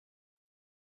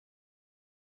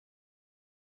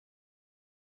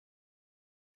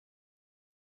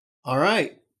All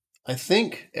right, I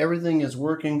think everything is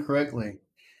working correctly.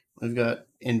 We've got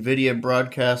NVIDIA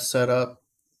broadcast set up,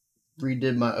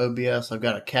 redid my OBS. I've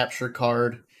got a capture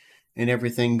card and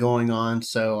everything going on,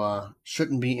 so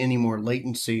shouldn't be any more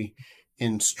latency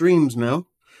in streams now.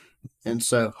 And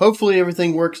so hopefully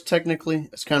everything works technically.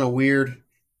 It's kind of weird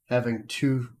having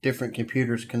two different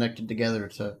computers connected together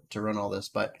to run all this,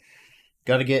 but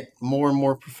got to get more and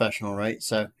more professional, right?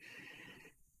 So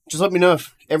just let me know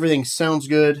if everything sounds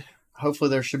good. Hopefully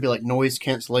there should be like noise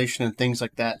cancellation and things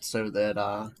like that so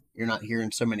that you're not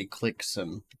hearing so many clicks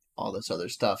and all this other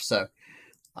stuff. So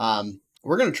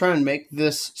we're going to try and make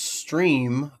this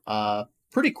stream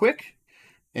pretty quick.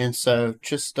 And so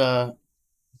just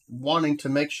wanting to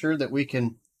make sure that we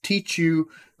can teach you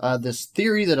this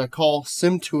theory that I call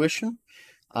Simtuition.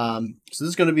 So this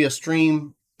is going to be a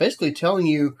stream basically telling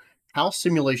you how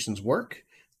simulations work,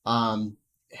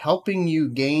 helping you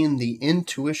gain the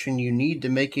intuition you need to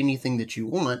make anything that you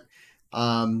want,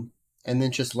 and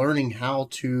then just learning how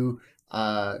to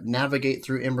navigate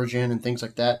through EmberGen and things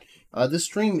like that. This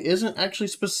stream isn't actually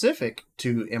specific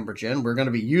to EmberGen. We're going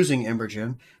to be using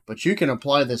EmberGen, but you can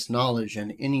apply this knowledge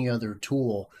in any other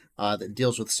tool that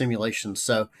deals with simulations.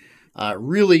 So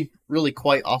really, really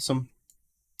quite awesome.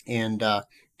 And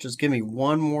just give me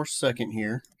one more second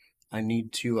here. I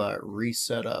need to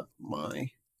reset up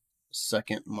my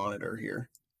second monitor here.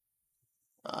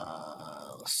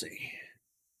 Let's see.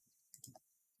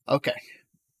 Okay,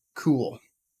 cool.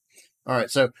 All right,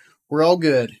 so we're all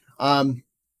good.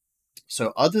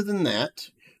 So other than that,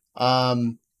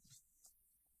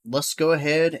 let's go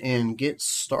ahead and get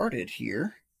started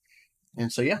here.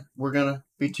 And so, yeah, we're going to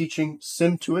be teaching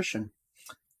Simtuition.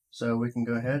 So we can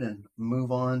go ahead and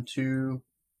move on to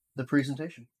the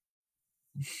presentation.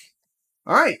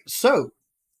 All right, so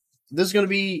this is going to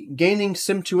be gaining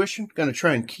Simtuition. Going to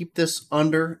try and keep this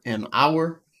under an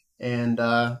hour, and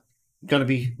going to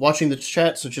be watching the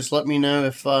chat, so just let me know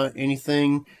if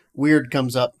anything weird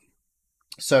comes up.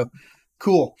 So,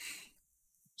 cool.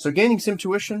 So gaining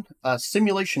Simtuition,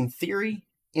 simulation theory,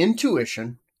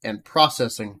 intuition, and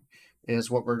processing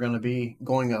is what we're going to be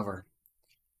going over.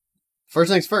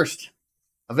 First things first,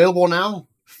 available now,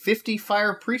 50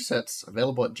 Fire presets,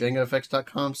 available at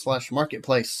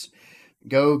djangoFX.com/marketplace.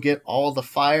 Go get all the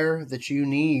fire that you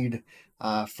need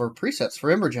for presets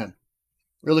for EmberGen.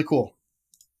 Really cool.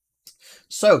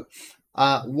 So,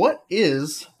 what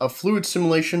is a fluid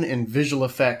simulation in visual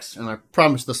effects? And I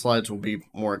promise the slides will be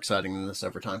more exciting than this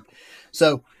every time.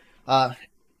 So, a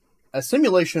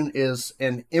simulation is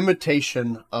an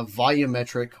imitation of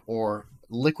volumetric or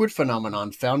liquid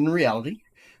phenomenon found in reality.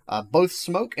 Both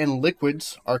smoke and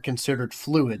liquids are considered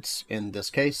fluids in this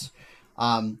case.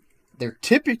 They're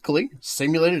typically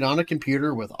simulated on a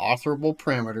computer with authorable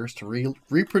parameters to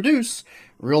reproduce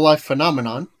real-life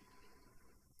phenomenon.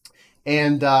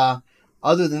 And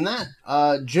other than that,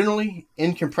 generally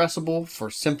incompressible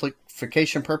for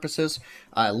simplification purposes.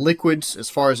 Liquids, as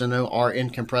far as I know, are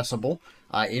incompressible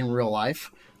in real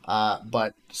life.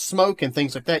 But smoke and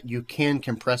things like that, you can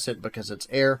compress it because it's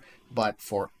air. But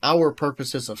for our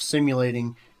purposes of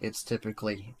simulating, it's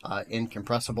typically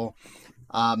incompressible.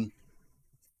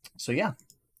 So yeah.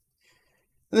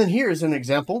 And then here's an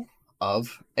example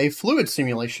of a fluid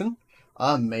simulation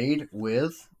made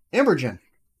with EmberGen.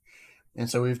 And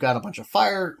so we've got a bunch of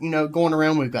fire, going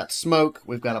around. We've got smoke.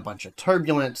 We've got a bunch of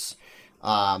turbulence.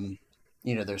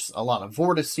 There's a lot of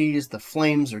vortices. The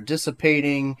flames are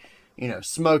dissipating.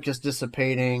 Smoke is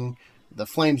dissipating. The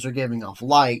flames are giving off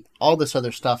light. All this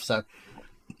other stuff. So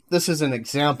this is an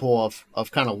example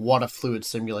of kind of what a fluid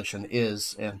simulation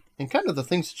is and kind of the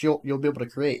things that you'll be able to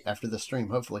create after this stream,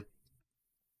 hopefully.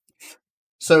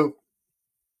 So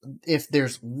if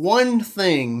there's one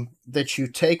thing that you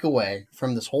take away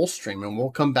from this whole stream, and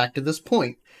we'll come back to this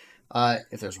point,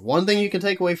 if there's one thing you can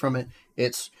take away from it,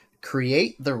 it's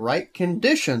create the right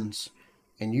conditions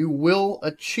and you will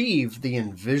achieve the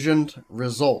envisioned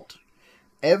result.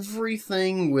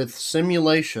 Everything with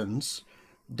simulations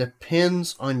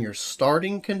depends on your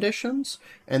starting conditions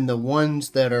and the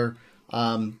ones that are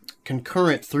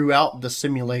concurrent throughout the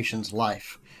simulation's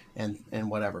life and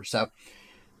whatever. So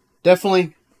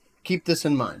definitely keep this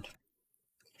in mind.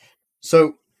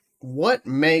 So what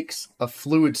makes a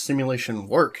fluid simulation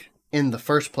work in the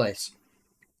first place?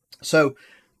 So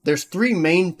there's three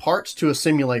main parts to a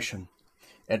simulation: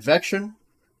 advection,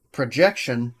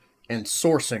 projection, and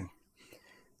sourcing.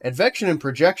 Advection and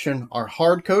projection are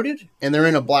hard-coded, and they're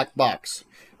in a black box.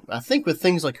 I think with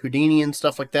things like Houdini and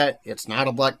stuff like that, it's not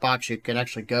a black box. You can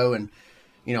actually go and,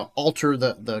 alter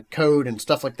the code and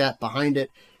stuff like that behind it.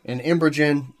 In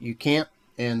EmberGen, you can't.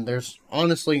 and there's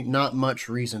honestly not much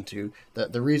reason to.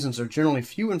 The reasons are generally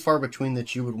few and far between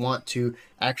that you would want to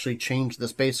actually change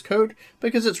this base code,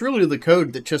 because it's really the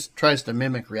code that just tries to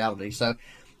mimic reality. So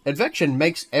advection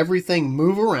makes everything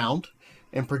move around,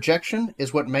 and projection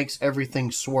is what makes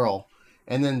everything swirl.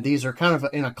 And then these are kind of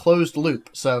in a closed loop.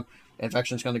 So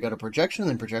advection is going to go to projection,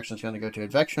 then projection is going to go to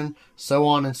advection, so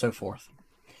on and so forth.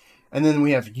 And then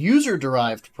we have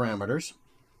user-derived parameters,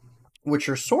 which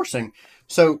are sourcing.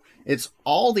 So it's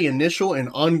all the initial and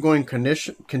ongoing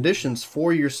conditions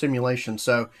for your simulation.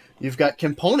 So you've got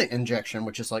component injection,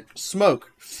 which is like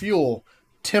smoke, fuel,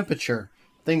 temperature,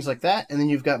 things like that. And then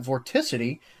you've got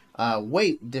vorticity,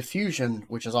 weight, diffusion,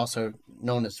 which is also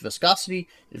known as viscosity.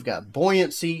 You've got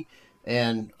buoyancy,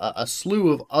 and a slew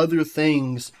of other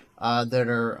things that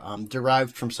are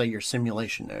derived from, say, your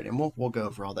simulation node. And we'll go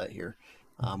over all that here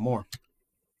more.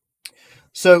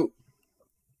 So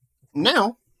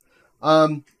now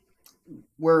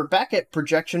we're back at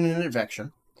projection and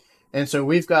advection. And so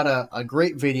we've got a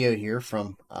great video here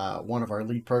from one of our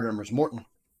lead programmers, Morton.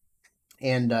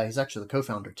 And he's actually the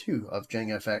co-founder, too, of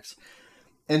JangFX.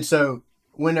 And so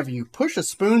whenever you push a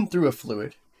spoon through a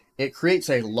fluid, it creates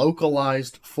a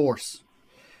localized force.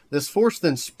 This force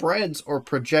then spreads or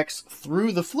projects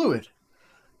through the fluid.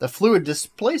 The fluid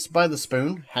displaced by the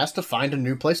spoon has to find a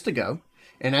new place to go,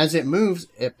 and as it moves,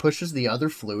 it pushes the other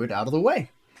fluid out of the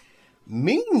way.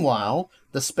 Meanwhile,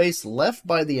 the space left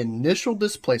by the initial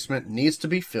displacement needs to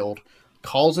be filled,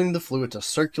 causing the fluid to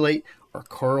circulate or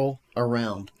curl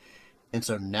around. And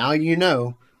so now you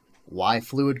know why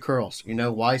fluid curls. You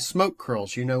know why smoke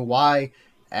curls. You know why,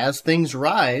 as things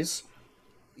rise,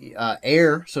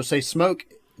 air, so say smoke,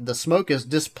 the smoke is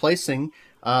displacing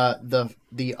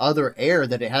the other air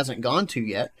that it hasn't gone to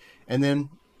yet, and then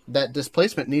that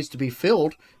displacement needs to be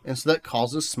filled, and so that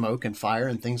causes smoke and fire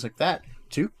and things like that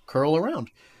to curl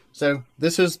around. So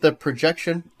this is the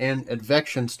projection and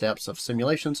advection steps of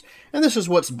simulations, and this is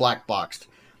what's black boxed.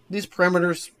 These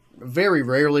parameters very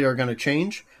rarely are going to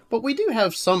change, but we do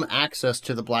have some access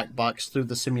to the black box through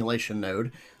the simulation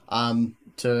node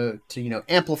to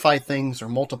amplify things or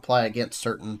multiply against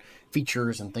certain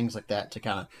features and things like that to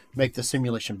kind of make the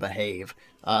simulation behave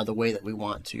the way that we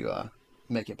want to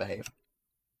make it behave.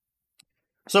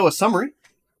 So a summary: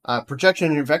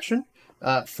 projection and advection,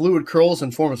 fluid curls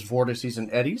and forms vortices and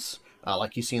eddies,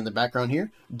 like you see in the background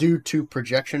here, due to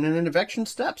projection and advection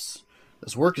steps.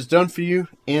 This work is done for you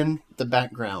in the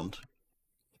background.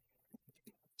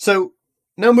 So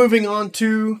now moving on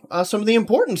to some of the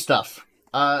important stuff.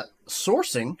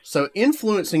 Sourcing, so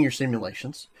influencing your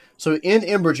simulations. So in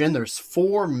EmberGen, there's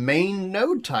 4 main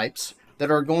node types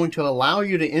that are going to allow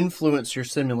you to influence your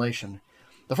simulation.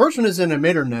 The first one is an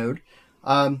emitter node,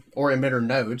 or emitter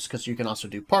nodes, because you can also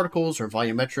do particles or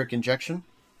volumetric injection.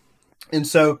 And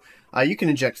so you can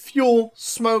inject fuel,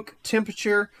 smoke,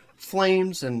 temperature,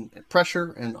 flames, and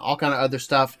pressure, and all kind of other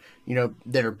stuff,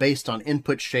 that are based on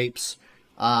input shapes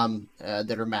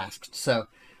that are masked. So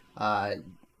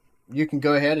you can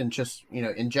go ahead and just,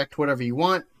 inject whatever you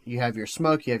want. You have your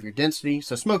smoke, you have your density.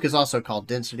 So smoke is also called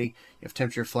density. You have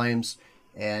temperature, flames,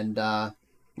 and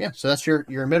yeah, so that's your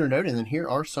emitter node. And then here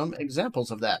are some examples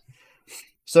of that.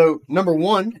 So number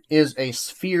 1 is a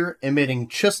sphere emitting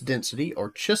Chis density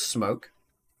or Chis smoke.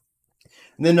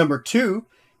 And then number 2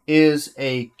 is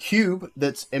a cube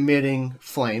that's emitting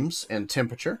flames and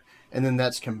temperature. And then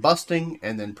that's combusting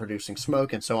and then producing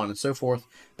smoke and so on and so forth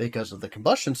because of the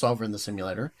combustion solver in the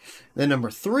simulator. Then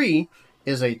number 3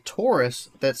 is a torus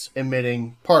that's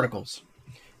emitting particles.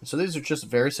 And so these are just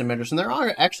various emitters, and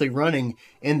they're actually running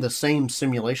in the same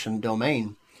simulation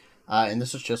domain. And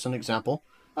this is just an example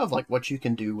of like what you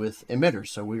can do with emitters.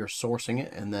 So we are sourcing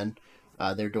it, and then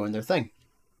they're doing their thing.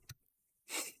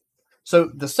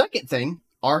 So the second thing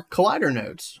are collider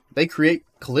nodes. They create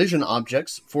collision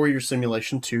objects for your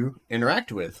simulation to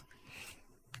interact with.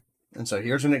 And so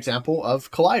here's an example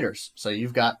of colliders. So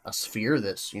you've got a sphere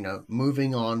that's,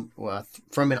 moving on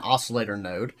from an oscillator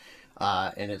node,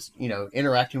 and it's,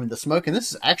 interacting with the smoke. And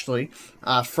this is actually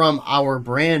from our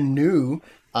brand new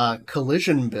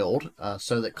collision build,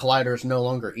 so that colliders no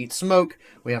longer eat smoke.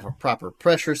 We have a proper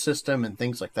pressure system and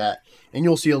things like that. And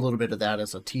you'll see a little bit of that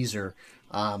as a teaser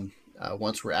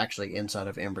once we're actually inside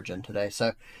of EmberGen today.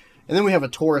 So, and then we have a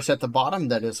torus at the bottom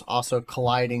that is also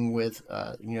colliding with,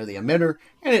 the emitter,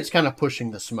 and it's kind of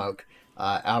pushing the smoke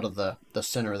out of the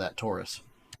center of that torus.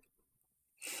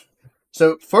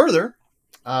 So further,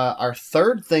 our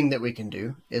third thing that we can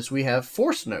do is we have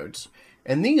force nodes.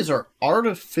 And these are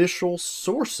artificial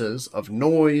sources of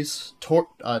noise,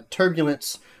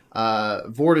 turbulence,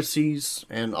 vortices,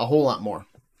 and a whole lot more.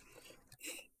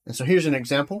 And so here's an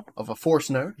example of a force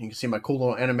node. You can see my cool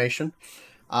little animation.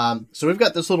 So we've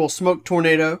got this little smoke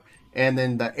tornado, and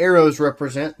then the arrows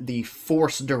represent the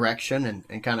force direction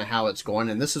and kind of how it's going.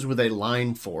 And this is with a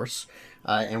line force.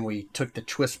 And we took the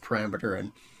twist parameter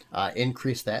and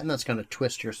increased that, and that's going to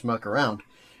twist your smoke around.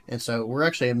 And so we're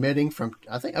actually emitting from,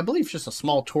 I believe just a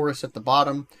small torus at the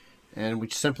bottom, and we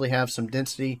simply have some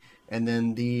density, and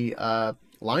then the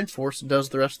line force does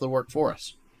the rest of the work for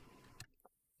us.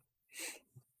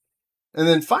 And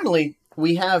then finally,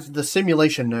 we have the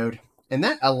simulation node, and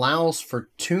that allows for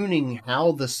tuning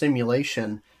how the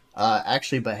simulation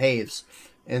actually behaves.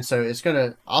 And so it's going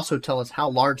to also tell us how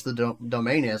large the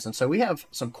domain is. And so we have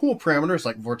some cool parameters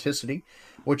like vorticity,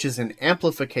 which is an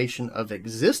amplification of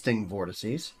existing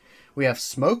vortices. We have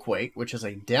smoke weight, which is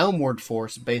a downward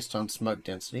force based on smoke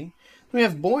density. We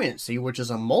have buoyancy, which is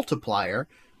a multiplier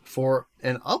for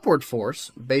an upward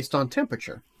force based on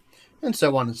temperature, and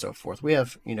so on and so forth. We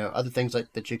have, other things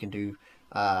that you can do,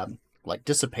 like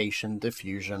dissipation,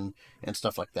 diffusion, and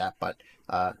stuff like that. But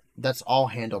that's all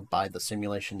handled by the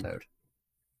simulation node.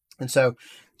 And so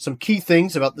some key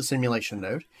things about the simulation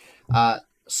node.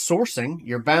 Sourcing,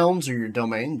 your bounds or your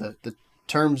domain, the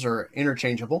terms are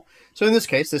interchangeable. So in this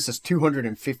case, this is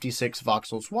 256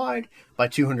 voxels wide by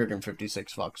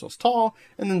 256 voxels tall,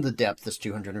 and then the depth is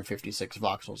 256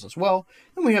 voxels as well.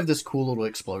 And we have this cool little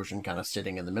explosion kind of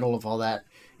sitting in the middle of all that.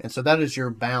 And so that is your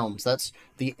bounds. That's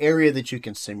the area that you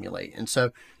can simulate. And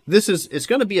so it's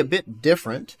going to be a bit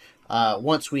different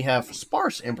once we have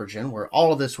sparse EmberGen, where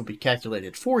all of this will be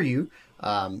calculated for you,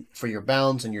 for your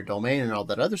bounds and your domain and all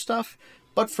that other stuff.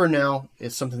 But for now,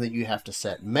 it's something that you have to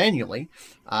set manually.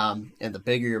 And the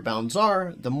bigger your bounds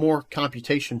are, the more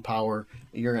computation power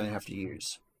you're going to have to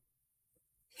use.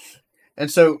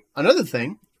 And so another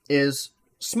thing is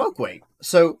smoke weight.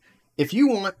 So if you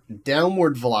want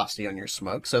downward velocity on your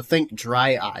smoke, so think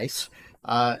dry ice,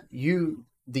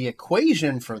 the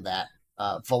equation for that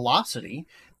velocity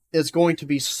is going to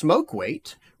be smoke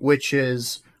weight, which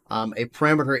is a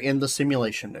parameter in the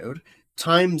simulation node,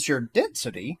 times your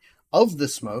density of the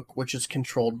smoke, which is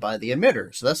controlled by the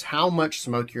emitter. So that's how much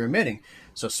smoke you're emitting.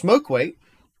 So smoke weight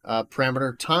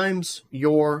parameter times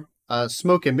your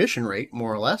smoke emission rate,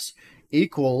 more or less,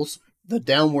 equals the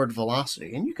downward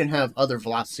velocity. And you can have other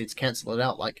velocities cancel it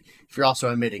out, like if you're also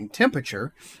emitting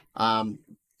temperature, and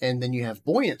then you have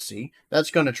buoyancy, that's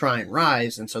going to try and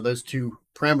rise. And so those two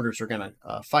parameters are going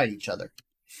to fight each other.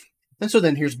 And so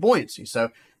then here's buoyancy.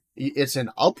 So it's an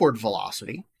upward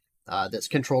velocity that's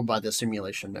controlled by the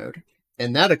simulation node.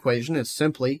 And that equation is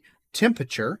simply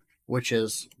temperature, which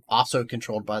is also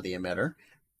controlled by the emitter,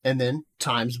 and then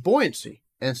times buoyancy.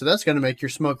 And so that's going to make your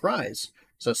smoke rise.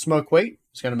 So smoke weight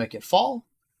is going to make it fall.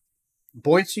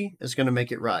 Buoyancy is going to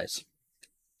make it rise.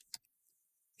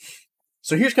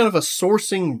 So here's kind of a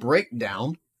sourcing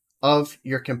breakdown of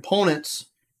your components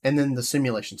and then the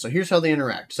simulation. So here's how they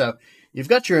interact. So you've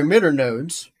got your emitter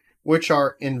nodes, which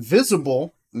are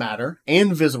invisible matter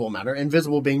and visible matter,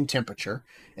 invisible being temperature,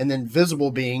 and then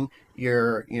visible being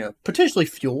your, potentially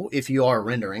fuel if you are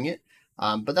rendering it,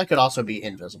 but that could also be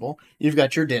invisible. You've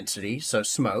got your density, so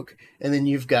smoke, and then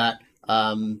you've got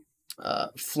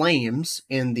flames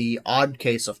in the odd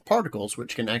case of particles,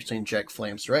 which can actually inject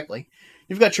flames directly.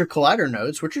 You've got your collider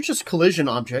nodes, which are just collision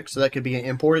objects, so that could be an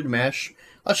imported mesh,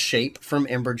 a shape from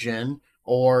EmberGen,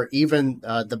 or even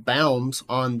the bounds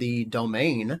on the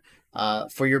domain.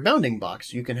 For your bounding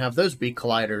box, you can have those be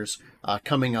colliders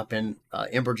coming up in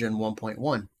EmberGen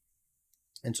 1.1.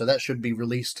 And so that should be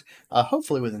released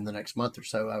hopefully within the next month or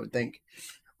so, I would think.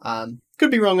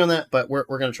 Could be wrong on that, but we're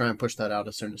going to try and push that out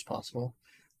as soon as possible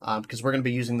because we're going to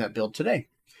be using that build today.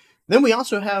 Then we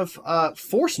also have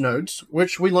force nodes,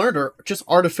 which we learned are just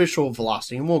artificial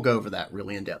velocity, and we'll go over that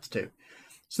really in depth too.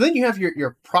 So then you have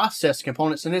your process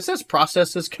components, and it says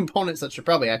processes components. That should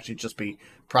probably actually just be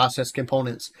process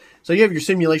components. So you have your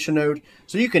simulation node.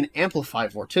 So you can amplify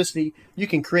vorticity. You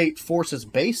can create forces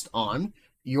based on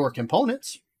your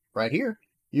components right here.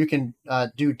 You can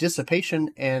do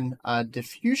dissipation and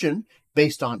diffusion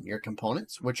based on your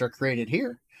components, which are created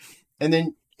here. And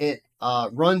then it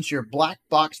runs your black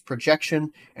box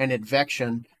projection and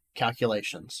advection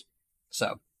calculations.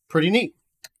 So pretty neat.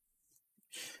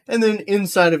 And then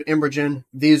inside of EmberGen,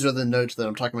 these are the nodes that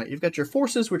I'm talking about. You've got your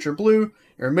forces, which are blue,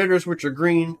 your emitters, which are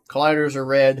green, colliders are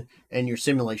red, and your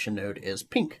simulation node is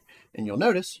pink. And you'll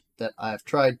notice that I've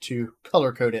tried to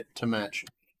color code it to match.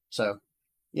 So,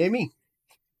 yay me.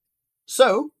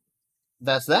 So,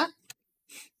 that's that.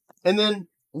 And then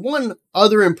one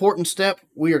other important step,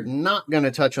 we are not going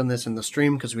to touch on this in the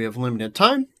stream because we have limited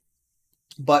time,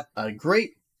 but a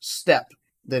great step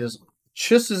that is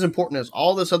just as important as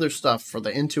all this other stuff for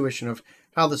the intuition of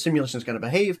how the simulation is going to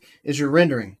behave is your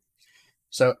rendering.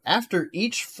 So after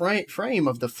each frame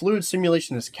of the fluid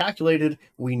simulation is calculated,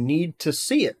 we need to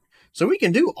see it. So we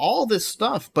can do all this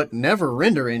stuff, but never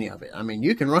render any of it. I mean,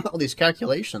 you can run all these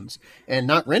calculations and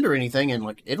not render anything, and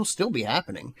like it'll still be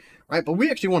happening, right? But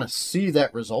we actually want to see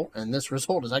that result, and this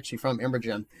result is actually from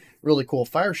EmberGen, really cool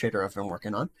fire shader I've been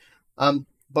working on.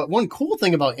 But one cool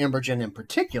thing about EmberGen in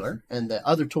particular, and that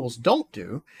other tools don't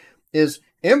do, is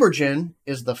EmberGen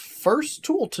is the first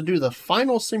tool to do the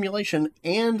final simulation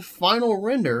and final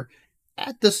render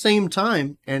at the same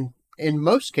time, and in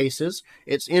most cases,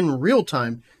 it's in real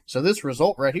time. So this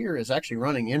result right here is actually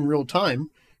running in real time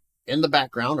in the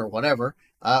background or whatever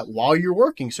while you're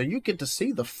working. So you get to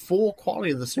see the full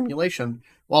quality of the simulation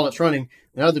while it's running.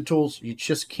 In other tools, you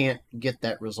just can't get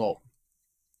that result.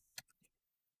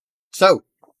 So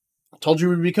I told you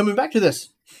we'd be coming back to this.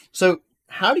 So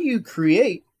how do you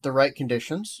create the right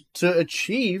conditions to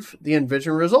achieve the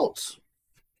envisioned results?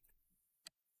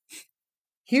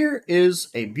 Here is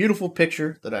a beautiful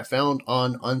picture that I found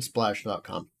on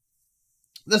unsplash.com.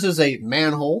 This is a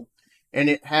manhole, and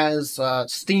it has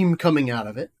steam coming out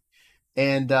of it.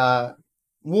 And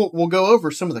we'll go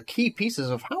over some of the key pieces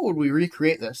of how would we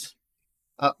recreate this.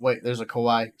 Wait, there's a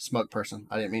kawaii smoke person.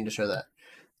 I didn't mean to show that.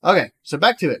 Okay, so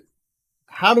back to it.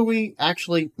 How do we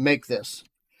actually make this?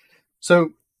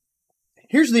 So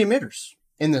here's the emitters.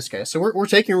 In this case, so we're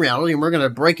taking reality and we're going to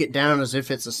break it down as if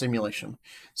it's a simulation.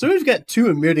 So we've got two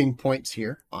emitting points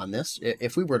here on this,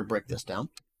 if we were to break this down.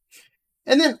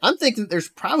 And then I'm thinking that there's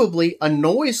probably a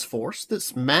noise force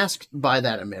that's masked by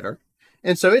that emitter.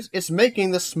 And so it's making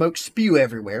the smoke spew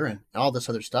everywhere and all this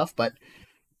other stuff. But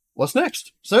what's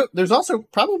next? So there's also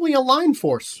probably a line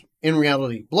force in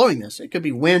reality blowing this. It could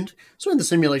be wind. So in the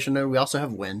simulation node, we also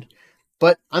have wind.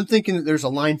 But I'm thinking that there's a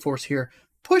line force here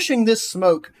pushing this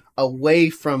smoke away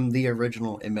from the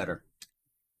original emitter.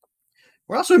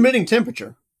 We're also emitting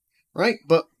temperature, right?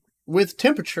 But with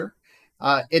temperature,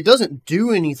 it doesn't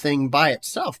do anything by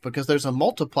itself because there's a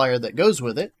multiplier that goes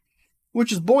with it,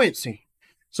 which is buoyancy.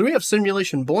 So we have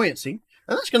simulation buoyancy,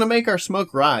 and that's going to make our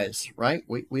smoke rise, right?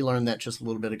 We learned that just a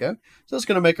little bit ago. So it's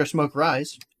going to make our smoke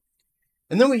rise.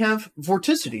 And then we have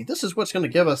vorticity. This is what's going to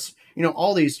give us,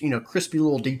 all these, crispy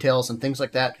little details and things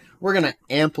like that. We're going to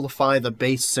amplify the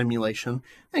base simulation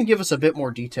and give us a bit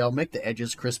more detail, make the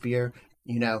edges crispier,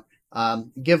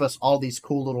 give us all these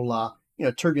cool little,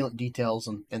 turbulent details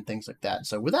and things like that.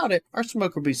 So without it, our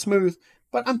smoke would be smooth,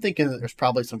 but I'm thinking that there's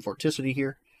probably some vorticity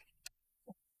here.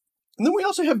 And then we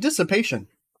also have dissipation.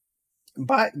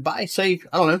 By say,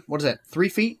 I don't know, what is that, 3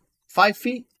 feet, 5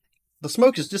 feet? The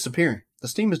smoke is disappearing. The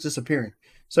steam is disappearing.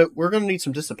 So we're going to need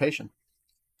some dissipation.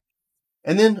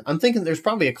 And then I'm thinking there's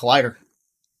probably a collider.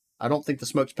 I don't think the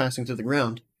smoke's passing through the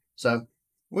ground. So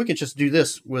we could just do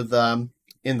this with,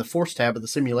 in the force tab of the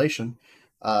simulation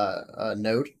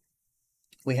node,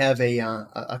 we have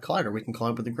a collider. We can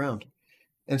collide with the ground.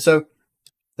 And so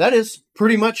that is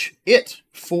pretty much it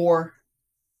for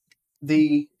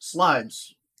the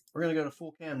slides. We're going to go to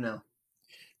full cam now.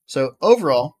 So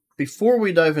overall, before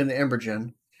we dive into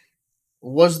EmberGen,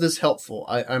 was this helpful?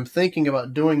 I'm thinking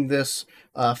about doing this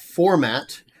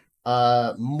format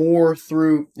more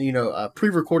through,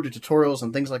 pre-recorded tutorials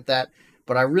and things like that.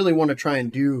 But I really want to try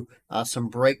and do some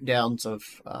breakdowns of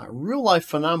real-life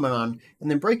phenomenon and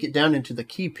then break it down into the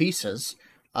key pieces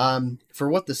for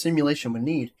what the simulation would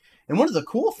need. And one of the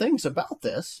cool things about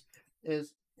this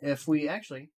is if we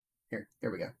actually...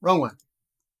 Here we go. Wrong one.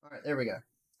 All right, there we go.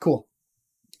 Cool.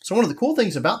 So one of the cool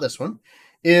things about this one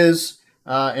is...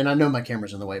 and I know my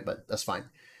camera's in the way, but that's fine,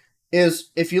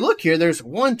 is if you look here, there's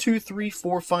 1, 2, 3,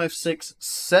 4, 5, 6,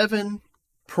 7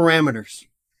 parameters.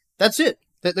 That's it.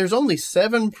 There's only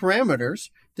 7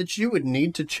 parameters that you would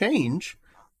need to change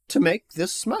to make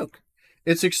this smoke.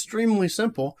 It's extremely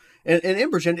simple. And in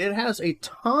EmberGen, it has a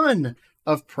ton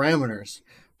of parameters,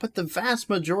 but the vast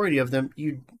majority of them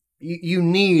you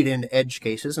need in edge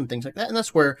cases and things like that. And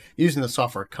that's where using the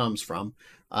software comes from.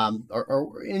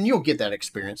 And you'll get that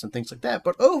experience and things like that.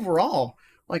 But overall,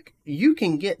 like, you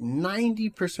can get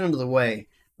 90% of the way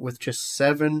with just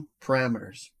 7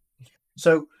 parameters.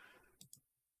 So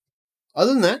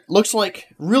other than that, looks like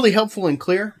really helpful and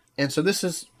clear. And so this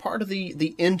is part of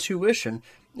the intuition.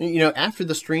 After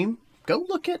the stream, go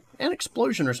look at an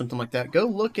explosion or something like that. Go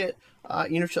look at,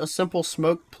 a simple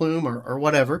smoke plume or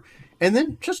whatever. And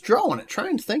then just draw on it. Try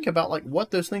and think about, like,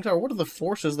 what those things are. What are the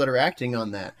forces that are acting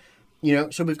on that?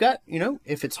 So we've got,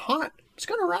 if it's hot, it's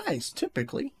going to rise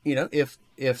typically. If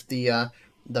the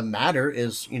the matter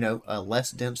is,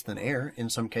 less dense than air in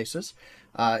some cases.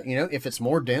 If it's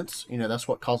more dense, that's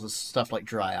what causes stuff like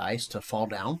dry ice to fall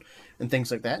down and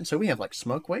things like that. And so we have like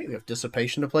smoke weight, we have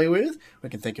dissipation to play with. We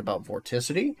can think about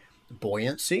vorticity,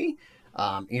 buoyancy,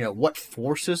 what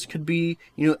forces could be,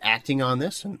 acting on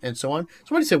this and so on.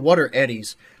 So when you say what are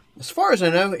eddies? As far as I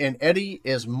know, an eddy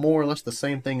is more or less the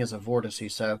same thing as a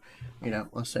vortice. So,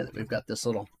 let's say that we've got this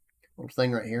little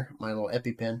thing right here, my little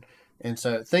EpiPen. And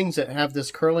so things that have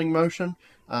this curling motion,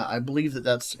 I believe that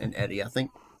that's an eddy. I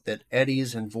think that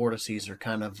eddies and vortices are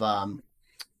kind of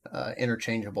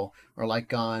interchangeable. Or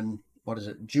like on, what is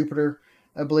it, Jupiter,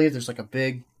 I believe there's like a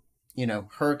big,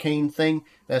 hurricane thing.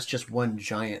 That's just one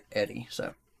giant eddy.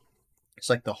 So it's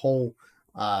like the whole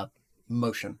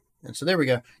motion. And so there we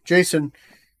go. Jason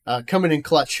coming in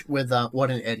clutch with what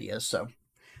an eddy is. So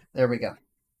there we go.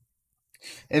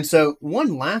 And so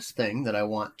one last thing that I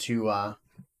want to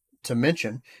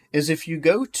mention is if you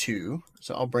go to,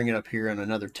 so I'll bring it up here in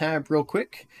another tab real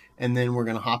quick, and then we're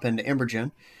going to hop into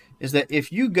EmberGen, is that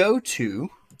if you go to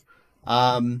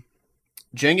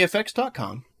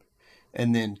jengafx.com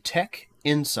and then Tech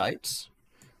Insights,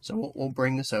 so we'll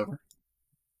bring this over,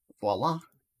 voila.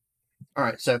 All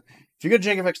right, so if you go to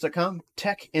jengafx.com,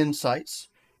 Tech Insights,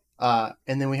 and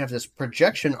then we have this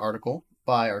projection article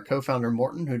by our co-founder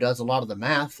Morton, who does a lot of the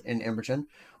math in EmberGen.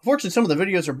 Unfortunately, some of the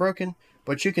videos are broken,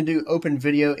 but you can do open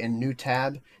video in new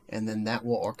tab, and then that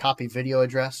will, or copy video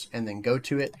address, and then go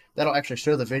to it. That'll actually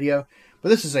show the video. But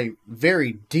this is a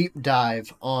very deep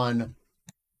dive on,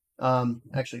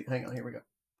 actually, hang on, here we go.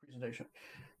 Presentation.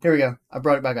 Here we go. I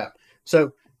brought it back up.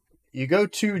 So you go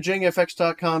to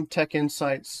jengafx.com, Tech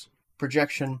Insights,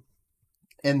 projection,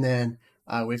 and then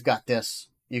we've got this.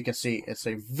 You can see it's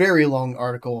a very long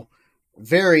article,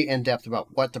 very in-depth about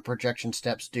what the projection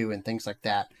steps do and things like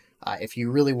that. If you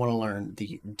really want to learn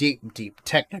the deep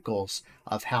technicals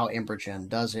of how EmberGen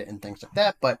does it and things like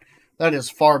that, but that is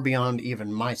far beyond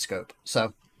even my scope.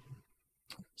 So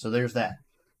there's that.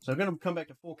 So I'm going to come back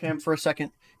to full cam for a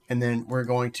second, and then we're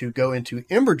going to go into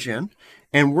EmberGen,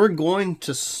 and we're going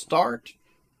to start.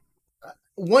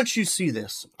 Once you see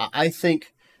this, I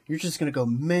think you're just going to go,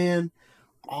 man,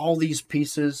 all these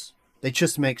pieces, they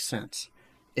just make sense.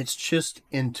 It's just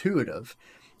intuitive.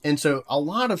 And so a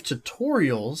lot of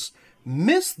tutorials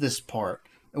miss this part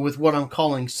with what I'm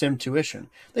calling Simtuition.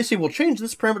 They say, well, change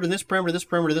this parameter, this parameter, this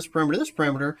parameter, this parameter, this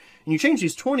parameter, and you change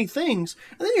these 20 things,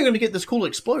 and then you're going to get this cool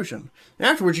explosion. And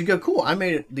afterwards you go, cool, I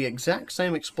made it the exact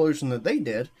same explosion that they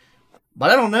did,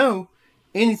 but I don't know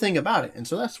anything about it. And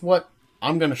so that's what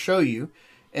I'm going to show you.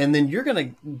 And then you're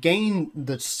going to gain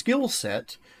the skill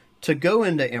set to go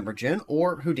into EmberGen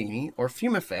or Houdini or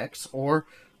FumeFX or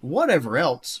whatever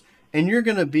else, and you're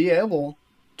going to be able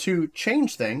to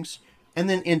change things and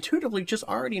then intuitively just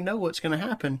already know what's going to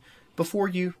happen before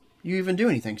you even do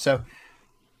anything. So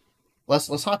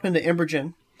let's hop into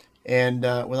EmberGen, and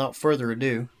without further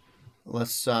ado,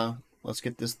 let's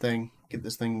get this thing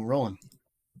rolling.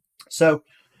 So,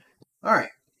 all right,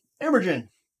 EmberGen,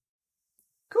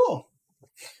 cool.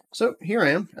 So here I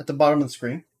am at the bottom of the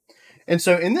screen. And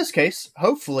so in this case,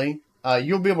 hopefully,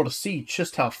 you'll be able to see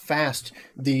just how fast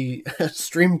the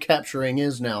stream capturing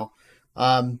is now,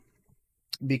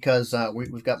 because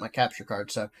we've got my capture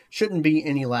card, so shouldn't be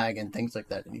any lag and things like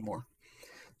that anymore.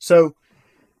 So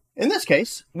in this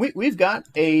case, we've got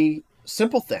a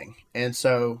simple thing, and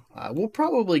so we'll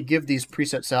probably give these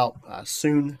presets out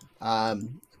soon,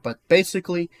 but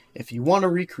basically, if you want to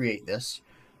recreate this,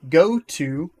 go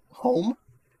to Home,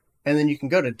 and then you can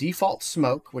go to Default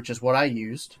Smoke, which is what I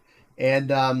used,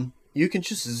 and you can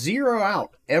just zero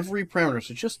out every parameter.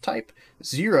 So just type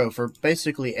 0 for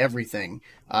basically everything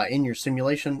in your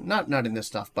simulation. Not in this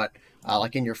stuff, but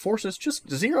like in your forces. Just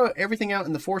zero everything out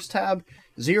in the force tab,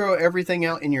 zero everything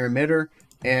out in your emitter,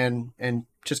 and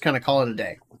just kind of call it a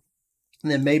day.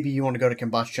 And then maybe you want to go to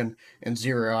combustion and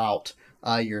zero out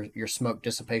your smoke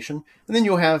dissipation. And then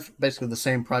you'll have basically the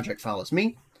same project file as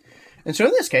me. And so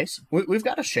in this case, we've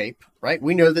got a shape, right?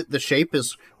 We know that the shape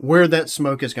is where that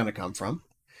smoke is going to come from.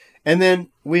 And then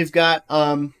we've got,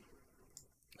 hang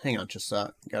on, just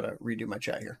got to redo my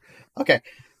chat here. Okay,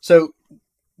 so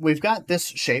we've got this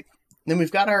shape. Then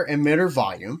we've got our emitter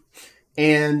volume.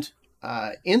 And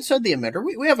inside the emitter,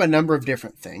 we have a number of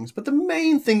different things. But the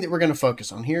main thing that we're going to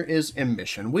focus on here is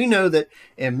emission. We know that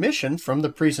emission from the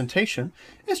presentation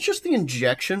is just the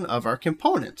injection of our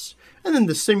components. And then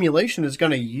the simulation is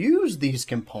going to use these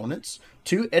components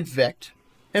to advect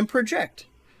and project,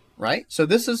 right? So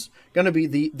this is going to be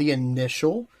the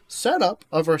initial setup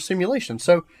of our simulation.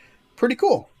 So pretty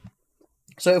cool.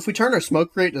 So if we turn our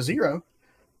smoke rate to 0,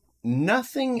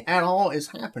 nothing at all is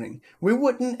happening. We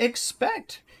wouldn't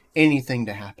expect anything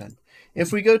to happen.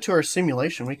 If we go to our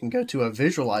simulation, we can go to a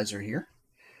visualizer here,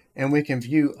 and we can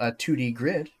view a 2D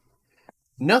grid.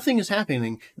 Nothing is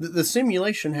happening. The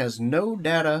simulation has no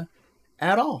data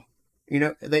at all. You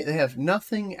know, they have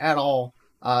nothing at all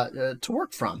to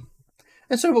work from.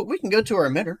 And so we can go to our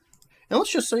emitter, and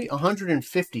let's just say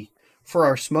 150 for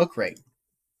our smoke rate.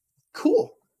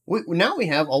 Cool. Now we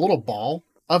have a little ball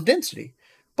of density.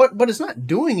 But it's not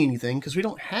doing anything because we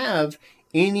don't have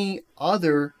any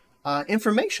other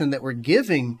information that we're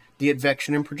giving the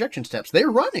advection and projection steps. They're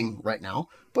running right now,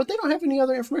 but they don't have any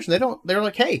other information. They're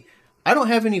like, hey, I don't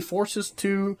have any forces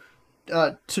to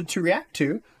react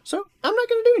to, so I'm not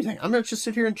going to do anything. I'm going to just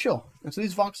sit here and chill. And so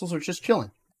these voxels are just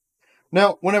chilling.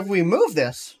 Now, whenever we move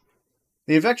this,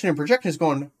 the advection and projection is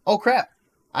going, oh crap,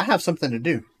 I have something to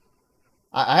do.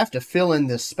 I have to fill in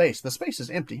this space. The space is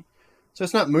empty, so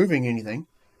it's not moving anything.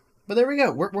 But there we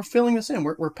go. We're filling this in.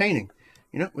 We're painting.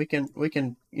 You know, we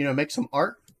can make some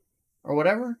art or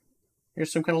whatever.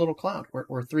 Here's some kind of little cloud.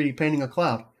 We're 3D painting a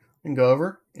cloud. We can go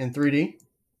over in 3D,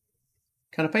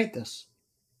 kind of paint this.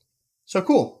 So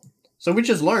cool. So we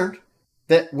just learned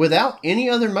that without any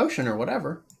other motion or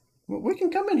whatever, we can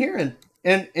come in here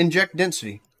and inject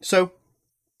density. So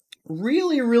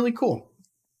really, really cool.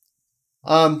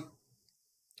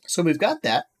 So we've got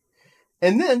that.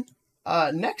 And then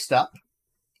next up,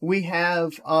 we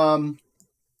have, and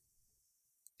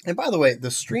by the way, the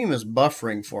stream is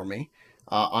buffering for me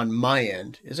on my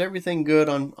end. Is everything good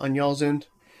on y'all's end?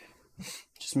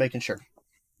 Just making sure.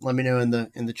 Let me know in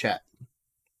the chat.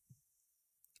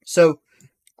 So,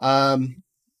 yeah,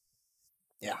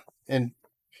 and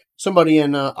somebody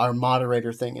in our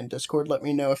moderator thing in Discord, let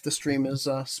me know if the stream is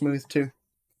smooth too.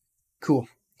 Cool.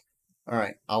 All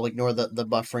right, I'll ignore the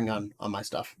buffering on my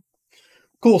stuff.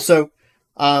 Cool. So,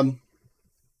 all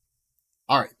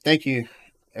right, thank you,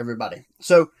 everybody.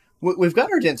 So we've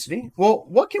got our density. Well,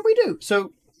 what can we do?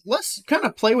 So let's kind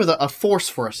of play with a force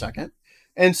for a second.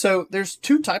 And so there's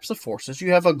two types of forces.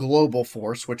 You have a global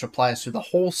force, which applies to the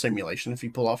whole simulation if you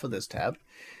pull off of this tab.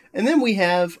 And then we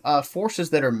have forces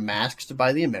that are masked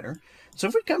by the emitter. So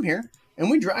if we come here and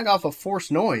we drag off a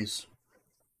force noise,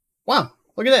 wow,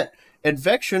 look at that.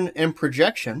 Advection and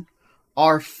projection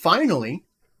are finally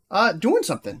doing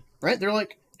something, right? They're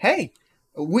like, hey,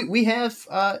 we have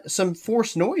some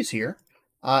force noise here.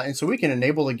 And so we can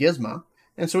enable the gizmo.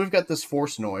 And so we've got this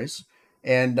force noise.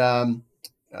 And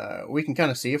we can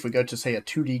kind of see if we go to, say, a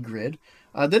 2D grid,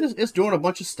 that it's doing a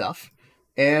bunch of stuff.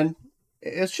 And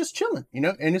it's just chilling, you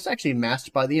know, and it's actually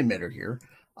masked by the emitter here.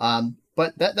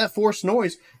 But that force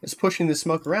noise is pushing the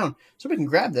smoke around. So we can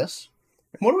grab this.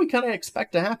 And what do we kind of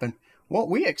expect to happen? Well,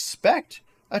 we expect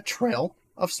a trail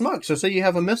of smoke. So say you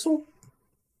have a missile,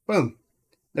 boom,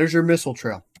 there's your missile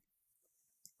trail,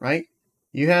 right?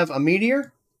 You have a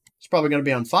meteor, it's probably going to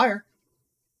be on fire.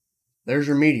 There's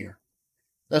your meteor.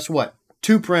 That's what?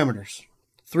 2 parameters,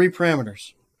 3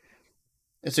 parameters.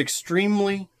 It's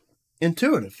extremely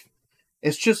intuitive.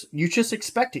 It's just, you just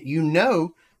expect it. You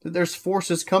know that there's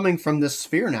forces coming from this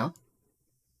sphere now,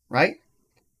 right?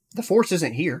 The force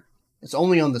isn't here. It's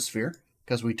only on the sphere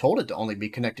because we told it to only be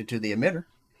connected to the emitter.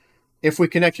 If we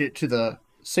connected it to the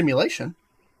simulation,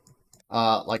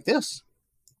 like this,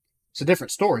 it's a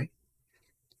different story.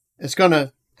 It's going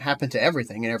to happen to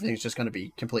everything, and everything's just going to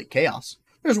be complete chaos.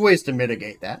 There's ways to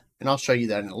mitigate that, and I'll show you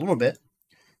that in a little bit.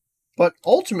 But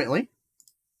ultimately,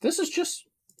 this is just,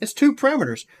 it's 2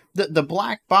 parameters. The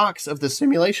black box of the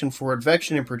simulation for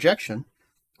advection and projection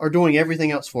are doing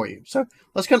everything else for you. So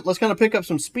let's kind of pick up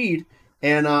some speed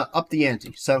and up the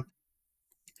ante. So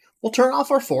we'll turn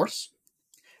off our force,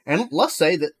 and let's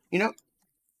say that, you know,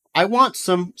 I want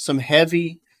some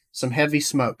heavy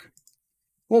smoke.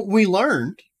 Well, we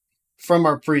learned from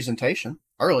our presentation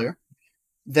earlier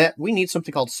that we need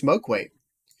something called smoke weight.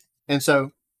 And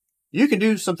so you can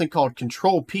do something called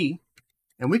Control P,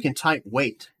 and we can type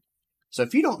weight. So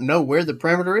if you don't know where the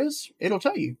parameter is, it'll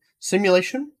tell you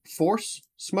simulation, force,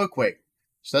 smoke weight.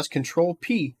 So that's Control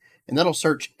P, and that'll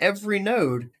search every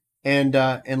node and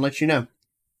let you know.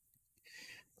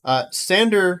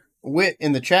 Sander Witt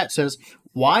in the chat says,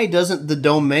 why doesn't the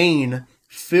domain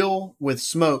fill with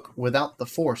smoke without the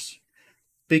force?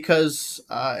 Because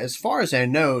as far as I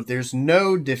know, there's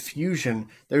no diffusion.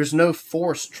 There's no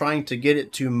force trying to get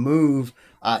it to move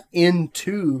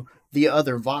into the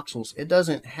other voxels. It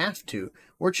doesn't have to.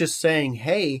 We're just saying,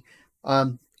 hey,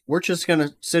 we're just going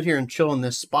to sit here and chill in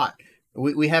this spot.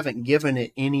 We haven't given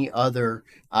it any other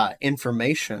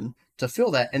information to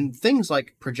fill that. And things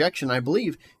like projection, I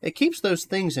believe, it keeps those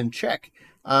things in check.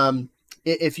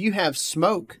 If you have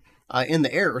smoke in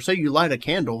the air, or say you light a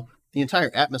candle, the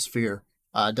entire atmosphere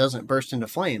doesn't burst into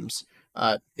flames.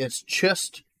 It's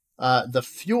just the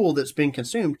fuel that's being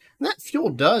consumed, and that fuel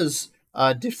does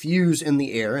diffuse in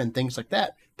the air and things like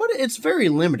that, but it's very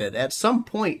limited. At some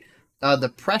point,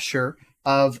 the pressure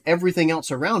of everything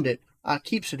else around it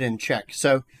keeps it in check.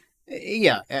 So,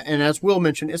 yeah, and as Will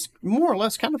mentioned, it's more or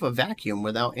less kind of a vacuum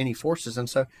without any forces, and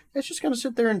so it's just going to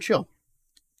sit there and chill.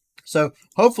 So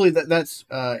hopefully that's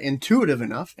intuitive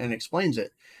enough and explains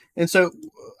it. And so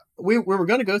we were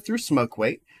going to go through smoke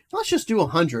weight. Let's just do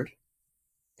 100,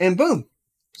 and boom,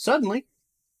 suddenly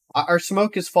our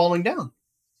smoke is falling down.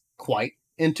 Quite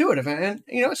intuitive, and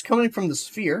it's coming from the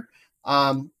sphere.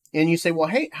 And you say, well,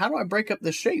 hey, how do I break up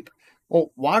this shape?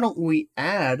 Well, why don't we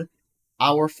add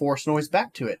our force noise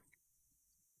back to it?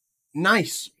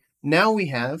 Nice. Now we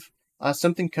have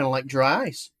something kind of like dry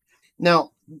ice.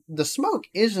 Now, the smoke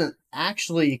isn't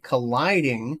actually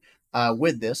colliding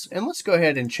with this, and let's go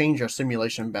ahead and change our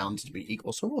simulation bounds to be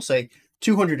equal. So we'll say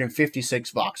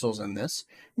 256 voxels in this.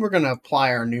 We're going to apply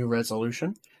our new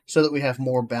resolution so that we have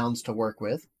more bounds to work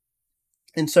with.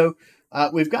 And so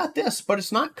we've got this, but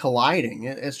it's not colliding.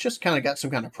 It's just kind of got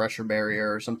some kind of pressure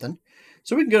barrier or something.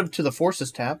 So we can go to the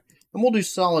Forces tab, and we'll do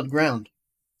solid ground.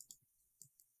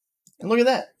 And look at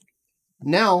that.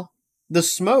 Now, the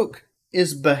smoke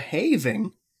is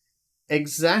behaving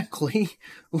exactly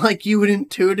like you would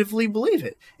intuitively believe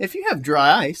it. If you have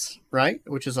dry ice, right,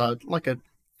 which is like an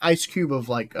ice cube of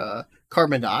like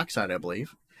carbon dioxide, I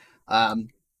believe, and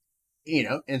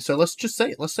so let's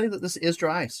say that this is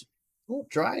dry ice. Well,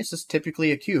 dry ice is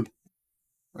typically a cube,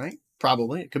 right?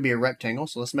 Probably. It could be a rectangle,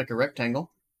 so let's make a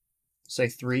rectangle, say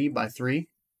 3 by 3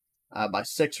 by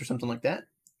 6 or something like that.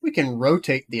 We can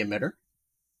rotate the emitter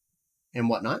and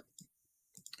whatnot.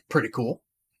 Pretty cool.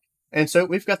 And so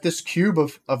we've got this cube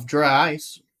of dry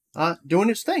ice doing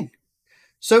its thing.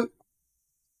 So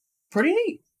pretty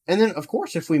neat. And then, of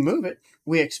course, if we move it,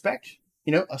 we expect,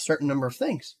 a certain number of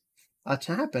things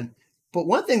to happen. But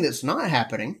one thing that's not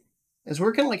happening is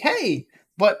we're kind of like, hey,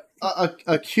 but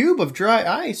a cube of dry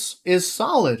ice is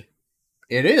solid.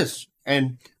 It is.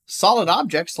 And solid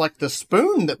objects like the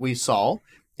spoon that we saw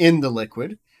in the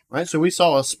liquid, right? So we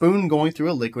saw a spoon going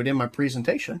through a liquid in my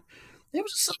presentation. It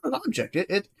was a solid object.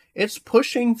 It's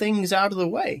pushing things out of the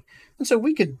way. And so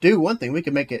we could do one thing. We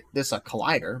could make this a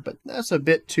collider, but that's a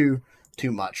bit too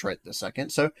much right this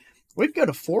second. So we could go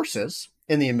to Forces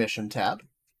in the Emission tab,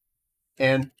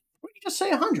 and we can just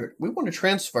say 100. We want to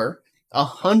transfer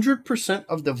 100%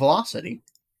 of the velocity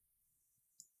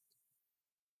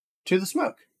to the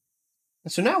smoke.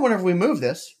 And so now whenever we move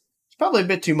this, it's probably a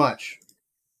bit too much.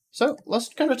 So let's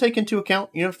kind of take into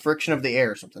account, friction of the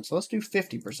air or something. So let's do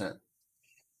 50%.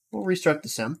 We'll restart the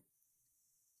sim.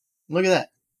 Look at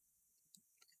that.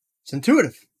 It's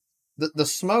intuitive. The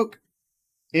smoke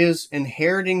is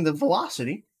inheriting the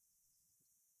velocity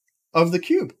of the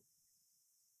cube.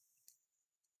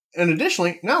 And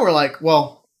additionally, now we're like,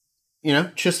 well,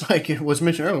 just like it was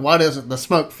mentioned earlier, why doesn't the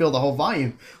smoke fill the whole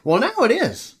volume? Well, now it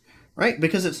is, right?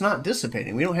 Because it's not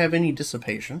dissipating. We don't have any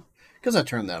dissipation because I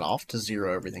turned that off to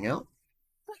zero everything out.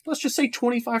 Let's just say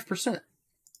 25%.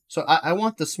 So I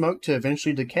want the smoke to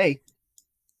eventually decay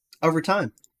over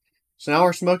time. So now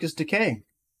our smoke is decaying.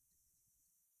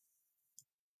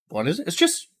 What is it? It's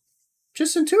just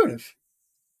intuitive.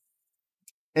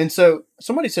 And so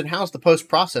somebody said, how's the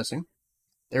post-processing?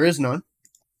 There is none.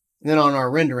 And then on our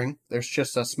rendering, there's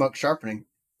just a smoke sharpening.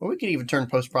 Well, we could even turn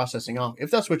post-processing off, if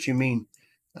that's what you mean.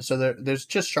 So there's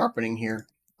just sharpening here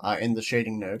in the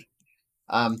shading node.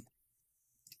 And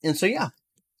so, yeah,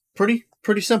 pretty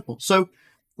simple. So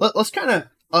let's kind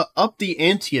of up the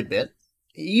ante a bit,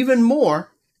 even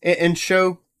more, and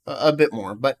show a bit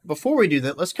more. But before we do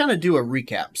that, let's kind of do a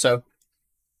recap. So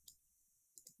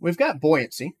we've got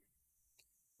buoyancy,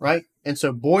 right? And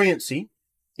so buoyancy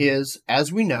is,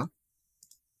 as we know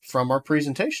from our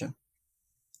presentation,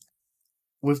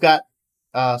 we've got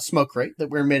smoke rate that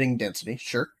we're emitting density,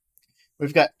 sure.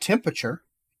 We've got temperature,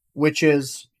 which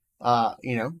is,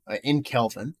 in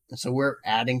Kelvin. And so we're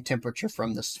adding temperature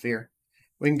from the sphere.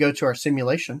 We can go to our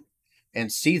simulation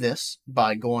and see this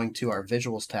by going to our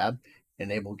Visuals tab,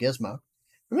 Enable Gizmo.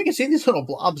 And we can see these little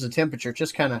blobs of temperature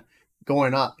just kind of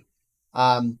going up.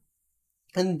 And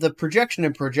the projection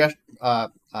and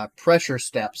pressure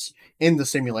steps in the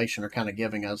simulation are kind of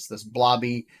giving us this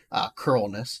blobby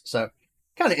curlness. So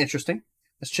kind of interesting.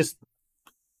 It's just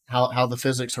how the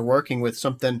physics are working with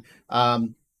something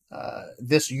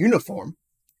this uniform.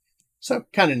 So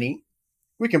kind of neat.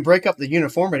 We can break up the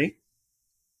uniformity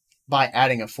by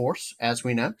adding a force, as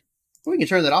we know. We can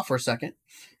turn that off for a second.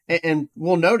 And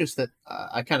we'll notice that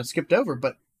I kind of skipped over,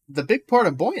 but the big part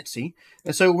of buoyancy.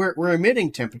 And so we're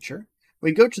emitting temperature.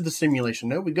 We go to the simulation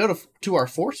node. We go to our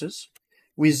forces.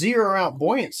 We zero out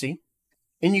buoyancy.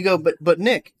 And you go, but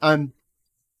Nick, I'm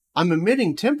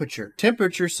emitting temperature.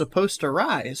 Temperature's supposed to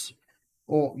rise.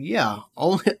 Well, yeah,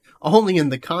 only in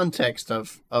the context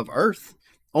of Earth.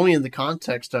 Only in the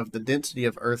context of the density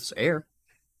of Earth's air.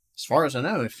 As far as I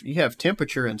know, if you have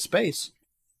temperature in space,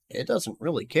 it doesn't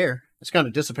really care. It's going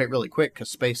to dissipate really quick because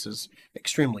space is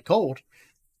extremely cold.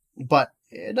 But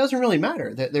it doesn't really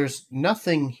matter. There's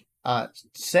nothing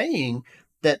saying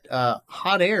that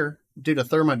hot air, due to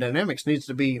thermodynamics, needs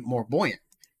to be more buoyant.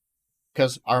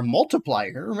 Because our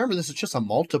multiplier, remember this is just a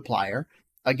multiplier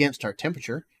against our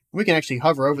temperature. We can actually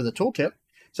hover over the tooltip. It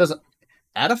says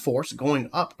add a force going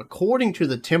up according to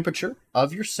the temperature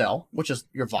of your cell, which is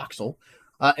your voxel,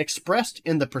 expressed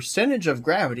in the percentage of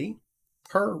gravity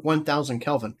per 1000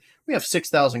 Kelvin. We have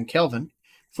 6000 Kelvin.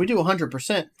 If we do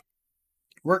 100%,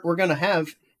 we're going to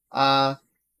have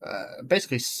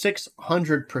basically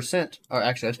 600%. Or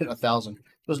actually, I did 1000. I'm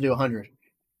supposed to do 100.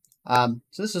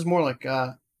 So this is more like,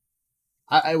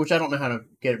 which I don't know how to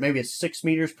get it. Maybe it's 6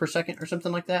 meters per second or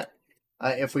something like that.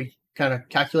 If we kind of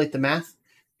calculate the math,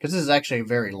 because this is actually a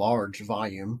very large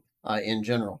volume in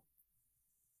general.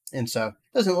 And so it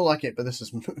doesn't look like it, but this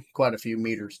is quite a few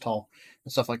meters tall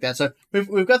and stuff like that. So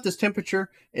we've got this temperature.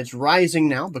 It's rising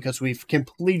now because we've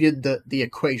completed the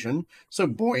equation. So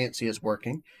buoyancy is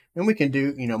working. And we can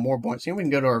do, more buoyancy. And we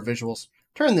can go to our visuals,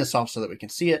 turn this off so that we can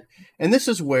see it. And this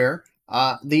is where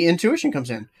the intuition comes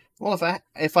in. Well,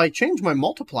 if I change my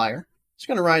multiplier, it's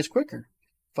going to rise quicker.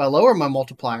 If I lower my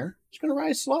multiplier, it's going to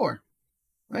rise slower.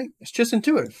 Right? It's just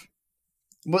intuitive.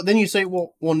 But then you say,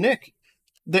 well, Nick,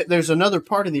 there's another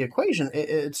part of the equation.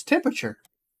 It's temperature.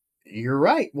 You're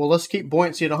right. Well, let's keep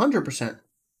buoyancy at 100%.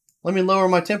 Let me lower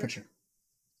my temperature.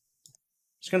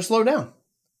 It's going to slow down.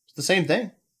 It's the same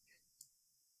thing.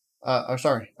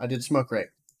 Sorry, I did smoke rate.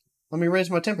 Let me raise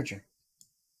my temperature.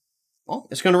 Well,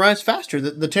 it's going to rise faster.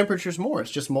 The temperature's more.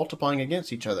 It's just multiplying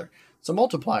against each other. It's a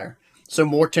multiplier. So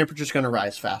more temperature is going to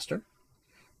rise faster,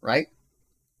 right?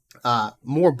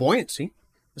 More buoyancy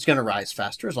is going to rise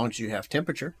faster as long as you have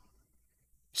temperature.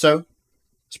 So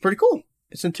it's pretty cool.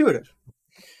 It's intuitive.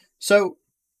 So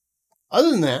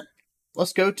other than that,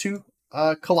 let's go to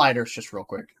colliders just real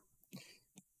quick.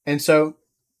 And so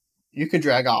you can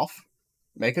drag off,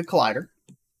 make a collider,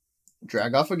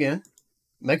 drag off again,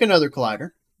 make another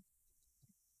collider.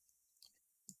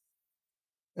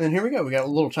 And here we go. We got a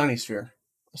little tiny sphere.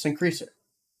 Let's increase it.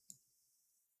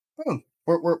 Boom.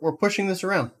 We're pushing this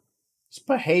around. It's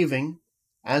behaving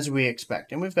as we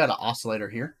expect. And we've got an oscillator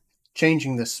here,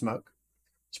 changing this smoke.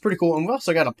 It's pretty cool. And we've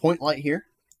also got a point light here.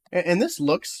 And this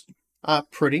looks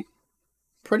pretty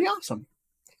awesome.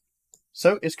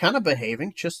 So it's kind of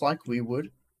behaving just like we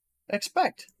would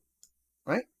expect,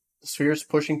 right? The sphere's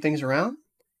pushing things around.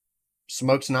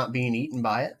 Smoke's not being eaten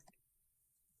by it.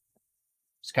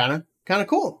 It's kind of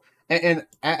cool. And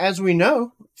as we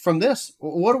know from this,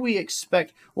 what do we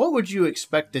expect? What would you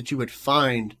expect that you would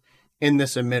find in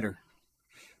this emitter?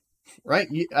 Right?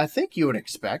 I think you would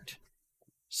expect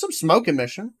some smoke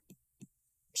emission,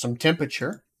 some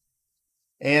temperature,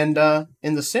 and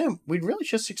in the sim, we'd really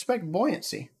just expect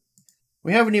buoyancy.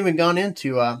 We haven't even gone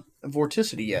into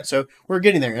vorticity yet, so we're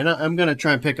getting there. And I'm going to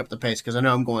try and pick up the pace because I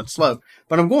know I'm going slow.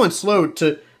 But I'm going slow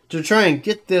to try and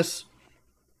get this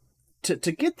to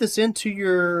get this into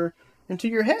your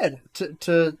head,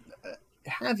 to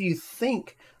have you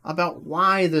think about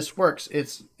why this works.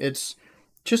 It's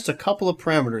just a couple of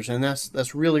parameters, and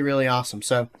that's really awesome.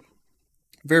 So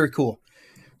very cool.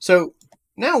 So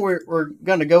now we're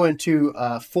going to go into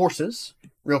forces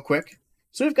real quick.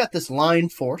 So we've got this line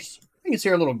force. You can see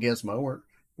our little gizmo.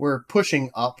 We're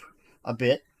pushing up a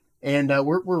bit, and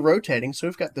we're rotating. So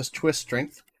we've got this twist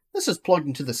strength. This is plugged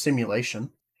into the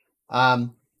simulation.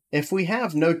 If we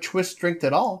have no twist strength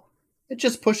at all, it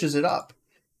just pushes it up.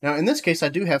 Now, in this case, I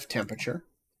do have temperature,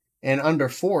 and under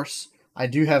force, I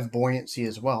do have buoyancy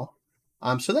as well.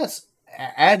 So that's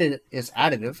added. It's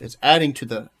additive. It's adding to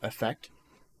the effect.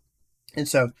 And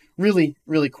so really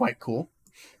quite cool.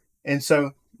 And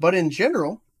so, but in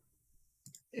general,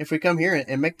 if we come here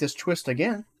and make this twist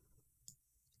again,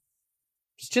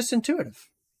 it's just intuitive.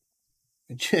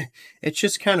 It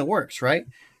just kind of works, right?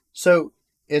 So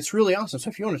it's really awesome. So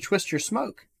if you want to twist your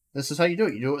smoke, this is how you do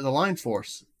it. You do it with a line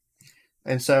force.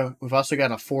 And so we've also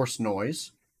got a force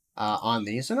noise on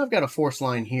these. And I've got a force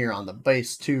line here on the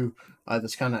base too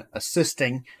that's kind of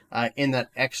assisting in that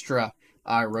extra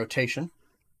rotation.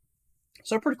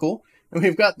 So pretty cool. And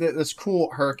we've got this cool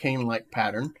hurricane-like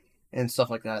pattern and stuff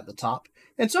like that at the top.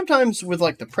 And sometimes with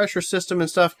like the pressure system and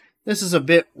stuff, this is a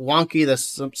bit wonky. There's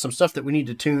some stuff that we need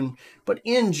to tune. But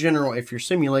in general, if your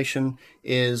simulation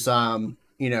is,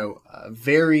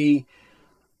 very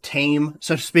tame,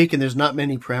 so to speak, and there's not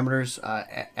many parameters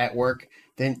at work,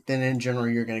 then in general,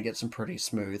 you're going to get some pretty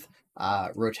smooth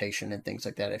rotation and things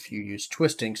like that if you use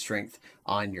twisting strength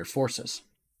on your forces.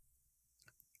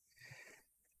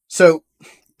 So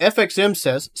FXM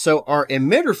says, so are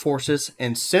emitter forces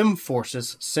and sim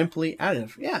forces simply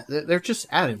additive? Yeah, they're just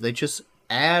additive. They just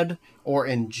add or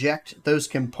inject those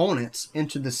components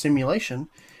into the simulation,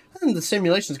 and the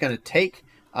simulation is going to take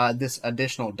this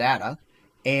additional data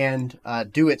and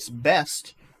do its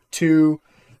best to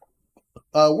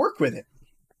work with it.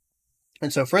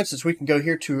 And so, for instance, we can go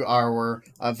here to our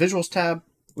Visuals tab.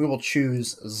 We will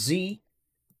choose Z,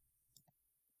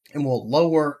 and we'll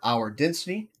lower our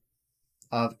density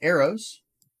of arrows.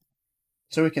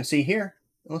 So we can see here,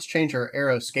 let's change our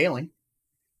arrow scaling.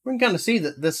 We can kind of see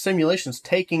that this simulation is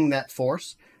taking that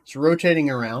force, it's rotating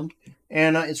around,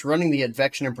 and it's running the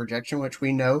advection and projection, which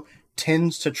we know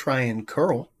tends to try and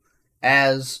curl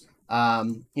as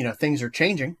things are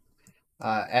changing.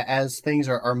 As things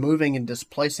are moving and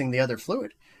displacing the other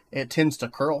fluid, it tends to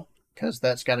curl because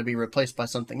that's got to be replaced by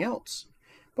something else.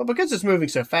 But because it's moving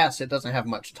so fast, it doesn't have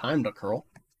much time to curl.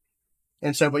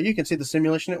 And so, but you can see the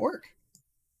simulation at work.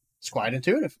 It's quite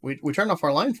intuitive. We turn off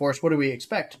our line force. What do we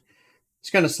expect?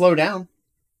 It's going to slow down.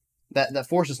 That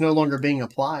force is no longer being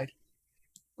applied,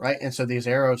 right? And so these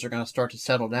arrows are going to start to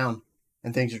settle down,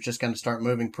 and things are just going to start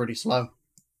moving pretty slow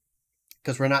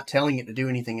because we're not telling it to do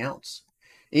anything else.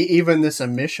 Even this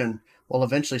emission will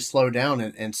eventually slow down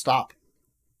and stop.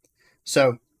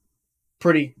 So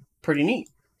pretty neat.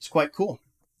 It's quite cool.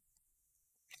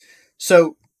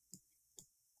 So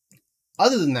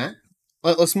other than that,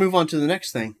 let's move on to the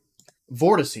next thing,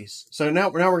 vortices. So now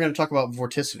we're going to talk about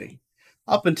vorticity.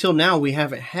 Up until now, we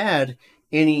haven't had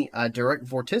any direct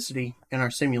vorticity in our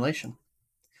simulation.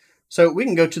 So we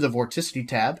can go to the vorticity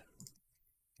tab,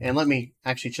 and let me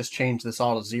actually just change this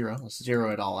all to 0. Let's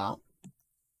zero it all out.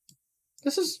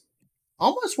 This is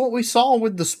almost what we saw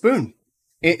with the spoon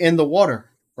in the water,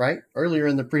 right? Earlier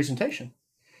in the presentation.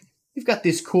 You've got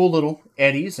these cool little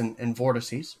eddies and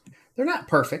vortices. They're not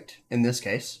perfect in this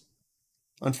case.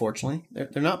 Unfortunately,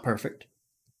 they're not perfect.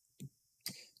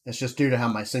 It's just due to how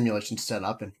my simulation's set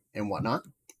up and whatnot.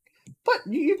 But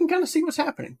you can kind of see what's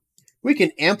happening. We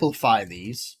can amplify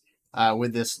these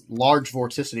with this large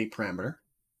vorticity parameter.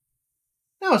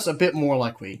 Now it's a bit more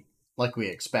like we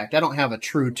expect. I don't have a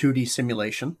true 2D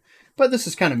simulation, but this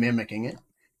is kind of mimicking it.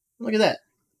 Look at that.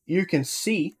 You can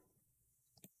see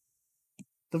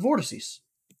the vortices.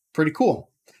 Pretty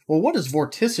cool. Well, what does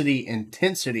vorticity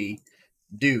intensity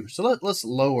do? So let's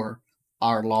lower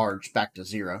our large back to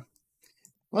 0.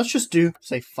 Let's just do,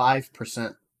 say,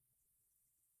 5%.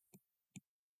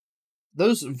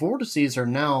 Those vortices are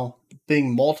now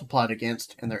being multiplied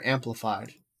against, and they're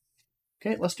amplified.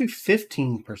 Okay, let's do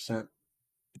 15%.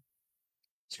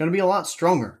 It's going to be a lot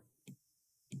stronger.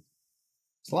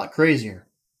 It's a lot crazier.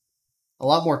 A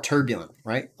lot more turbulent,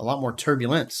 right? A lot more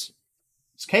turbulence.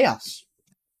 It's chaos.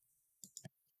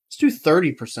 Let's do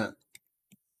 30%.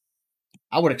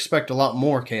 I would expect a lot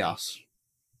more chaos,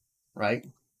 right?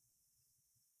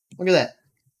 Look at that.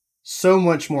 So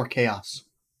much more chaos.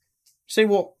 You say,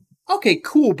 well, okay,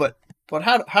 cool, but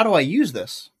how do I use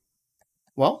this?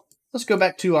 Well, let's go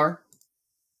back to our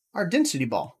density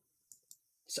ball.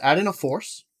 Let's add in a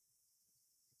force.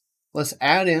 Let's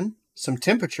add in some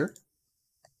temperature.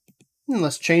 And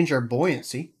let's change our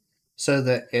buoyancy so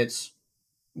that it's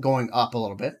going up a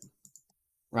little bit,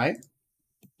 right?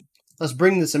 Let's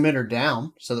bring this emitter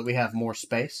down so that we have more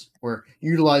space. We're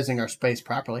utilizing our space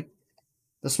properly.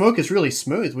 The smoke is really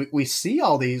smooth. We see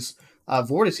all these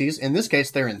vortices. In this case,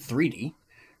 they're in 3D,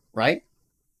 right?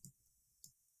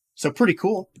 So pretty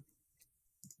cool.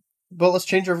 But let's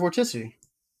change our vorticity.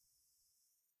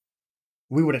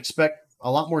 We would expect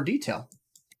a lot more detail.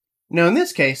 Now, in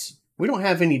this case, we don't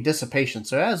have any dissipation.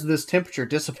 So as this temperature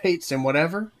dissipates and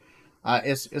whatever,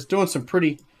 it's doing some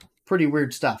pretty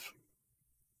weird stuff,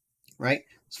 right?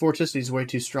 This vorticity is way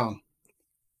too strong.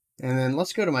 And then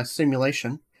let's go to my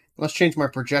simulation. Let's change my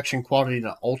projection quality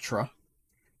to ultra,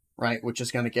 right? Which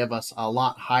is going to give us a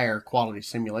lot higher quality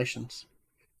simulations.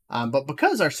 But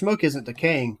because our smoke isn't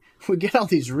decaying, we get all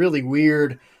these really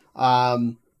weird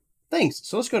things.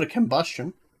 So let's go to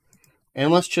combustion. And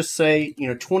let's just say,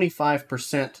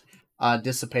 25%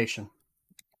 dissipation.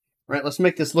 Right? Let's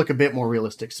make this look a bit more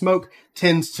realistic. Smoke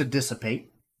tends to dissipate.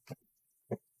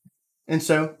 And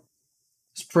so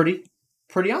it's pretty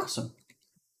awesome.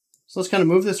 So let's kind of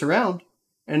move this around.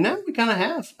 And now we kind of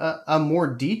have a more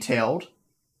detailed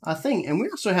thing. And we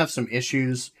also have some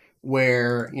issues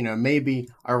where, you know, maybe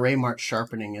our ray mark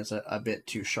sharpening is a bit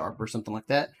too sharp or something like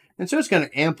that. And so it's going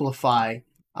to amplify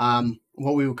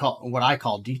what I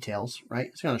call details, right?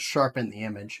 It's going to sharpen the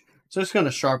image. So it's going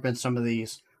to sharpen some of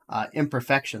these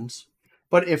imperfections.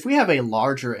 But if we have a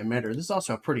larger emitter, this is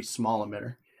also a pretty small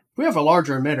emitter. If we have a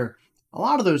larger emitter, a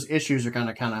lot of those issues are going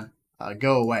to kind of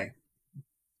go away,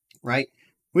 right?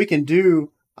 We can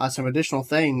do some additional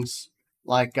things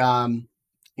like, you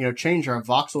know, change our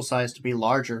voxel size to be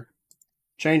larger,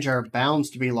 change our bounds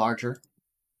to be larger,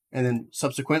 and then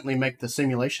subsequently make the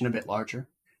simulation a bit larger.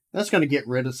 That's going to get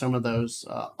rid of some of those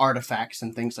artifacts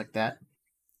and things like that.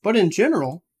 But in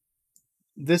general,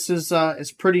 this is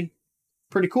pretty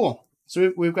cool.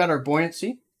 So we've got our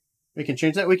buoyancy. We can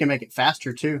change that. We can make it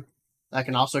faster too. That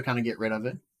can also kind of get rid of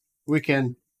it. We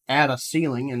can add a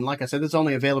ceiling, and like I said, it's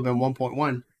only available in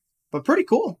 1.1, but pretty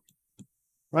cool,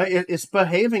 right? It's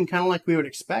behaving kind of like we would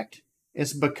expect.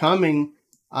 It's becoming,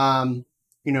 you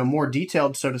know, more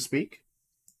detailed, so to speak.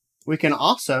 We can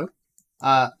also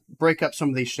break up some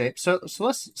of these shapes. So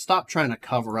let's stop trying to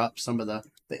cover up some of the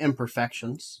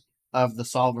imperfections of the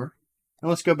solver. And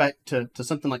let's go back to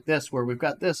something like this, where we've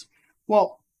got this.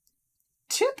 Well,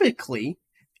 typically,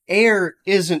 air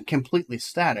isn't completely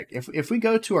static. If we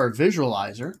go to our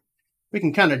visualizer, we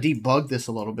can kind of debug this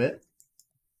a little bit.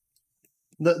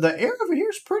 The air over here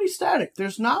is pretty static.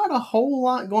 There's not a whole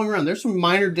lot going around. There's some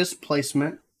minor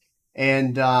displacement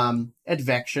and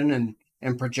advection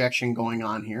and projection going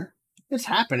on here. It's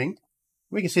happening.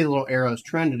 We can see the little arrows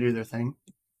trying to do their thing,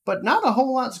 but not a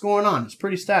whole lot's going on. It's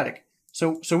pretty static.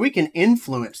 So we can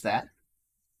influence that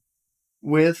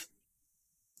with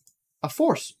a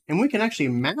force, and we can actually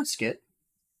mask it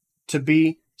to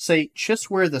be, say,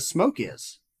 just where the smoke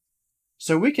is.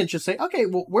 So we can just say, okay,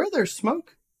 well, where there's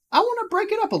smoke, I want to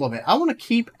break it up a little bit. I want to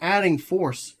keep adding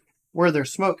force where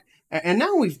there's smoke. And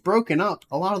now we've broken up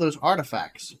a lot of those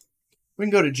artifacts. We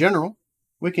can go to general.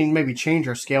 We can maybe change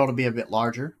our scale to be a bit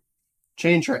larger,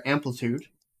 change our amplitude.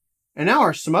 And now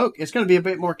our smoke is going to be a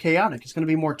bit more chaotic. It's going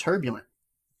to be more turbulent.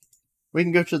 We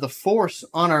can go to the force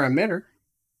on our emitter,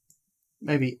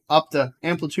 maybe up the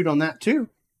amplitude on that too.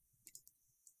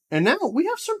 And now we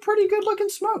have some pretty good looking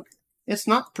smoke. It's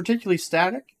not particularly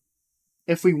static.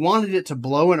 If we wanted it to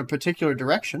blow in a particular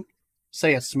direction,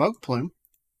 say a smoke plume,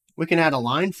 we can add a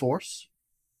line force.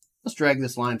 Let's drag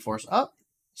this line force up.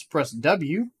 Let's press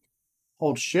W,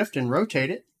 hold shift and rotate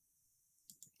it.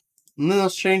 And then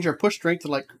let's change our push strength to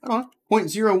like, I don't know,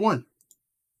 0.01.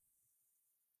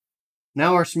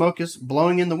 Now our smoke is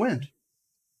blowing in the wind.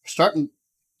 Starting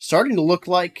to look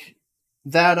like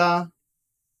that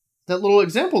that little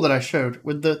example that I showed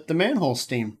with the manhole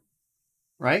steam,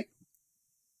 right?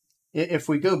 If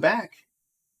we go back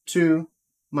to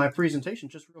my presentation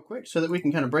just real quick so that we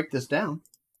can kind of break this down,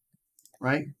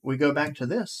 right? We go back to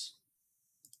this.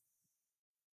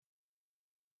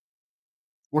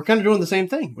 We're kind of doing the same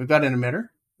thing. We've got an emitter,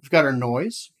 we've got our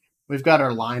noise, we've got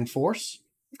our line force,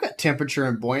 we've got temperature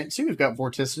and buoyancy, we've got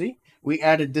vorticity, we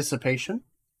added dissipation.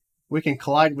 We can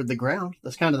collide with the ground.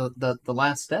 That's kind of the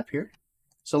last step here.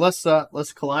 So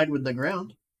let's collide with the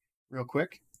ground real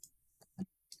quick.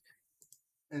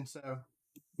 And so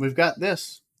we've got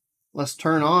this. Let's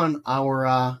turn on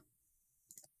our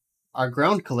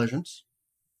ground collisions,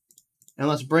 and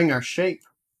let's bring our shape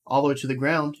all the way to the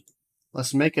ground.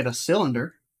 Let's make it a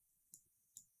cylinder.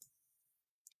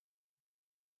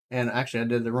 And actually, I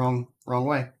did the wrong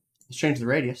way. Let's change the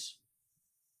radius.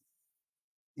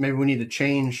 Maybe we need to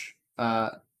change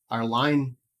our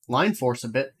line force a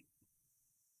bit.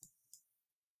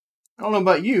 I don't know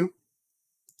about you.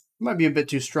 It might be a bit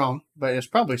too strong, but it's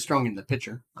probably strong in the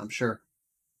picture, I'm sure,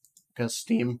 because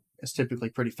steam is typically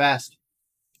pretty fast.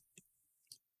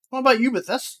 I don't know about you, but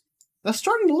that's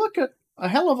starting to look a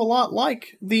hell of a lot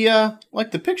like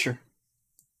the picture,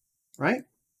 right?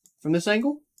 From this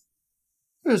angle,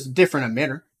 there's a different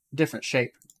emitter, different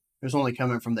shape. It's only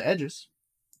coming from the edges.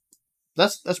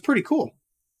 That's pretty cool.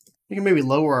 We can maybe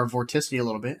lower our vorticity a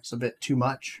little bit. It's a bit too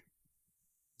much.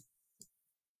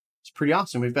 It's pretty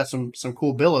awesome. We've got some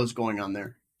cool billows going on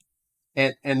there.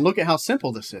 And look at how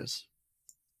simple this is.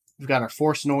 We've got our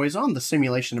force noise on the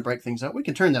simulation to break things up. We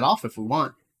can turn that off if we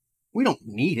want. We don't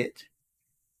need it,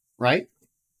 right?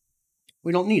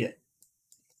 We don't need it.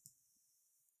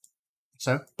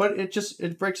 So, but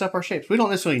it breaks up our shapes. We don't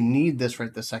necessarily need this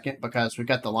right this second because we've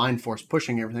got the line force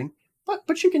pushing everything,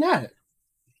 but you can add it.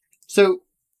 So,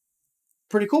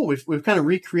 pretty cool. We've kind of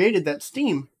recreated that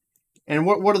steam. And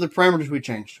what are the parameters we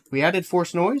changed? We added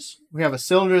force noise. We have a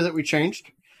cylinder that we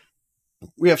changed.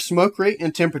 We have smoke rate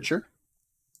and temperature.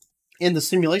 In the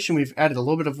simulation, we've added a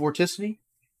little bit of vorticity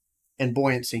and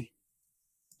buoyancy.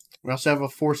 We also have a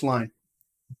force line.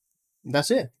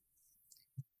 That's it.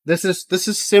 This is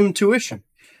Simtuition.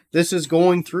 This is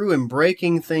going through and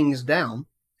breaking things down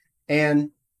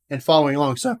and following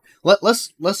along. So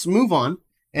let's move on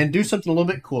and do something a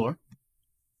little bit cooler.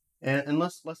 And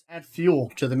let's add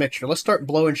fuel to the mixture. Let's start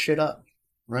blowing shit up,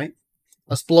 right?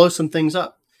 Let's blow some things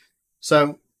up.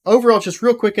 So overall, just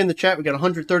real quick in the chat, we got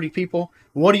 130 people.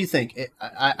 What do you think?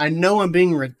 I know I'm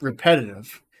being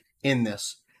repetitive in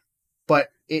this, but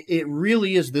it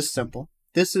really is this simple.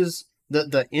 This is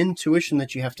the intuition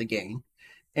that you have to gain.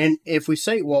 And if we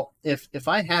say, well, if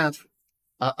I have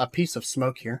a piece of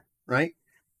smoke here, right,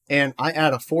 and I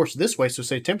add a force this way, so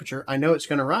say temperature, I know it's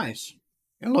going to rise.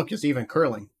 And look, it's even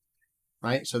curling,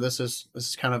 right? So this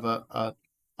is kind of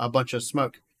a bunch of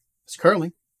smoke. It's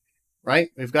curling,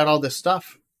 right? We've got all this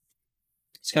stuff.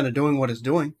 It's kind of doing what it's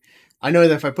doing. I know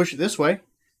that if I push it this way,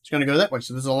 it's going to go that way.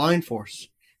 So there's a line force.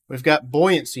 We've got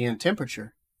buoyancy and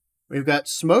temperature. We've got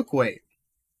smoke weight,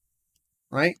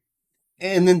 right?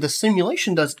 And then the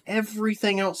simulation does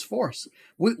everything else for us.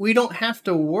 We don't have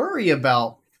to worry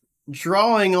about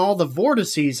drawing all the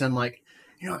vortices and like,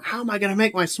 you know, how am I going to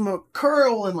make my smoke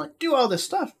curl and like do all this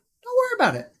stuff? Don't worry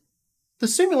about it. The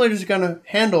simulator is going to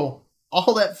handle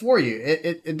all that for you.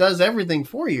 It does everything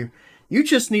for you. You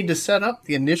just need to set up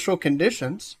the initial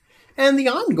conditions and the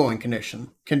ongoing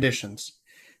conditions.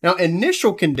 Now,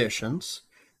 initial conditions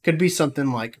could be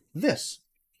something like this.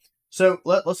 So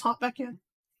let's hop back in.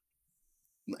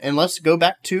 And let's go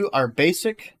back to our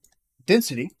basic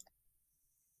density,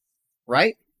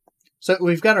 right? So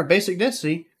we've got our basic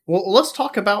density. Well, let's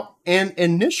talk about an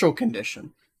initial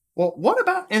condition. Well, what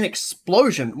about an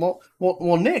explosion?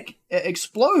 Well, Nick,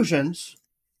 explosions,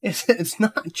 it's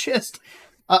not just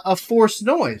a forced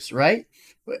noise, right?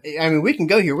 I mean, we can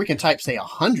go here. We can type, say,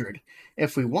 100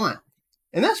 if we want.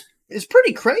 And it's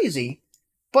pretty crazy.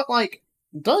 But, like,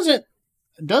 doesn't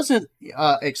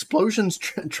explosions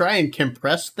try and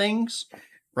compress things,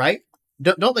 right?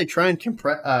 Don't they try and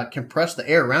compress the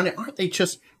air around it? Aren't they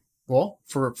just, well,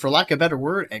 for lack of a better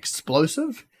word,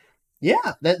 explosive?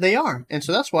 Yeah, they are. And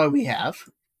so that's why we have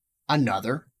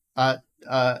another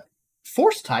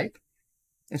force type.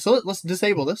 And so let's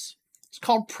disable this. It's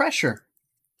called pressure.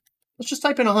 Let's just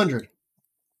type in 100.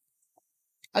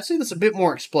 I'd say that's a bit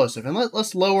more explosive. And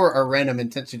let's lower our random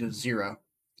intensity to 0.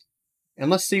 And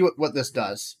let's see what this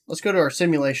does. Let's go to our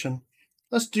simulation.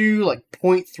 Let's do like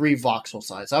 0.3 voxel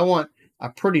size. I want a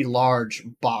pretty large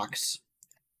box.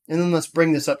 And then let's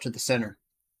bring this up to the center.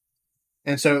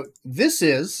 And so this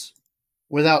is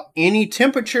without any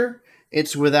temperature.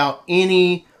 It's without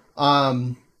any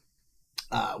buoyancy,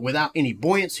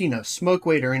 no smoke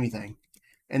weight or anything.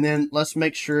 And then let's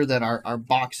make sure that our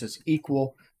box is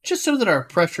equal, just so that our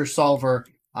pressure solver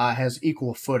has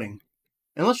equal footing.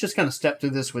 And let's just kind of step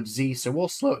through this with Z. So we'll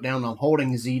slow it down. I'm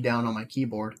holding Z down on my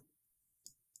keyboard.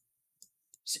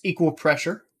 It's equal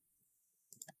pressure.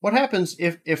 What happens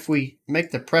if we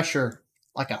make the pressure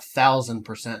like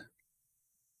 1,000%?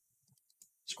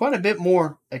 It's quite a bit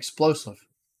more explosive.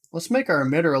 Let's make our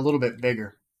emitter a little bit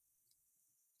bigger.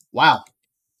 Wow.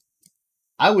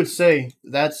 I would say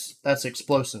that's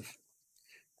explosive,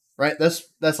 right?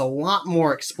 That's a lot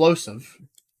more explosive.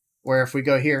 Where if we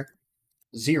go here,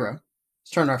 0, let's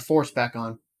turn our force back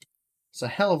on. It's a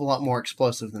hell of a lot more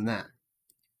explosive than that.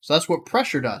 So that's what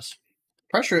pressure does.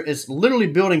 Pressure is literally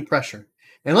building pressure.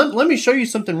 And let me show you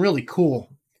something really cool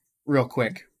real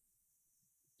quick.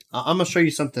 I'm going to show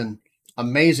you something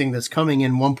amazing that's coming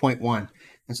in 1.1.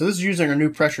 And so this is using our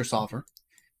new pressure solver.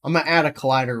 I'm going to add a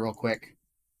collider real quick.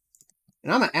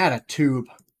 And I'm going to add a tube.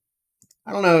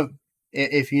 I don't know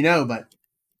if you know, but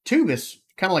tube is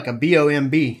kind of like a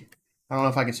B-O-M-B. I don't know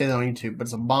if I can say that on YouTube, but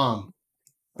it's a bomb.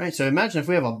 All right, so imagine if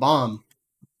we have a bomb.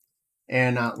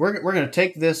 And we're going to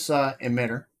take this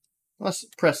emitter. Let's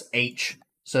press H.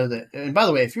 So that, and by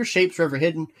the way, if your shapes are ever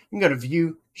hidden, you can go to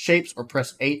View, Shapes, or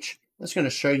press H. That's going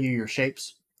to show you your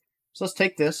shapes. So let's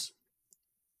take this.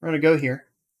 We're going to go here.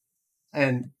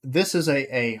 And this is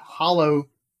a hollow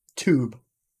tube.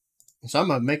 So I'm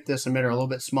going to make this emitter a little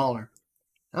bit smaller.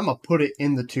 I'm going to put it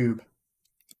in the tube.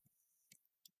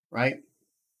 Right?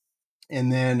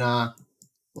 And then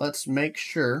let's make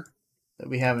sure that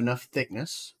we have enough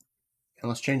thickness. And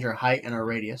let's change our height and our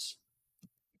radius.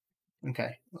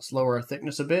 Okay, let's lower our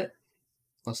thickness a bit.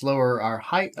 Let's lower our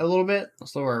height a little bit.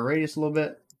 Let's lower our radius a little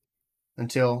bit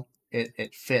until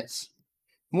it fits.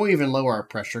 We'll even lower our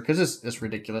pressure because it's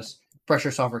ridiculous. Pressure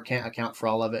solver can't account for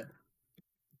all of it.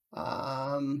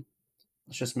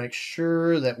 Let's just make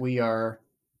sure that we are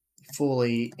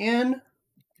fully in.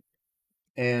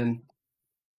 And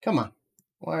come on,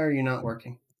 why are you not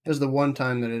working? This is the one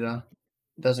time that it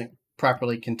doesn't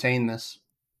properly contain this.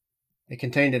 It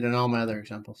contained it in all my other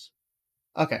examples.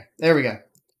 Okay, there we go.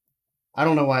 I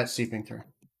don't know why it's seeping through.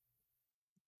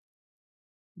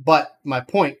 But my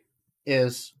point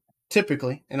is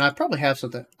typically, and I probably have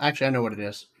something, actually I know what it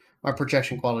is. My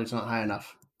projection quality is not high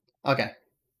enough. Okay,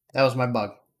 that was my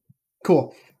bug.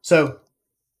 Cool. So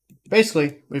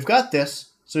basically, we've got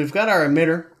this. So we've got our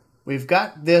emitter. We've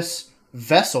got this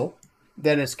vessel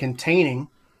that is containing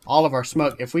all of our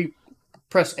smoke. If we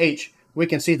press H, we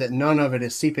can see that none of it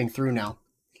is seeping through now,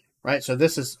 right? So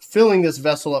this is filling this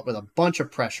vessel up with a bunch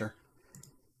of pressure.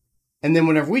 And then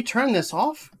whenever we turn this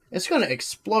off, it's going to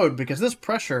explode because this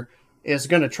pressure is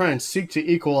going to try and seek to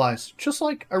equalize, just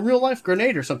like a real-life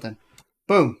grenade or something.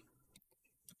 Boom.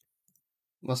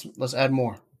 Let's add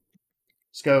more.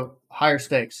 Let's go higher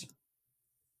stakes.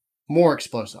 More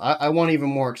explosive. I want even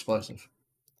more explosive.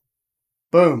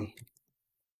 Boom.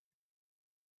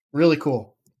 Really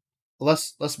cool.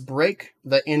 Let's break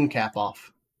the end cap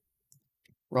off.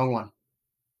 Wrong one.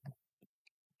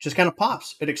 Just kind of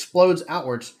pops. It explodes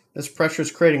outwards. This pressure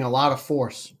is creating a lot of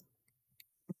force.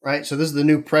 Right? So this is the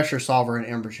new pressure solver in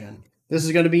EmberGen. This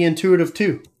is going to be intuitive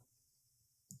too.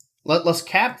 Let's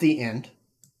cap the end.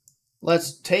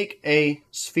 Let's take a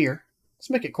sphere.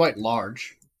 Let's make it quite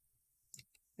large.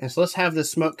 And so let's have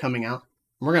this smoke coming out.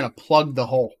 We're going to plug the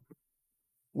hole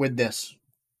with this.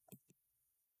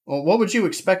 Well, what would you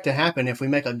expect to happen if we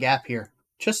make a gap here?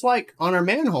 Just like on our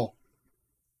manhole.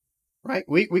 Right?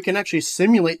 We can actually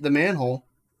simulate the manhole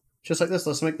just like this.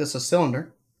 Let's make this a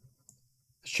cylinder.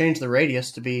 Let's change the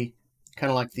radius to be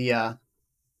kind of like the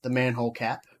manhole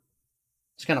cap.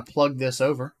 Let's kind of plug this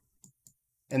over.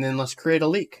 And then let's create a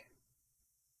leak.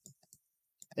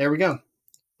 There we go.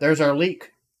 There's our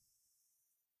leak.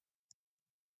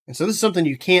 And so this is something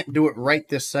you can't do it right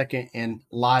this second in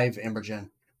live EmberGen.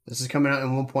 This is coming out in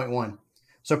 1.1.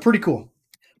 So pretty cool.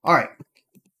 All right.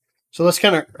 So let's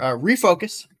kind of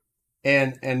refocus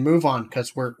and move on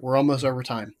because we're almost over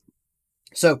time.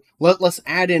 So let's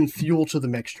add in fuel to the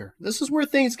mixture. This is where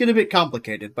things get a bit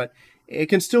complicated, but it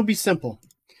can still be simple.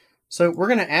 So we're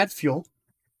going to add fuel.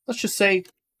 Let's just say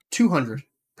 200%.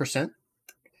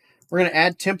 We're going to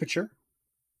add temperature.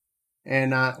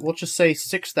 And we'll just say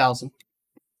 6,000.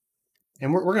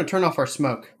 And we're going to turn off our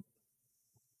smoke.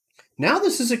 Now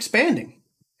this is expanding,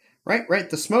 right?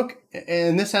 The smoke,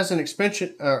 and this has an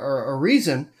expansion or a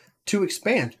reason to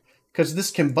expand because this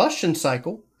combustion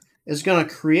cycle is going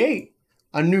to create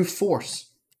a new force.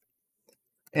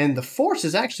 And the force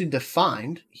is actually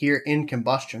defined here in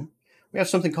combustion. We have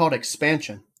something called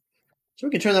expansion. So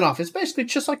we can turn that off. It's basically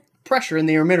just like pressure in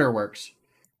the emitter works.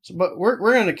 So, but we're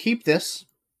going to keep this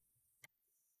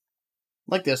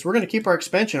like this. We're going to keep our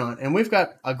expansion on, and we've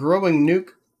got a growing nuke,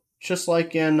 just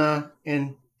like in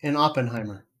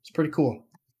Oppenheimer. It's pretty cool.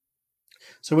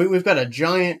 So we've got a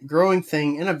giant growing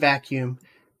thing in a vacuum,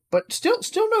 but still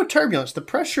no turbulence. The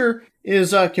pressure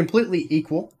is completely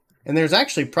equal, and there's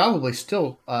actually probably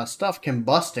still stuff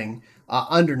combusting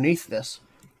underneath this.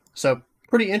 So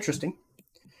pretty interesting.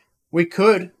 We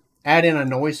could add in a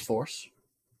noise force,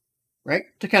 right,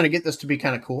 to kind of get this to be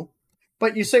kind of cool.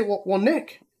 But you say, well,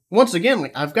 Nick, once again,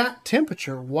 I've got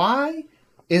temperature. Why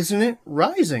isn't it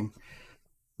rising?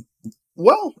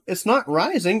 Well, it's not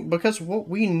rising because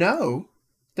we know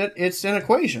that it's an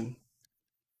equation.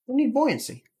 We need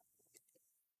buoyancy.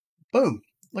 Boom.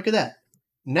 Look at that.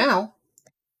 Now,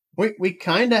 we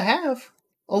kind of have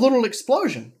a little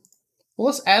explosion. Well,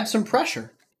 let's add some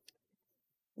pressure.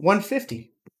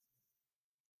 150.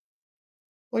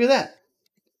 Look at that.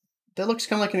 That looks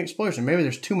kind of like an explosion. Maybe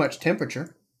there's too much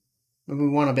temperature. Maybe we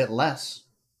want a bit less.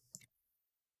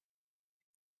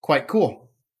 Quite cool.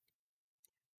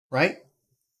 Right?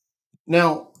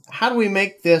 Now, how do we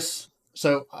make this?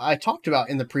 So I talked about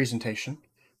in the presentation,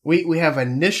 we have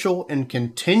initial and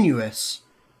continuous,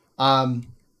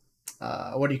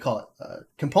 what do you call it?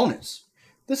 Components.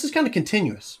 This is kind of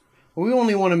continuous. We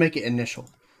only want to make it initial.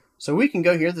 So we can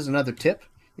go here. There's another tip.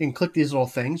 You can click these little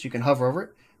things. You can hover over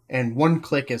it. And one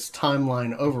click is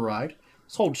timeline override.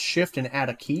 Let's hold shift and add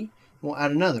a key. We'll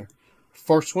add another.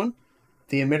 First one,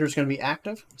 the emitter is going to be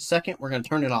active. Second, we're going to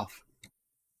turn it off.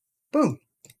 Boom.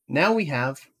 Now we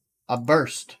have a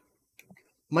burst.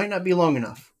 Might not be long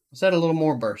enough. Let's add a little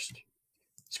more burst.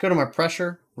 Let's go to my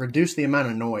pressure, reduce the amount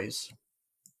of noise.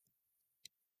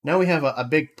 Now we have a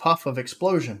big puff of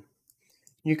explosion.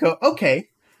 You go, okay,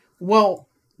 well,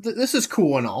 this is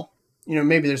cool and all. You know,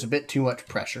 maybe there's a bit too much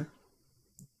pressure.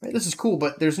 Right? This is cool,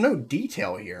 but there's no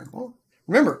detail here. Well,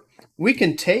 remember, we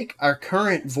can take our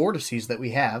current vortices that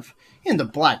we have in the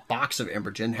black box of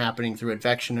EmberGen happening through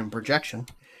advection and projection,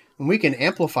 and we can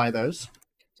amplify those.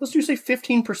 So let's do, say,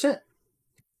 15%.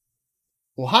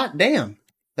 Well, hot damn.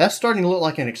 That's starting to look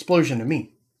like an explosion to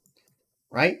me,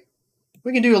 right?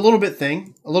 We can do a little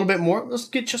bit more. Let's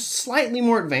get just slightly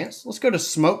more advanced. Let's go to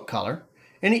smoke color.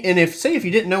 And if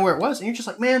you didn't know where it was, and you're just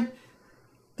like, man,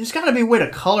 there's got to be a way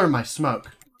to color my smoke.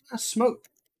 A smoke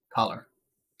color.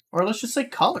 Or let's just say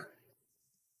color.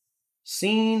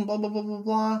 Scene, blah, blah, blah, blah,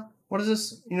 blah. What is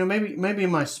this? Maybe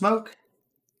my smoke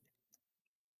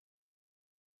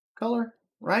color,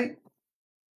 right?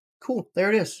 Cool, there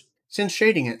it is. It's in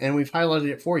shading it, and we've highlighted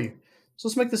it for you. So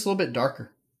let's make this a little bit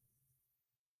darker.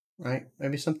 Right?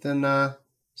 Maybe something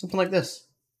like this.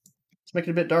 Let's make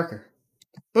it a bit darker.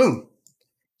 Boom.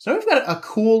 So we've got a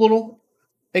cool little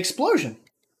explosion.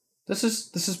 This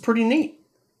is pretty neat.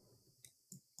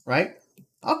 Right?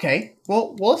 Okay.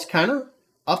 Well, let's kind of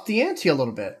up the ante a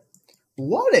little bit.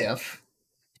 What if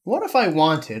I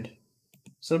wanted,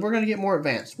 so we're going to get more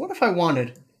advanced. What if I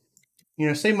wanted,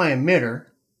 say my emitter,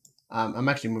 I'm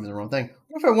actually moving the wrong thing.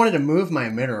 What if I wanted to move my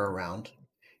emitter around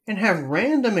and have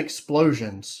random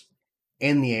explosions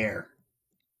in the air?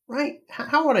 Right?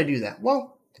 How would I do that?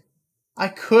 Well, I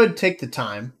could take the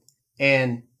time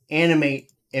and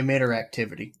animate emitter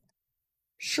activity.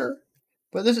 Sure.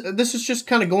 But this is just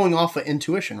kind of going off of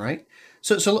intuition, right?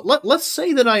 So let's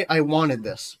say that I wanted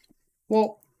this.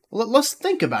 Well, let's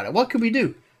think about it. What could we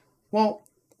do? Well,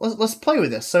 let's play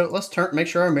with this. So let's make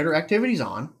sure our emitter activity is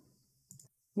on.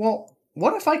 Well,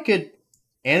 what if I could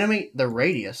animate the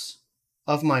radius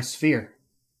of my sphere?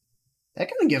 That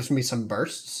kind of gives me some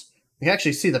bursts. We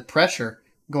actually see the pressure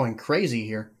going crazy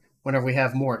here whenever we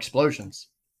have more explosions.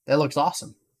 That looks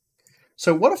awesome.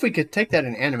 So what if we could take that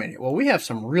and animate it? Well, we have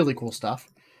some really cool stuff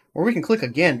where we can click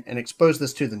again and expose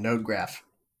this to the node graph.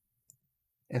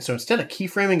 And so instead of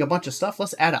keyframing a bunch of stuff,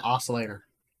 let's add an oscillator.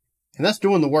 And that's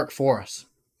doing the work for us.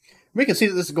 We can see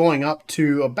that this is going up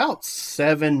to about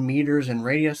 7 meters in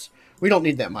radius. We don't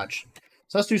need that much.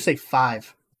 So let's do, say,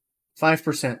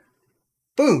 5%.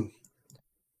 Boom.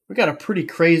 We got a pretty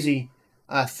crazy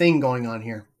thing going on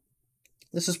here.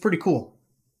 This is pretty cool.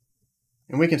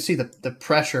 And we can see the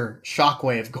pressure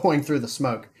shockwave going through the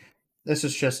smoke. This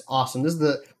is just awesome. This is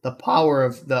the power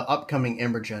of the upcoming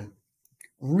EmberGen.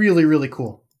 Really, really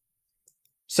cool.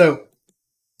 So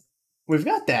we've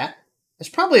got that. It's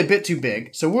probably a bit too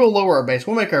big, so we'll lower our base.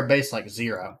 We'll make our base like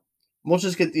 0. We'll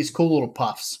just get these cool little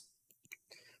puffs.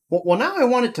 Well, now I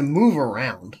want it to move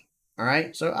around. All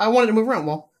right, so I want it to move around.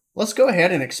 Well, let's go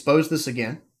ahead and expose this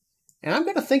again. And I'm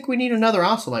going to think we need another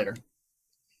oscillator.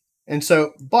 And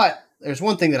so, but there's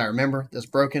one thing that I remember that's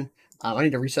broken. I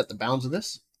need to reset the bounds of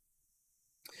this.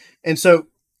 And so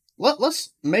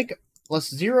let's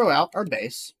zero out our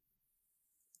base.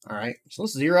 All right, so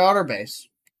let's zero out our base.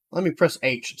 Let me press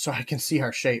H so I can see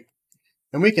our shape.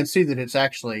 And we can see that it's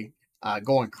actually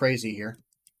going crazy here.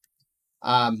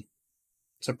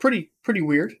 So pretty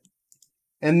weird.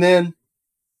 And then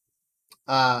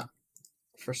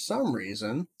for some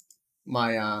reason,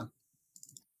 my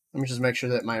let me just make sure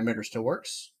that my emitter still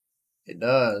works. It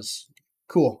does.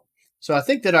 Cool. So I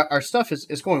think that our stuff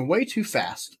is going way too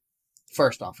fast.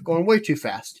 First off, going way too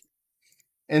fast.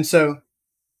 And so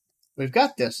we've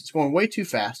got this. It's going way too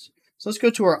fast. So let's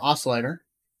go to our oscillator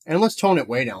and let's tone it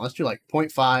way down. Let's do like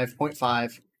 0.5,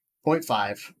 0.5,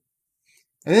 0.5.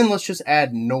 And then let's just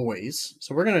add noise.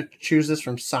 So we're going to choose this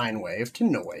from sine wave to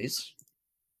noise,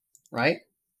 right?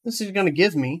 This is going to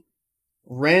give me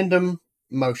random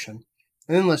motion.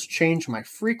 And then let's change my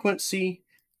frequency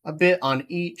a bit on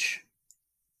each,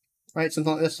 right?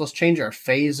 Something like this. Let's change our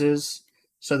phases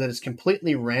so that it's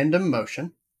completely random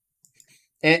motion.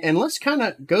 And let's kind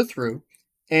of go through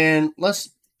and let's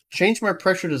change my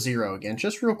pressure to 0 again,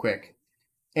 just real quick.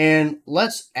 And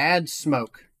let's add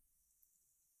smoke.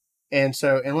 And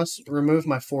let's remove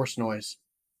my force noise.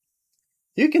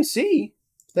 You can see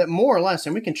that more or less,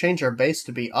 and we can change our base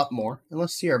to be up more. And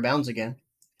let's see our bounds again.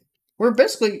 We're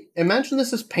basically, imagine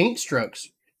this as paint strokes.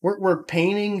 We're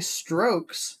painting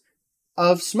strokes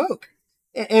of smoke.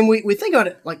 And we think about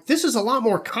it like this is a lot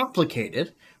more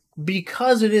complicated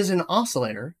because it is an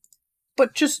oscillator.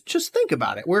 But just think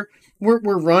about it. We're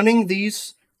running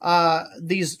these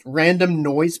random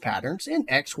noise patterns in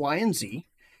X, Y, and Z.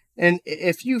 And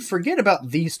if you forget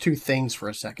about these two things for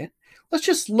a second, let's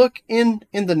just look in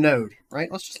the node,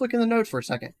 right? Let's just look in the node for a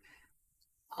second.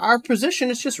 Our position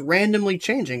is just randomly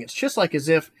changing. It's just like as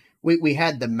if we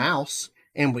had the mouse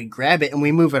and we grab it and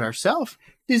we move it ourselves.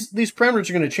 These parameters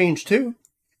are going to change too.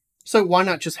 So why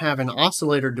not just have an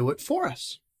oscillator do it for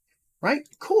us, right?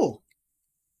 Cool.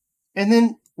 And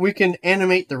then we can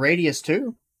animate the radius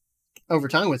too over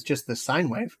time with just this sine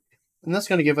wave. And that's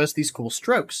going to give us these cool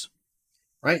strokes,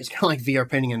 right? It's kind of like VR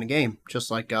painting in a game, just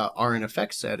like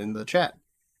RNFX said in the chat.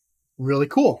 Really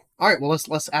cool. All right, well,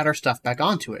 let's add our stuff back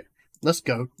onto it. Let's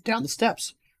go down the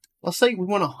steps. Let's say we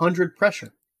want 100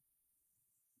 pressure.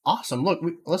 Awesome. Look,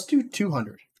 let's do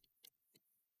 200.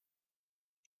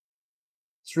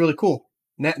 It's really cool.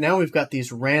 Now we've got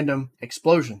these random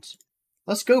explosions.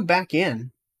 Let's go back in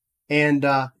and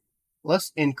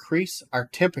let's increase our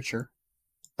temperature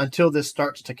until this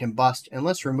starts to combust, and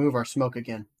let's remove our smoke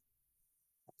again.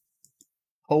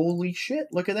 Holy shit,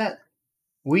 look at that.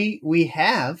 We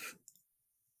have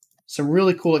some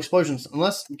really cool explosions. And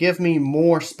let's give me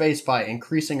more space by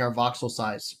increasing our voxel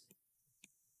size.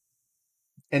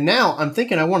 And now I'm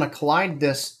thinking I want to collide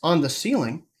this on the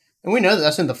ceiling. And we know that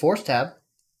that's in the Force tab.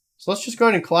 So let's just go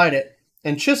ahead and collide it.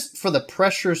 And just for the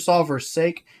pressure solver's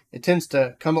sake, it tends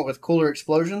to come up with cooler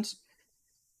explosions.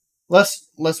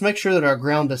 Let's make sure that our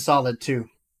ground is solid too.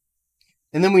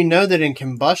 And then we know that in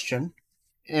combustion,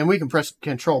 and we can press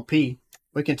Control P,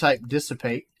 we can type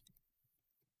dissipate.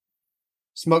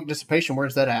 Smoke dissipation,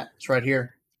 where's that at? It's right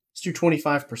here. Let's do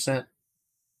 25%.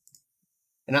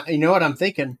 And you know what I'm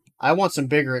thinking? I want some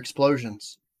bigger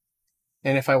explosions.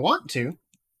 And if I want to,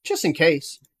 just in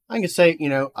case, I can say, you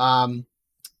know,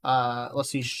 let's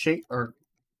see, shape or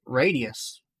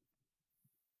radius.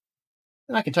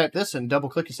 And I can type this and double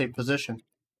click and say position.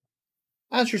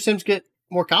 As your sims get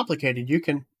more complicated, you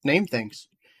can name things.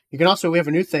 You can also, we have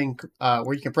a new thing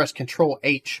where you can press Control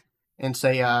H and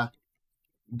say,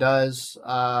 does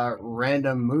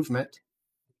random movement.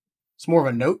 It's more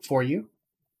of a note for you.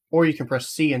 Or you can press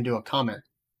C and do a comment.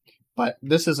 But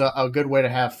this is a good way to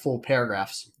have full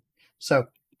paragraphs. So,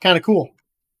 kind of cool.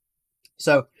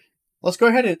 So, let's go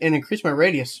ahead and increase my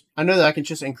radius. I know that I can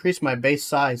just increase my base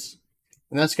size.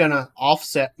 And that's going to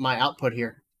offset my output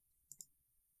here.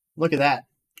 Look at that.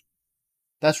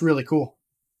 That's really cool.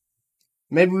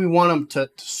 Maybe we want them to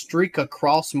streak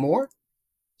across more.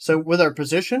 So with our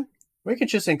position, we can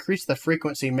just increase the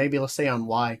frequency, maybe let's say on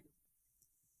Y.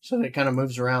 So that it kind of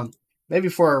moves around. Maybe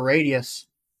for our radius,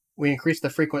 we increase the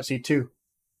frequency too.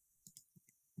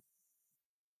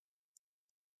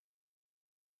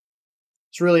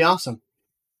 It's really awesome.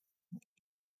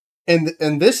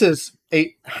 And this is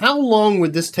how long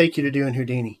would this take you to do in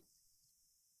Houdini?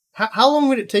 How long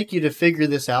would it take you to figure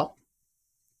this out?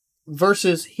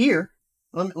 Versus here,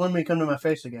 let me come to my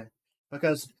face again,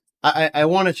 because I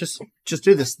want to just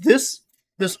do this.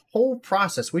 This whole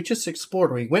process we just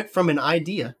explored. We went from an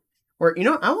idea where, you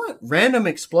know, I want random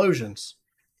explosions.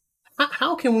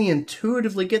 How can we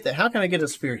intuitively get that? How can I get a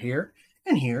sphere here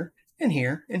and here and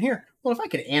here and here? Well, if I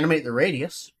could animate the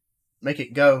radius, make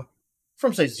it go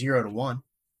from say 0 to 1,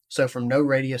 so from no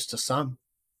radius to some,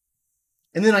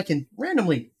 and then I can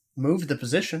randomly move the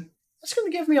position. That's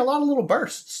going to give me a lot of little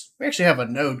bursts. We actually have a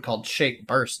node called Shape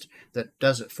Burst that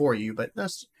does it for you, but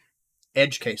that's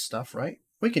edge case stuff, right?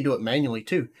 We can do it manually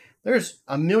too. There's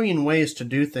a million ways to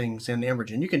do things in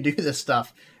EmberGen. You can do this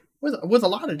stuff with a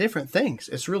lot of different things.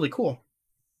 It's really cool.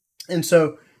 And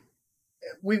so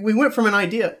we went from an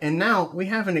idea, and now we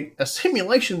have a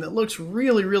simulation that looks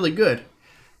really, really good.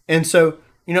 And so,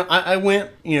 you know, I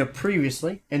went, you know,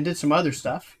 previously and did some other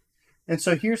stuff. And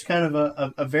so here's kind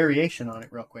of a variation on it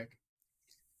real quick.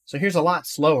 So here's a lot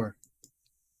slower.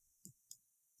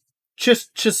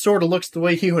 Just sort of looks the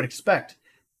way you would expect.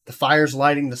 The fire's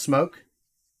lighting the smoke.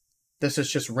 This is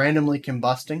just randomly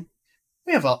combusting.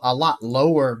 We have a lot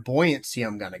lower buoyancy,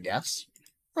 I'm going to guess.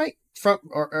 Right?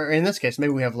 Or in this case,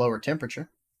 maybe we have lower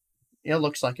temperature. Yeah, it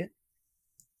looks like it.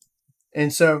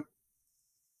 And so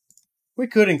we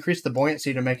could increase the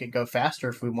buoyancy to make it go faster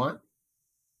if we want.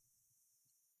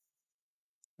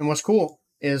 And what's cool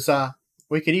is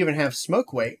we could even have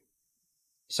smoke weight.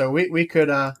 So we could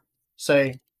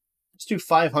say, let's do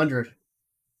 500.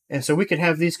 And so we could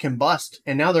have these combust,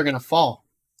 and now they're going to fall.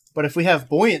 But if we have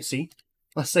buoyancy,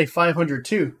 let's say 500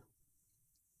 too,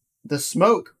 the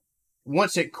smoke,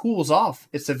 once it cools off,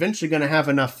 it's eventually going to have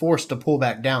enough force to pull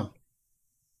back down.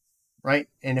 Right?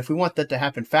 And if we want that to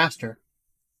happen faster,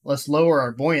 let's lower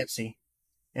our buoyancy.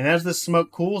 And as the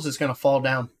smoke cools, it's going to fall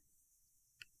down.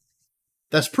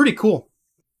 That's pretty cool.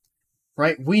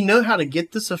 Right? We know how to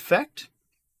get this effect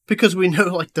because we know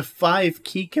like the 5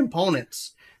 key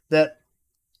components that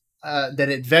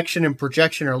advection and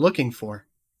projection are looking for.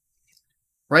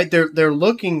 Right? They're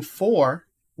looking for,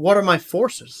 what are my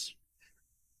forces?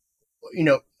 You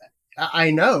know,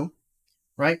 I know,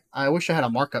 right? I wish I had a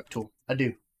markup tool. I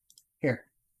do. Here,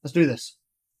 let's do this.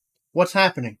 What's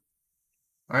happening?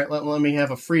 All right, let me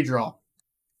have a free draw.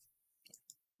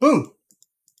 Boom.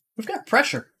 We've got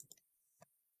pressure.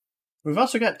 We've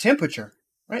also got temperature,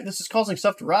 right? This is causing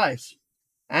stuff to rise.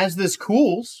 As this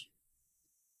cools,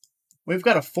 we've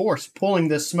got a force pulling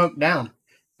this smoke down.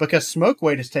 because smoke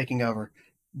weight is taking over.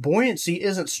 Buoyancy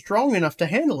isn't strong enough to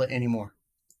handle it anymore.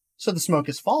 So the smoke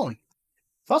is falling.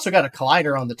 We've also got a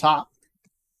collider on the top.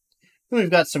 Then we've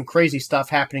got some crazy stuff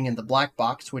happening in the black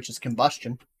box, which is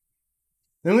combustion.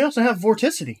 Then we also have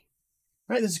vorticity.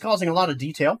 Right? This is causing a lot of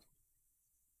detail.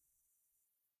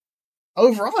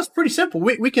 Overall, it's pretty simple.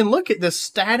 We can look at this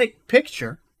static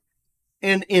picture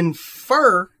and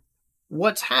infer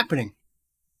what's happening.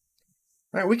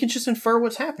 Right? We can just infer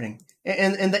what's happening.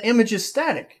 And the image is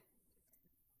static.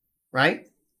 Right?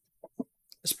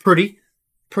 It's pretty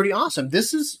awesome.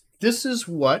 This is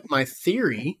what my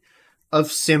theory of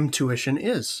Simtuition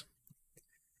is.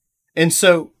 And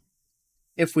so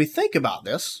if we think about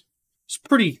this, it's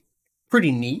pretty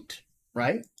neat,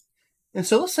 right? And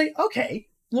so let's say, okay,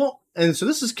 well, and so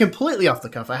this is completely off the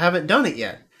cuff. I haven't done it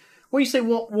yet. Well, you say,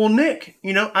 well, Nick,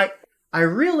 you know, I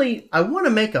want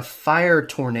to make a fire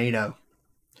tornado.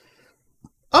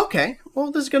 Okay,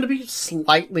 well, this is going to be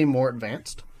slightly more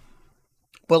advanced.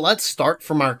 But let's start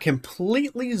from our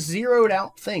completely zeroed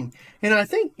out thing. And I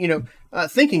think, you know,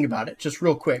 thinking about it just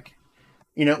real quick,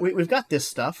 you know, we've got this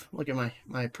stuff. Look at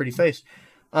my pretty face.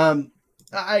 I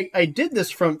did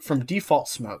this from default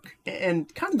smoke.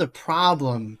 And kind of the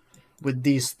problem with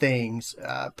these things,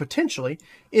 potentially,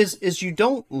 is you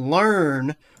don't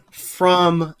learn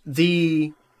from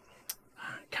the,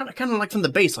 kind of like from the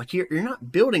base. Like you're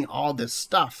not building all this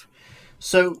stuff.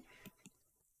 So,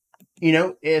 you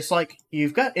know, it's like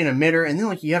you've got an emitter, and then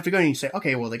like you have to go and you say,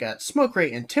 okay, well, they got smoke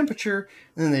rate and temperature,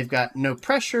 and then they've got no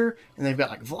pressure, and they've got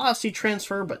like velocity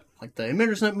transfer, but like the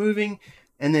emitter's not moving.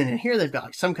 And then in here, they've got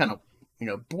like some kind of, you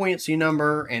know, buoyancy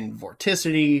number and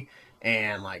vorticity,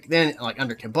 and like then like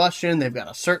under combustion, they've got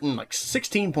a certain like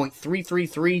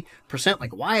 16.333%.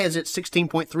 Like, why is it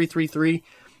 16.333?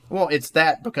 Well, it's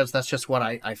that because that's just what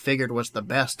I figured was the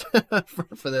best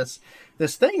for this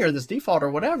thing or this default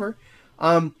or whatever.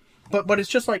 But it's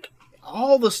just like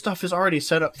all the stuff is already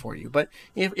set up for you. But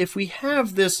if we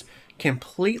have this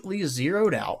completely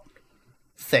zeroed out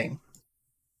thing,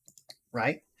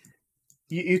 right?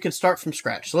 You can start from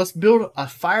scratch. So let's build a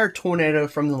fire tornado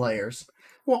from the layers.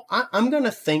 Well, I'm going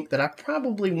to think that I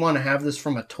probably want to have this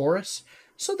from a torus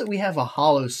so that we have a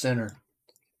hollow center.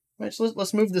 Right, so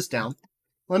let's move this down.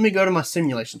 Let me go to my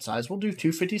simulation size. We'll do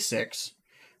 256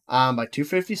 by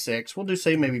 256. We'll do,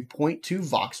 say, maybe 0.2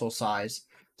 voxel size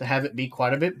to have it be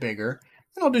quite a bit bigger.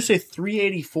 And I'll do, say,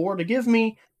 384 to give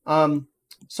me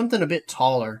something a bit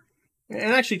taller.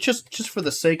 And actually, just for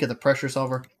the sake of the pressure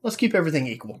solver, let's keep everything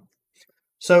equal.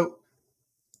 So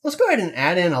let's go ahead and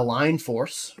add in a line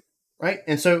force, right?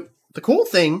 And so the cool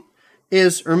thing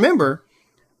is, remember,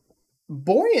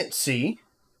 buoyancy,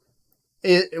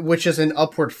 which is an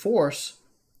upward force,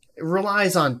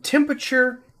 relies on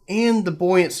temperature and the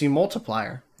buoyancy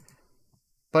multiplier.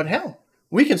 But hell,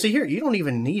 we can see here, you don't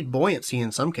even need buoyancy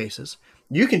in some cases.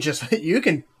 You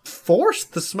can force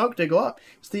the smoke to go up.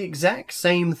 It's the exact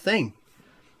same thing.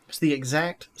 It's the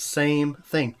exact same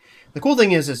thing. The cool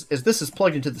thing is this is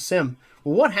plugged into the sim.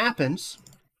 Well, what happens,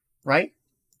 right,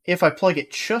 if I plug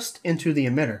it just into the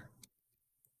emitter?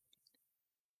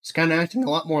 It's kind of acting a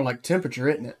lot more like temperature,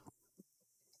 isn't it?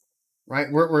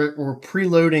 Right, we're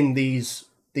preloading these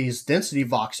density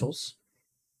voxels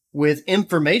with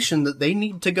information that they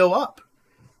need to go up.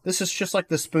 This is just like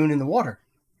the spoon in the water,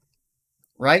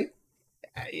 right?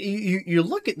 You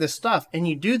look at this stuff and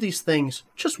you do these things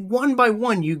just one by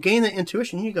one. You gain the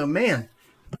intuition. And you go, man,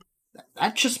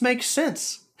 that just makes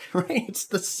sense, right? It's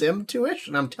the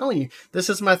Simtuition. I'm telling you, this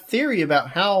is my theory about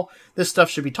how this stuff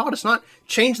should be taught. It's not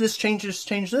change this, change this,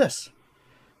 change this,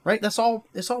 right? It's all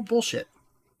bullshit.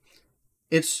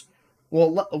 It's,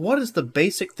 well, what is the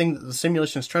basic thing that the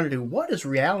simulation is trying to do? What is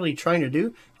reality trying to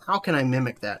do? How can I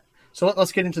mimic that? So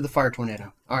let's get into the fire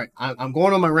tornado. All right, I'm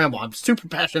going on my ramble. I'm super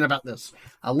passionate about this.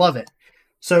 I love it.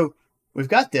 So we've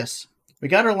got this. We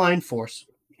got our line force.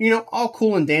 You know, all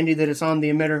cool and dandy that it's on the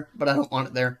emitter, but I don't want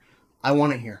it there. I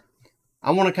want it here.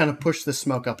 I want to kind of push this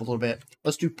smoke up a little bit.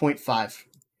 Let's do 0.5.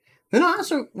 Then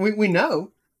also, we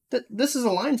know that this is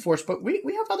a line force, but we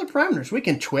have other parameters. We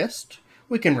can twist.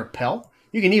 We can repel.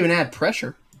 You can even add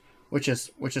pressure, which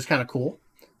is kind of cool.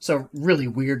 It's a really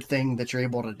weird thing that you're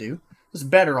able to do. It's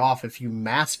better off if you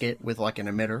mask it with like an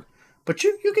emitter, but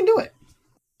you can do it.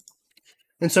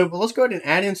 And so let's go ahead and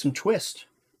add in some twist.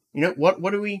 You know,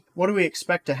 what do we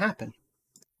expect to happen?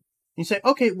 You say,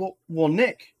 okay, well,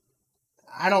 Nick,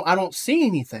 I don't see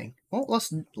anything. Well,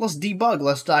 let's debug,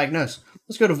 let's diagnose.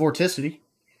 Let's go to vorticity,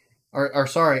 or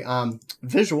sorry,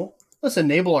 visual. Let's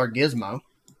enable our gizmo.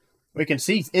 We can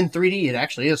see in 3D it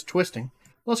actually is twisting.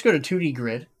 Let's go to 2D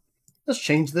grid. Let's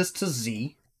change this to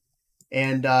Z.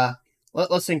 And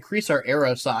Let's increase our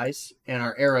arrow size and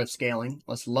our arrow scaling.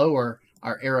 Let's lower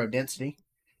our arrow density.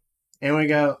 And we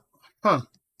go, huh,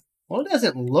 well, it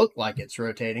doesn't look like it's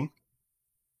rotating.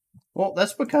 Well,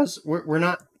 that's because we're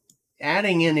not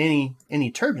adding in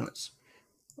any turbulence.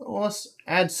 Well, let's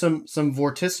add some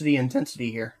vorticity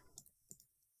intensity here.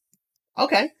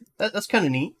 Okay, that's kind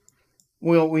of neat.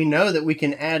 Well, we know that we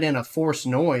can add in a force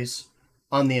noise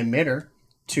on the emitter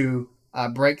to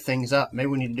break things up. Maybe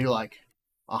we need to do like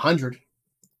 100.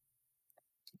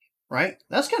 Right?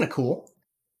 That's kind of cool.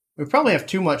 We probably have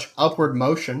too much upward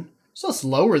motion, so let's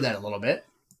lower that a little bit.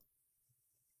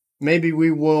 Maybe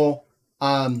we will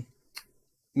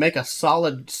make a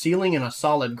solid ceiling and a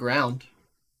solid ground.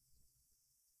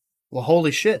 Well,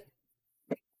 holy shit.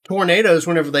 Tornadoes,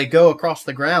 whenever they go across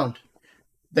the ground,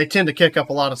 they tend to kick up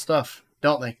a lot of stuff,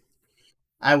 don't they?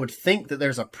 I would think that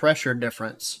there's a pressure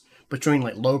difference between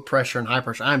like low pressure and high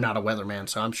pressure. I'm not a weatherman,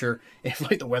 so I'm sure if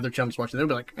like the Weather Channel's watching, they'll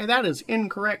be like, hey, that is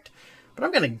incorrect. But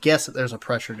I'm going to guess that there's a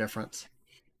pressure difference.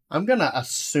 I'm going to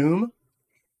assume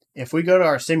if we go to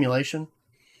our simulation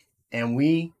and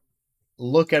we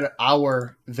look at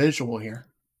our visual here,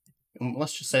 and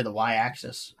let's just say the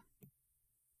y-axis.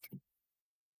 I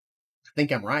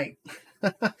think I'm right.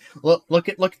 look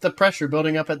at the pressure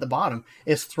building up at the bottom.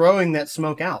 It's throwing that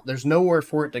smoke out. There's nowhere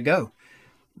for it to go.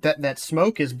 That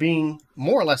smoke is being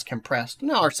more or less compressed.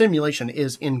 Now, our simulation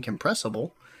is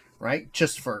incompressible, right?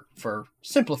 Just for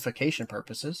simplification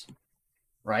purposes,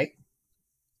 right?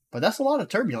 But that's a lot of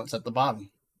turbulence at the bottom.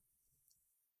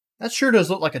 That sure does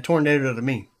look like a tornado to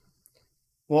me.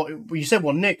 Well, you said,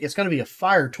 well, Nick, it's going to be a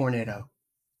fire tornado.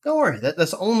 Don't worry,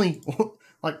 that's only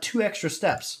like 2 extra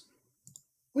steps.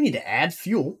 We need to add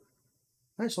fuel. All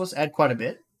right, so let's add quite a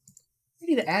bit. We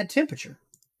need to add temperature.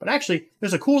 But actually,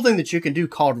 there's a cool thing that you can do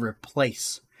called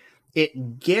replace.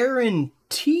 It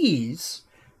guarantees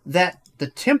that the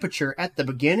temperature at the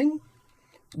beginning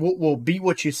will be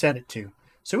what you set it to.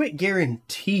 So it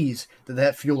guarantees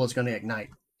that fuel is going to ignite.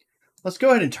 Let's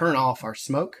go ahead and turn off our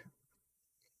smoke.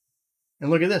 And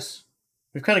look at this.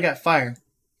 We've kind of got fire,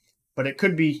 but it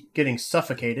could be getting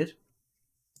suffocated.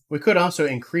 We could also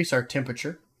increase our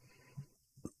temperature.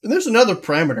 And there's another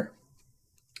parameter.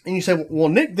 And you say, well,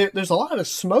 Nick, there's a lot of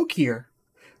smoke here.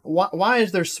 Why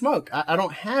is there smoke? I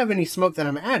don't have any smoke that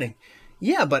I'm adding.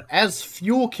 Yeah, but as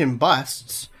fuel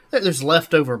combusts, there's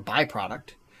leftover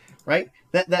byproduct, right?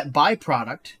 That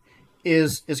byproduct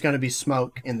is going to be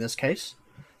smoke in this case.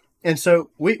 And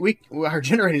so our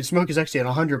generated smoke is actually at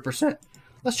 100%.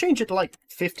 Let's change it to like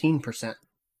 15%.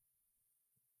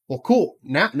 Well, cool.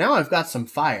 Now I've got some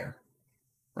fire,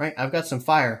 right? I've got some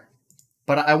fire,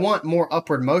 but I want more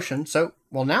upward motion. So,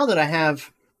 well, now that I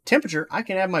have temperature, I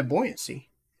can add my buoyancy,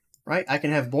 right? I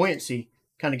can have buoyancy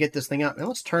kind of get this thing up. And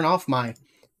let's turn off my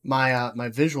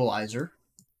visualizer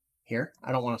here.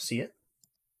 I don't want to see it.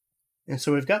 And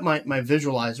so we've got my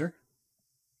visualizer.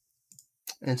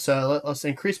 And so let's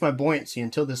increase my buoyancy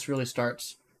until this really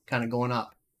starts kind of going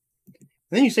up.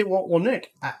 And then you say, well,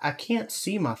 Nick, I can't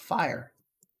see my fire.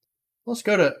 Let's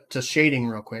go to shading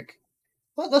real quick.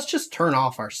 Let's just turn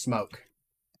off our smoke.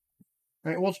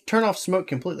 All right, we'll turn off smoke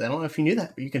completely. I don't know if you knew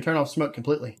that, but you can turn off smoke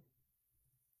completely.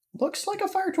 Looks like a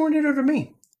fire tornado to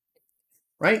me.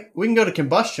 Right? We can go to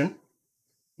combustion.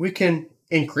 We can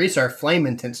increase our flame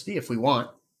intensity if we want.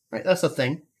 Right? That's a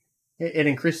thing. It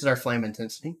increases our flame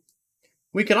intensity.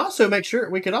 We can also make sure,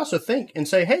 we could also think and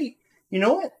say, hey, you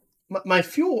know what? My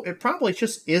fuel, it probably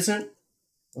just isn't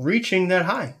reaching that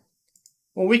high.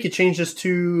 Well, we could change this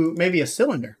to maybe a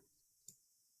cylinder.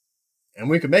 And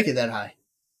we could make it that high.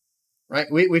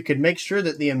 Right? We could make sure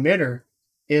that the emitter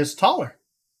is taller.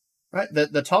 Right?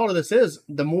 The taller this is,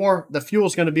 the more the fuel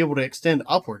is going to be able to extend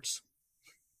upwards.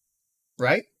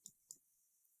 Right?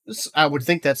 I would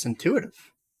think that's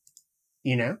intuitive.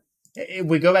 You know? If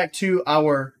we go back to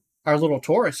our little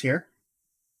torus here,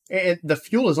 the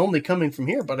fuel is only coming from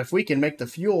here. But if we can make the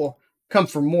fuel come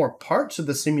from more parts of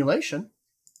the simulation,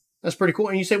 that's pretty cool.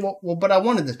 And you say, well, but I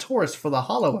wanted the torus for the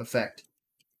hollow effect.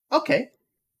 Okay.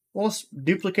 Well, let's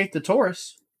duplicate the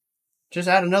torus. Just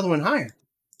add another one higher.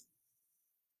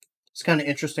 It's kind of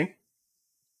interesting.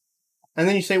 And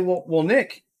then you say, well,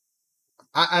 Nick,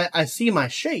 I see my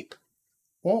shape.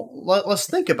 Well, let's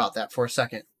think about that for a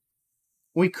second.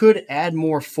 We could add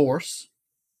more force,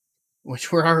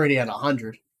 which we're already at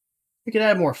 100. We could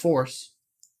add more force.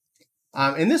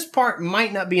 And this part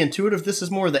might not be intuitive. This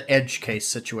is more the edge case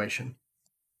situation.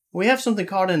 We have something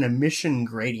called an emission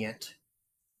gradient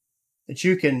that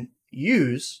you can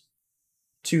use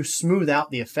to smooth out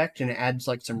the effect, and it adds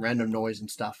like some random noise and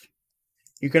stuff.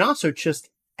 You can also just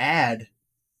add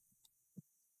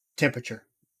temperature.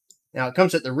 Now, it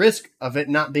comes at the risk of it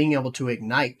not being able to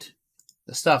ignite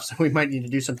the stuff, so we might need to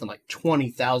do something like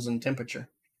 20,000 temperature.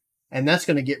 And that's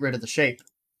going to get rid of the shape.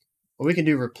 But we can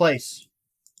do replace.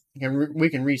 We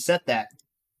can reset that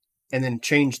and then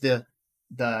change the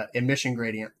emission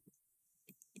gradient.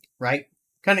 Right?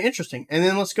 Kind of interesting. And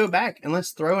then let's go back and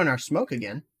let's throw in our smoke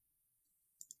again.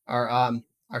 Our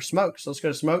smoke. So let's go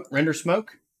to smoke, render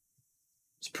smoke.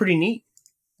 It's pretty neat.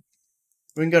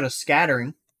 We can go to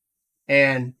scattering,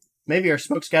 and maybe our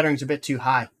smoke scattering is a bit too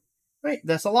high. Right?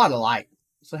 That's a lot of light.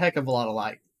 It's a heck of a lot of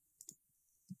light.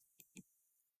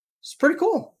 It's pretty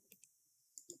cool.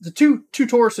 The two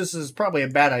toruses is probably a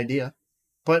bad idea,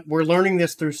 but we're learning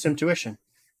this through Simtuition.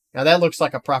 Now that looks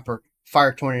like a proper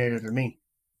fire tornado to me.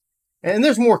 And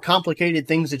there's more complicated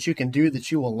things that you can do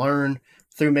that you will learn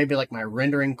through maybe like my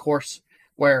rendering course,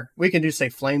 where we can do, say,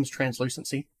 flames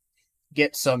translucency,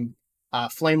 get some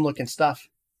flame looking stuff.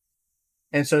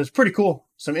 And so it's pretty cool.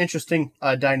 Some interesting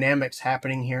dynamics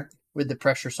happening here with the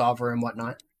pressure solver and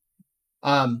whatnot.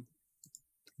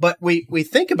 But we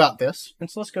think about this,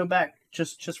 and so let's go back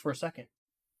just for a second.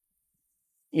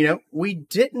 You know, we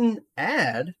didn't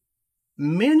add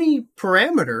many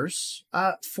parameters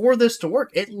for this to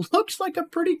work. It looks like a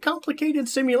pretty complicated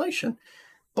simulation,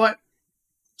 but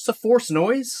it's a force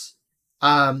noise.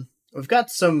 We've got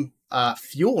some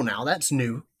fuel now. That's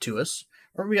new to us.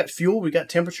 Or we got fuel, we got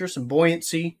temperature, some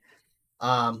buoyancy,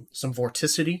 some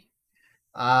vorticity.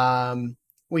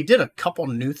 We did a couple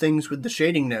new things with the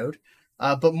shading node,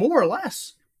 but more or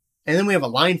less. And then we have a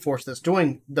line force that's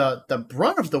doing the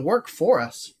brunt of the work for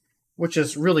us, which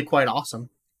is really quite awesome.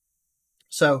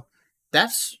 So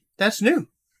that's new,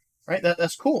 right?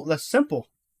 That's cool. That's simple.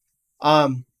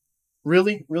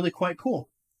 Really, really quite cool.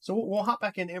 So we'll hop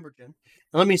back into EmberGen. And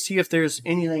let me see if there's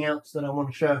anything else that I want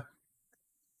to show.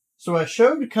 So I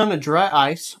showed kind of dry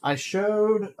ice. I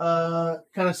showed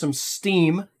kind of some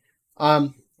steam.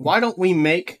 Why don't we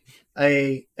make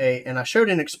and I showed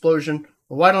an explosion.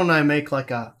 Why don't I make like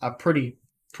a pretty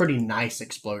nice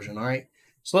explosion? All right.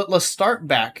 So let's start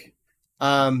back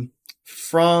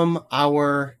from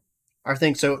our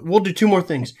thing. So we'll do two more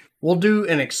things. We'll do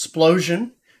an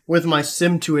explosion with my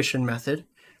Simtuition method.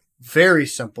 Very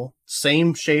simple,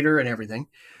 same shader and everything.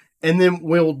 And then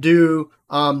we'll do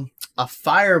a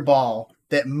fireball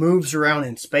that moves around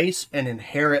in space and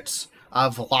inherits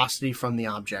velocity from the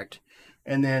object.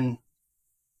 And then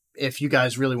if you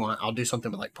guys really want, I'll do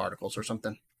something with like particles or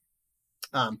something.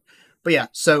 But yeah,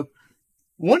 so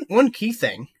one key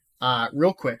thing,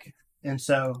 real quick. And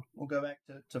so we'll go back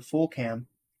to full cam,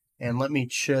 and let me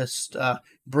just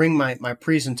bring my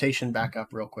presentation back up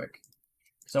real quick,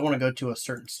 because I want to go to a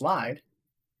certain slide.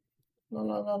 La,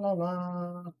 la, la, la,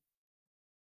 la.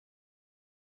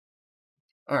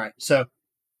 All right, so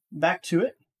back to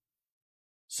it.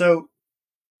 So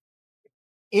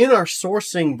in our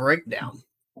sourcing breakdown,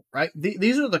 right,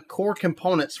 these are the core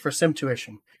components for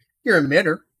Simtuition. Your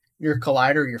emitter, your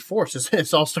collider, your force.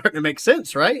 It's all starting to make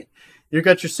sense, right? You've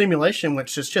got your simulation,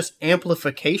 which is just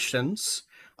amplifications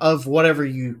of whatever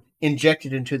you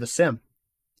injected into the sim.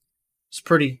 It's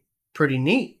pretty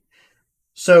neat.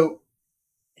 So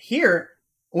here,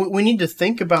 we need to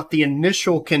think about the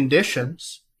initial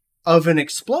conditions of an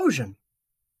explosion,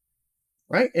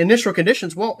 right? Initial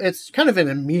conditions, well, it's kind of an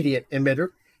immediate emitter.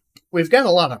 We've got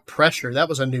a lot of pressure. That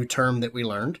was a new term that we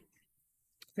learned.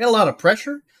 We got a lot of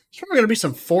pressure. There's probably going to be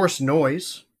some force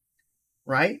noise,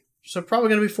 right? So probably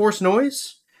going to be force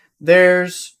noise.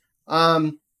 There's,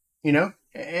 you know,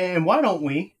 and why don't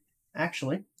we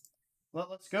actually,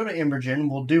 let's go to EmberGen.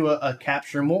 We'll do a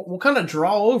capture, and we'll kind of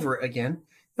draw over it again,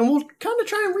 and we'll kind of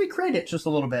try and recreate it just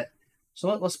a little bit. So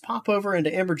let's pop over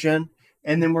into EmberGen,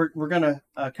 and then we're going to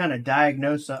kind of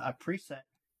diagnose a preset,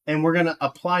 and we're going to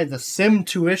apply the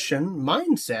Simtuition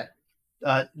mindset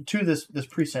to this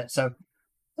preset. So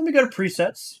let me go to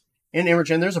presets in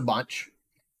EmberGen. There's a bunch.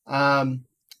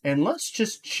 And let's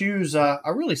just choose a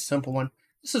really simple one.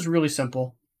 This is really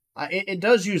simple. It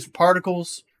does use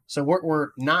particles, so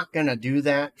we're not going to do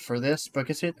that for this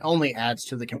because it only adds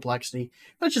to the complexity.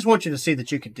 I just want you to see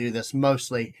that you could do this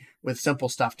mostly with simple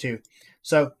stuff too.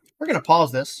 So we're going to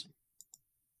pause this,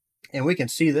 and we can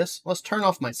see this. Let's turn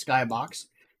off my skybox.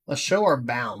 Let's show our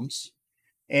bounds,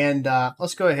 and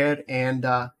let's go ahead and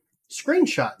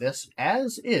screenshot this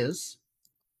as is,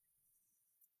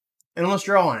 and let's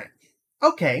draw on it.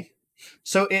 Okay,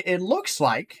 so it looks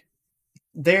like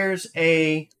there's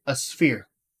a sphere.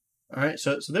 All right,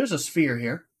 so there's a sphere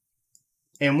here,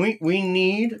 and we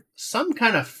need some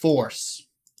kind of force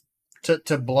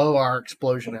to blow our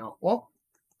explosion out. Well,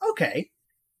 okay,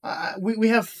 we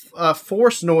have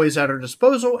force noise at our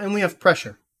disposal, and we have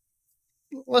pressure.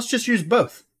 Let's just use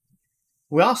both.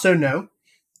 We also know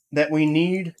that we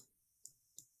need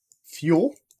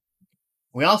fuel.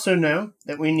 We also know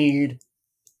that we need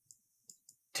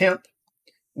temp.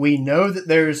 We know that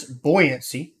there's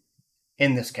buoyancy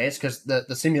in this case because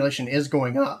the simulation is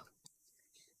going up.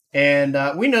 And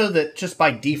we know that just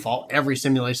by default, every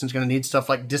simulation is going to need stuff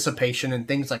like dissipation and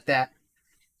things like that.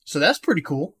 So that's pretty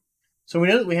cool. So we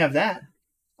know that we have that.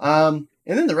 And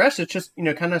then the rest is just,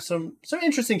 kind of some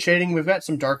interesting shading. We've got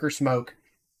some darker smoke.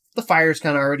 The fire's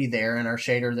kind of already there in our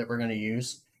shader that we're going to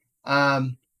use.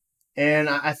 And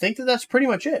I think that that's pretty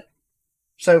much it.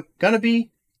 So gonna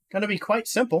be quite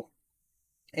simple.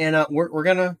 And we're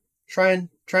gonna try and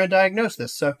diagnose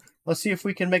this. So let's see if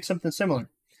we can make something similar.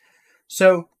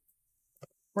 So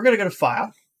we're gonna go to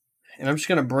File, and I'm just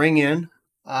gonna bring in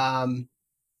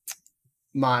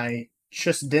my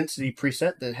schist density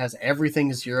preset that has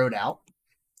everything zeroed out.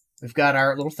 We've got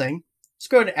our little thing. Let's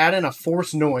go ahead and add in a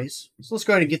force noise. So let's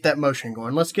go ahead and get that motion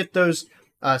going. Let's get those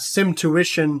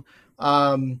Simtuition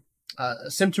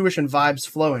vibes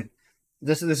flowing.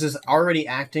 This is already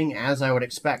acting as I would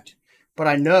expect, but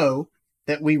I know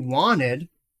that we wanted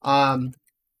some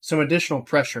additional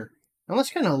pressure. Now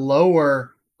let's kind of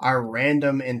lower our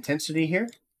random intensity here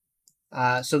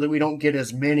so that we don't get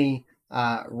as many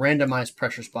randomized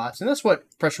pressure spots. And that's what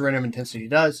pressure random intensity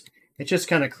does. It just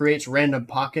kind of creates random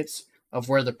pockets of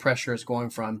where the pressure is going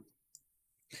from.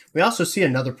 We also see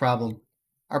another problem.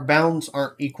 Our bounds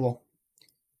aren't equal.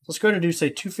 Let's go ahead and do, say,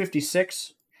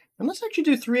 256. And let's actually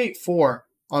do 384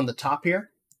 on the top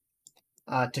here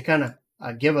to kind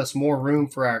of give us more room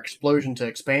for our explosion to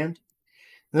expand.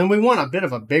 And then we want a bit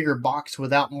of a bigger box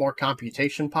without more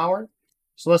computation power.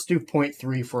 So let's do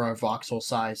 0.3 for our voxel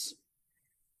size.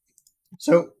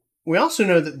 So we also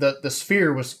know that the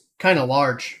sphere was kind of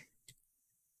large,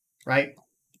 right?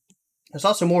 It's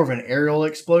also more of an aerial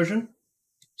explosion.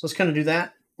 So let's kind of do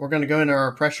that. We're going to go into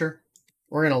our pressure.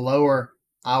 We're going to lower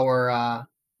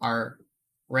our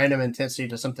random intensity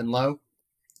to something low.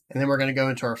 And then we're going to go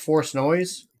into our force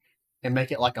noise and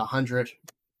make it like 100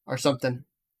 or something.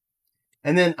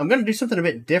 And then I'm going to do something a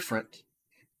bit different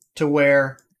to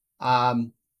where,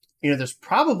 there's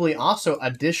probably also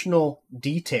additional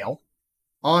detail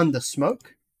on the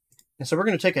smoke. And so we're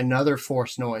going to take another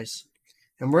force noise.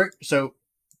 And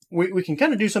we can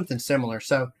kind of do something similar.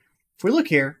 So if we look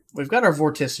here, we've got our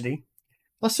vorticity.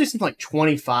 Let's say something like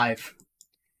 25.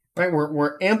 Right?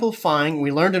 We're amplifying.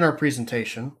 We learned in our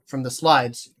presentation from the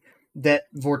slides that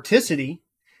vorticity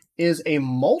is a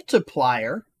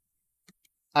multiplier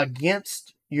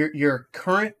against your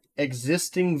current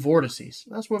existing vortices.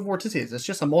 That's what vorticity is. It's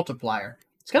just a multiplier.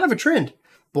 It's kind of a trend.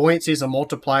 Buoyancy is a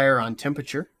multiplier on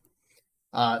temperature.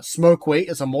 Smoke weight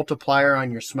is a multiplier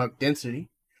on your smoke density.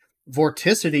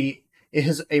 Vorticity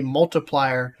is a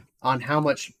multiplier on how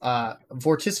much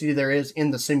vorticity there is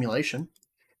in the simulation,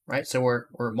 right? So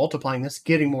we're multiplying this,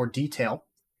 getting more detail.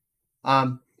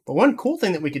 But one cool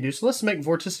thing that we could do, so let's make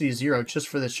vorticity 0 just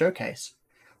for this showcase.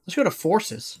 Let's go to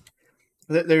forces.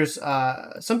 There's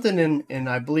something in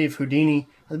I believe Houdini,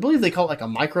 I believe they call it like a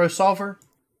micro solver.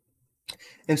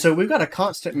 And so we've got a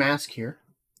constant mask here.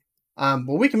 But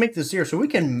we can make this 0, so we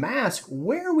can mask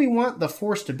where we want the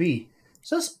force to be.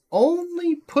 So let's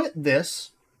only put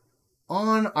this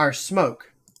on our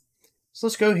smoke. So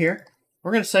let's go here.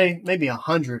 We're going to say maybe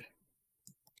 100.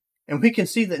 And we can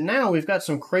see that now we've got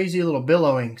some crazy little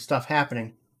billowing stuff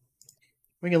happening.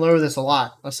 We can lower this a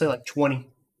lot. Let's say like 20.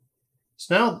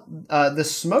 So now the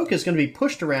smoke is going to be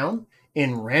pushed around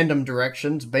in random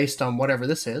directions based on whatever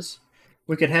this is.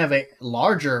 We could have a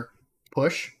larger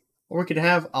push, or we could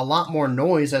have a lot more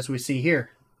noise as we see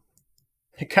here.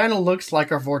 It kind of looks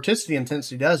like our vorticity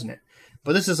intensity, doesn't it?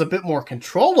 But this is a bit more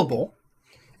controllable,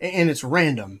 and it's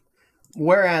random.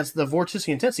 Whereas the vorticity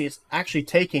intensity is actually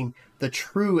taking the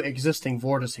true existing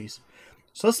vortices.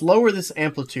 So let's lower this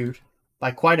amplitude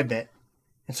by quite a bit.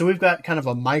 And so we've got kind of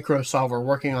a micro solver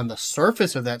working on the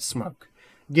surface of that smoke,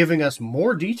 giving us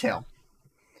more detail,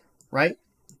 right?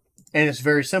 And it's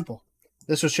very simple.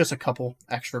 This was just a couple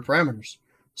extra parameters.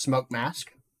 Smoke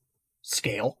mask,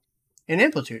 scale, and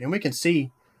amplitude. And we can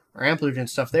see our amplitude and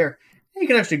stuff there. And you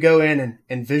can actually go in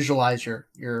and visualize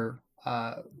your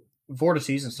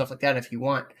vortices and stuff like that if you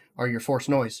want, or your force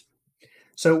noise.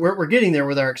 So we're getting there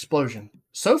with our explosion.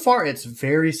 So far, it's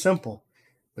very simple.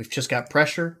 We've just got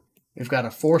pressure, we've got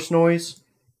a force noise,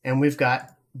 and we've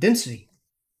got density.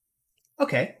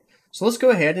 Okay, so let's go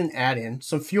ahead and add in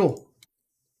some fuel.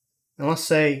 And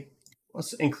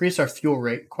let's increase our fuel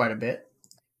rate quite a bit.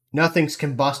 Nothing's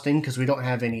combusting because we don't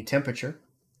have any temperature.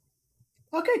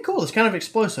 Okay, cool, it's kind of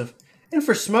explosive. And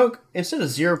for smoke, instead of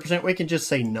 0%, we can just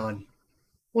say none.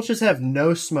 We'll just have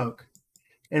no smoke.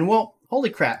 And we'll holy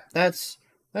crap, that's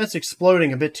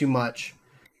exploding a bit too much.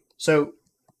 So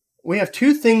we have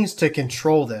two things to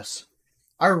control this.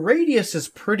 Our radius is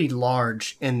pretty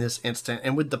large in this instant,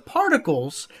 and with the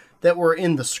particles that were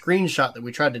in the screenshot that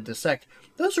we tried to dissect,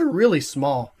 those are really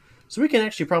small. So we can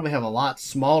actually probably have a lot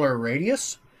smaller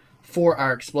radius for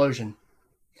our explosion.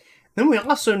 Then we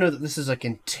also know that this is a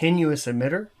continuous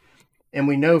emitter, and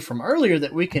we know from earlier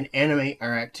that we can animate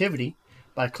our activity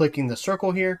by clicking the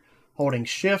circle here, holding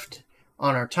shift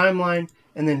on our timeline,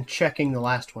 and then checking the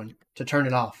last one to turn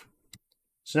it off.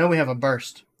 So now we have a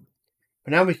burst.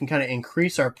 But now we can kind of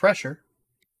increase our pressure,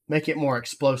 make it more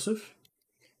explosive.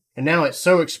 And now it's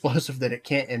so explosive that it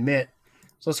can't emit.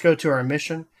 So let's go to our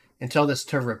emission and tell this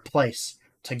to replace,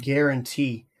 to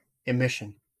guarantee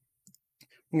emission.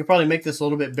 We can probably make this a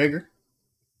little bit bigger.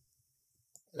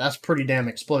 That's pretty damn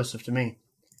explosive to me.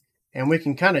 And we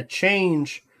can kind of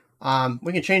change,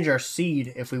 we can change our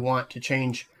seed if we want to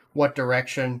change what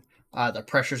direction the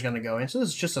pressure is going to go in. So this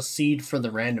is just a seed for the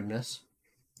randomness.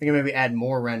 We can maybe add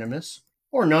more randomness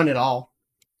or none at all.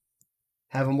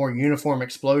 Have a more uniform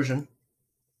explosion.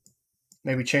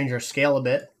 Maybe change our scale a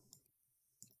bit.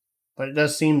 But it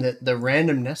does seem that the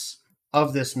randomness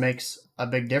of this makes a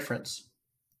big difference.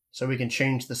 So we can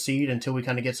change the seed until we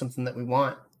kind of get something that we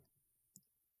want.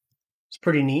 It's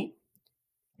pretty neat.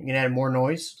 You can add more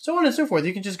noise, so on and so forth.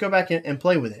 You can just go back and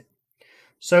play with it.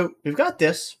 So we've got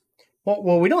this.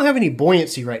 Well, we don't have any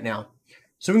buoyancy right now.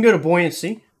 So we can go to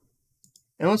buoyancy.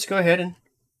 And let's go ahead and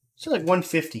say like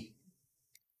 150.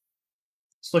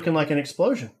 It's looking like an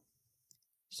explosion.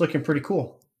 It's looking pretty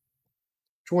cool.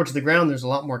 Towards the ground, there's a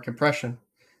lot more compression.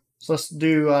 So let's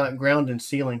do ground and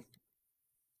ceiling.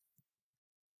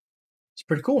 It's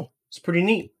pretty cool. It's pretty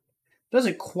neat. It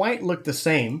doesn't quite look the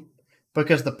same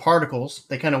because the particles,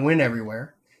 they kind of went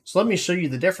everywhere. So let me show you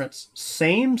the difference.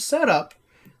 Same setup,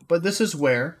 but this is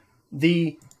where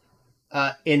the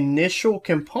initial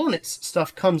components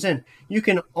stuff comes in. You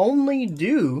can only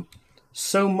do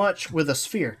so much with a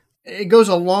sphere. It goes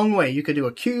a long way. You could do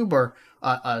a cube or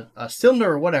a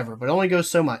cylinder or whatever, but it only goes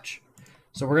so much.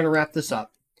 So we're going to wrap this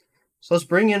up. So let's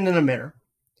bring in an emitter.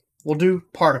 We'll do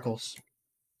particles.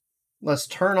 Let's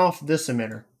turn off this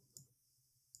emitter.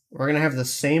 We're going to have the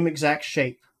same exact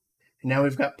shape. And now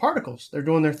we've got particles. They're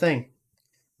doing their thing.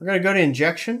 We're going to go to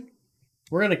injection.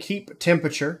 We're going to keep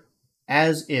temperature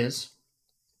as is.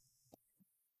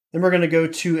 Then we're going to go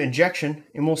to injection,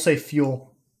 and we'll say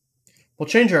fuel. We'll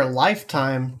change our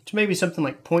lifetime to maybe something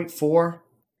like 0.4,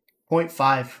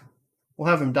 0.5. We'll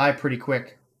have them die pretty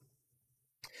quick.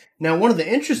 Now, one of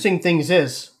the interesting things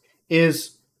is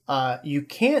you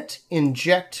can't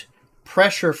inject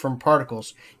pressure from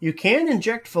particles. You can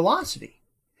inject velocity,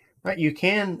 right? You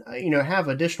can, have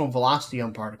additional velocity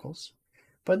on particles.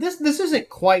 But this isn't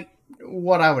quite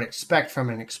what I would expect from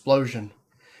an explosion.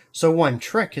 So one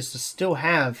trick is to still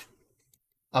have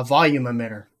a volume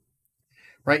emitter,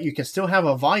 right? You can still have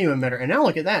a volume emitter. And now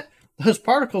look at that. Those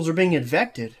particles are being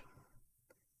ejected,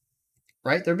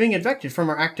 right? They're being ejected from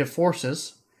our active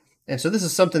forces. And so this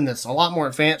is something that's a lot more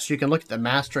advanced. You can look at the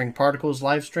Mastering Particles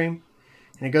live stream,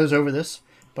 and it goes over this.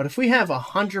 But if we have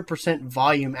 100%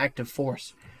 volume active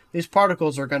force, these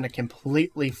particles are going to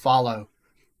completely follow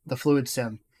the fluid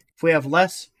sim. If we have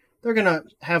less, they're going to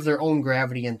have their own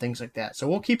gravity and things like that. So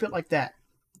we'll keep it like that.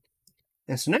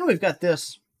 And so now we've got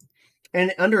this.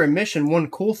 And under emission,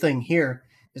 one cool thing here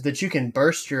is that you can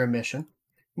burst your emission.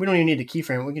 We don't even need to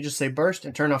keyframe it. We can just say burst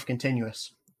and turn off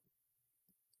continuous.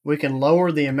 We can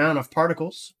lower the amount of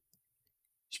particles.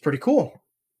 It's pretty cool.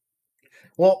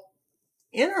 Well,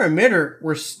 in our emitter,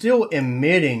 we're still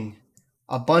emitting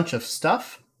a bunch of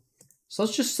stuff. So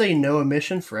let's just say no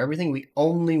emission for everything. We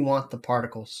only want the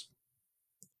particles.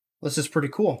 This is pretty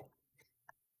cool.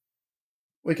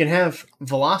 We can have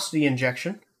velocity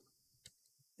injection.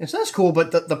 And so that's cool,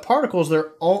 but the particles,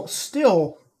 they're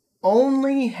still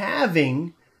only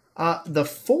having the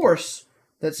force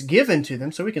that's given to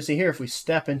them. So we can see here, if we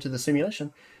step into the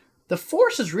simulation, the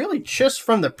force is really just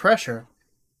from the pressure.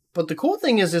 But the cool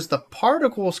thing is the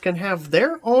particles can have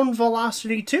their own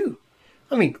velocity too.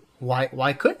 I mean,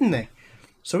 why couldn't they?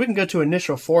 So we can go to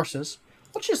initial forces.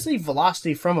 Let's just leave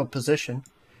velocity from a position.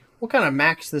 We'll kind of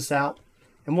max this out,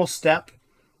 and we'll step,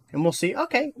 and we'll see,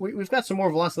 okay, we've got some more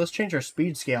velocity. Let's change our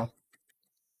speed scale.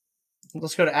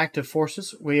 Let's go to active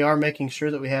forces. We are making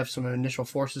sure that we have some initial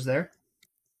forces there.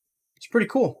 It's pretty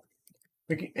cool.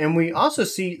 And we also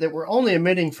see that we're only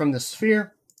emitting from the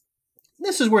sphere.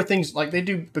 This is where things they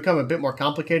do become a bit more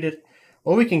complicated.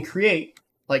 Well, we can create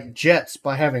like jets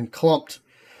by having clumped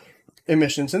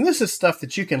emissions. And this is stuff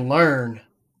that you can learn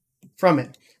from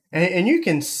it. And you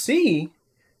can see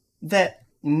that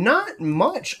not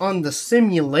much on the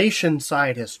simulation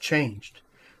side has changed.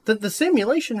 The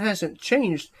simulation hasn't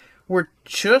changed. We're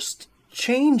just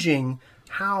changing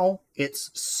how it's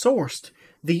sourced.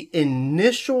 The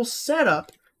initial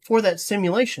setup for that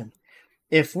simulation.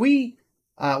 If we,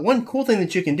 one cool thing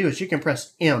that you can do is you can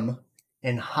press M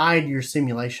and hide your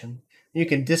simulation. You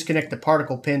can disconnect the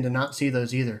particle pin to not see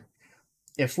those either.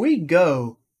 If we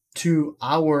go to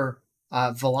our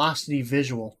velocity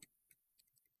visual,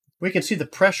 we can see the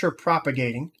pressure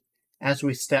propagating as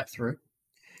we step through.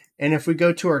 And if we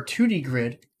go to our 2D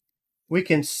grid, we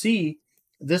can see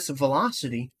this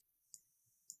velocity.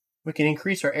 We can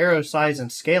increase our arrow size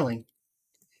and scaling.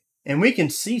 And we can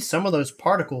see some of those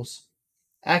particles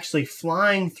actually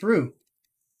flying through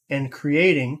and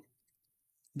creating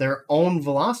their own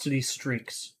velocity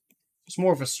streaks. It's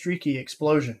more of a streaky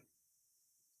explosion.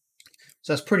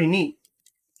 So that's pretty neat.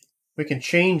 We can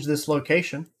change this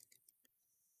location.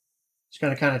 It's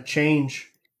going to kind of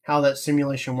change how that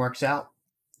simulation works out.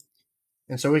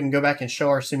 And so we can go back and show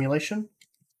our simulation.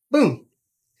 Boom.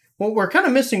 Well, we're kind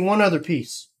of missing one other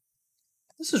piece.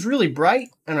 This is really bright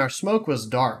and our smoke was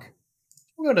dark.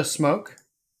 We'll go to smoke.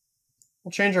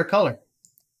 We'll change our color.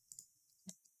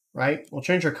 Right? We'll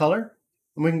change our color.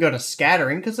 And we can go to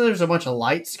scattering because there's a bunch of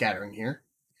light scattering here.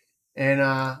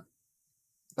 And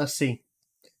let's see.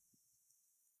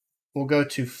 We'll go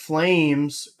to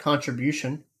flames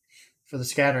contribution for the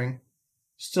scattering.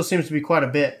 Still seems to be quite a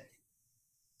bit,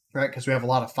 right? Because we have a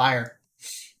lot of fire.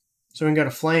 So we can go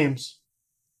to flames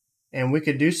and we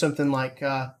could do something like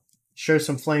show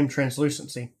some flame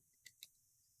translucency.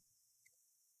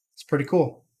 It's pretty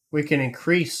cool. We can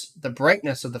increase the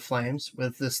brightness of the flames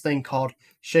with this thing called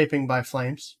shaping by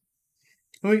flames.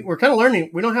 We're kind of learning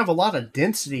we don't have a lot of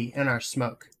density in our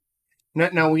smoke.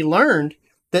 Now we learned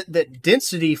that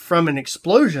density from an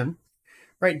explosion,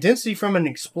 right? Density from an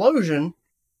explosion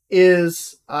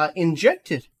is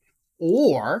injected.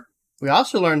 Or we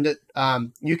also learned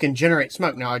that you can generate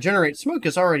smoke. Now, a generate smoke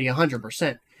is already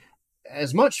 100%.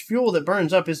 As much fuel that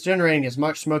burns up is generating as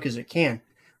much smoke as it can.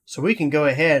 So we can go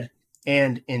ahead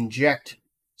and inject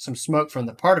some smoke from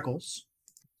the particles.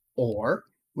 Or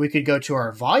we could go to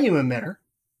our volume emitter,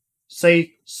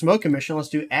 say smoke emission, let's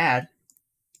do add.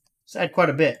 Let's add quite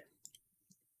a bit.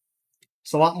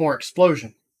 It's a lot more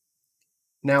explosion.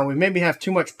 Now we maybe have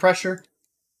too much pressure.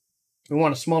 We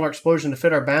want a smaller explosion to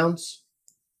fit our bounds.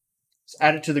 Let's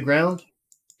add it to the ground.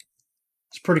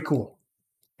 It's pretty cool.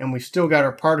 And we've still got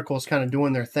our particles kind of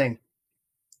doing their thing.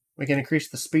 We can increase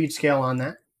the speed scale on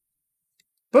that.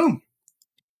 Boom.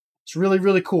 It's really,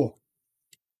 really cool.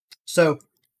 So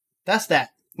that's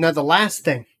that. Now the last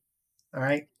thing. All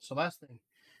right. So last thing.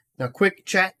 Now quick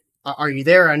chat. Are you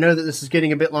there? I know that this is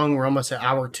getting a bit long. We're almost at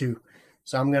hour 2.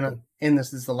 So I'm going to end this.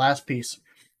 This is the last piece.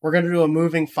 We're going to do a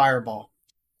moving fireball.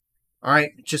 All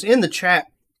right. Just in the chat,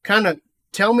 kind of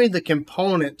tell me the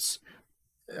components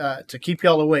to keep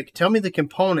y'all awake. Tell me the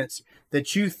components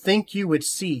that you think you would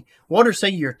see. What are, say,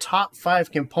 your top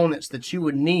 5 components that you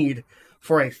would need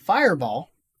for a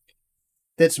fireball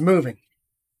that's moving?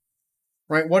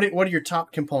 Right? What are your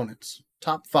top components?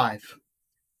 Top 5.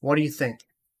 What do you think?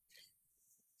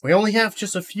 We only have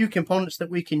just a few components that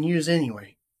we can use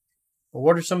anyway. But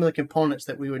what are some of the components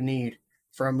that we would need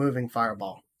for a moving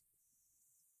fireball?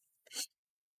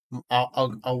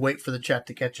 I'll wait for the chat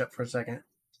to catch up for a second.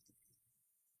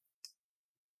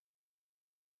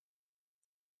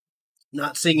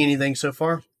 Not seeing anything so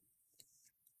far.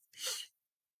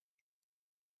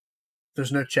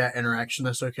 There's no chat interaction.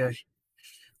 That's okay.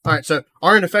 All right, so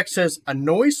RN Effects says a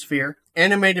noise sphere,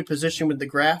 animated position with the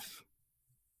graph.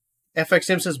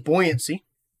 FXM says buoyancy.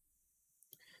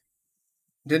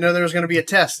 Didn't know there was going to be a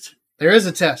test. There is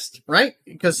a test, right?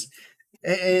 Because,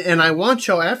 and I want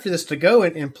y'all after this to go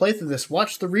and play through this.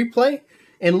 Watch the replay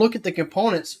and look at the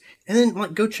components, and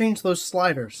then go change those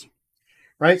sliders,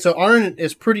 right? So RN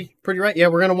is pretty right. Yeah,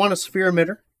 we're going to want a sphere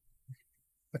emitter.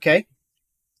 Okay.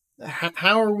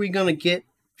 How are we going to get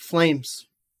flames?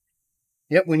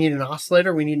 Yep, we need an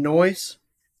oscillator. We need noise.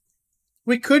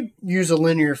 We could use a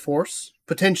linear force,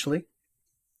 potentially.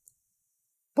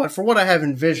 But for what I have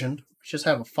envisioned, just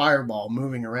have a fireball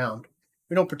moving around.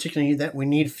 We don't particularly need that. We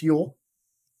need fuel,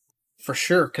 for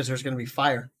sure, because there's going to be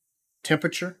fire.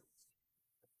 Temperature.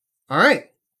 All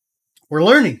right. We're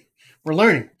learning. We're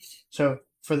learning. So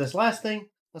for this last thing,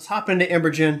 let's hop into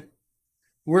EmberGen.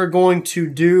 We're going to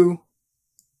do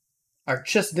our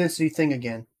chest density thing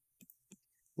again.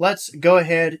 Let's go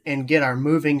ahead and get our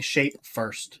moving shape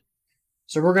first.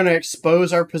 So we're going to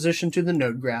expose our position to the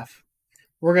node graph.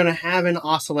 We're going to have an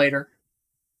oscillator.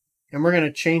 And we're going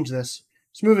to change this.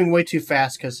 It's moving way too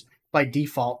fast because by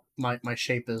default, my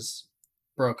shape is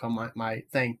broke on my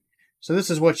thing. So this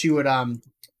is what you would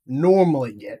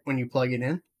normally get when you plug it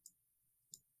in.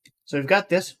 So we've got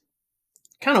this.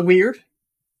 Kind of weird,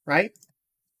 right?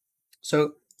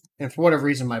 So, and for whatever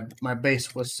reason, my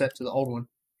base was set to the old one.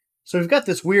 So we've got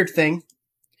this weird thing.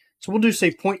 So we'll do, say,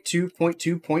 0.2,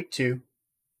 0.2, 0.2.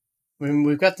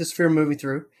 We've got this sphere moving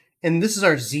through. And this is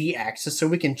our z-axis, so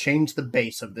we can change the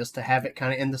base of this to have it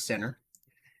kind of in the center.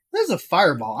 This is a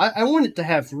fireball. I want it to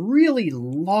have really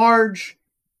large,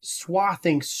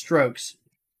 swathing strokes.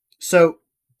 So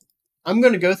I'm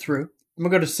going to go through. I'm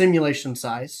going to go to simulation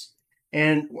size.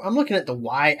 And I'm looking at the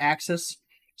y-axis.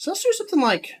 So let's do something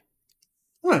like,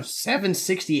 I don't know,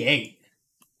 768.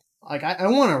 Like, I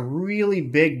want a really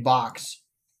big box.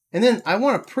 And then I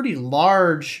want a pretty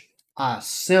large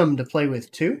sim to play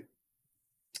with, too.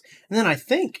 And then I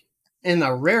think, in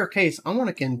a rare case, I want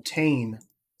to contain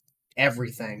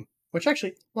everything. Which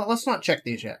actually, well, let's not check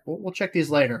these yet. We'll check these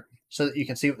later so that you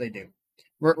can see what they do.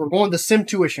 We're going the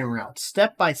Simtuition route,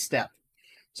 step by step.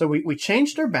 So we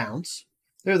changed our bounds.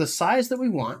 They're the size that we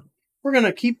want. We're going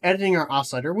to keep editing our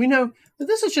oscillator. We know that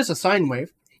this is just a sine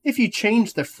wave. If you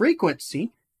change the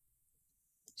frequency,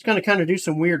 it's going to kind of do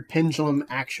some weird pendulum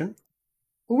action.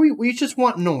 But we just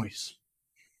want noise,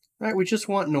 right? We just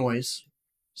want noise.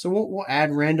 So we'll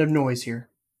add random noise here.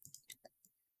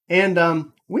 And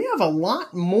we have a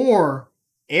lot more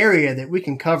area that we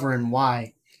can cover in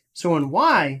Y. So in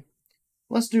Y,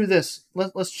 let's do this.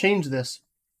 Let's change this.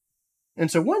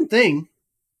 And so one thing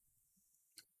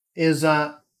is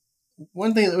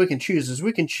one thing that we can choose is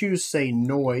we can choose, say,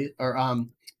 noise or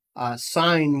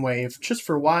sine wave just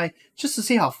for Y, just to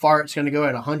see how far it's going to go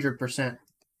at 100%.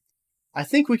 I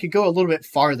think we could go a little bit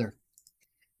farther.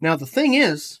 Now the thing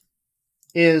is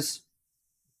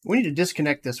we need to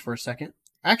disconnect this for a second.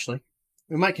 Actually,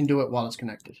 we might can do it while it's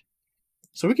connected.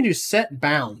 So we can do set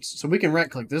bounds. So we can right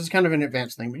click. This is kind of an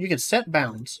advanced thing, but you can set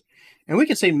bounds, and we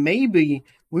can say maybe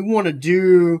we want to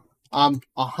do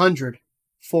 100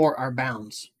 for our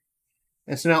bounds.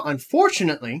 And so now,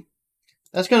 unfortunately,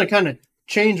 that's going to kind of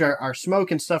change our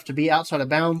smoke and stuff to be outside of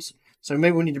bounds. So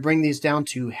maybe we need to bring these down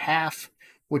to half,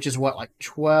 which is what, like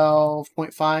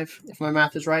 12.5, if my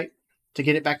math is right, to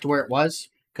get it back to where it was,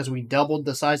 because we doubled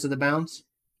the size of the bounds.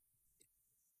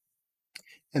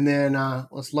 And then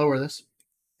let's lower this.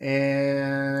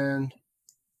 And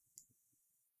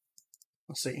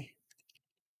let's see.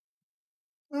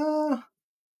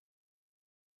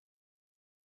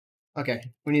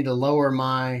 Okay, we need to lower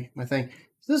my thing.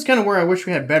 So this is kind of where I wish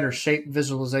we had better shape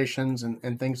visualizations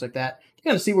and things like that. You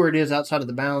kind of see where it is outside of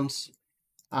the bounds.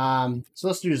 So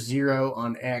let's do 0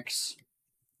 on X.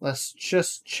 Let's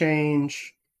just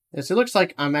change this. It looks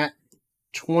like I'm at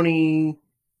 20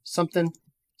 something.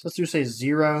 So let's do, say,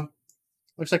 0.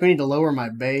 Looks like we need to lower my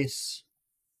base.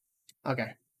 Okay.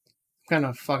 I'm kind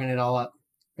of fucking it all up.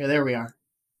 Okay, there we are.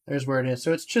 There's where it is.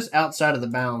 So it's just outside of the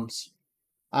bounds.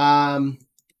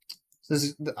 This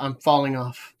is, I'm falling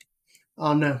off.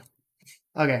 Oh no.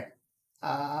 Okay.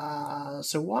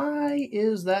 So why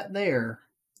is that there?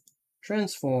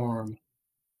 Transform.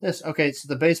 This. Okay, so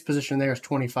the base position there is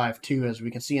 25 too, as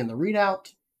we can see in the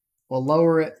readout. We'll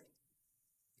lower it.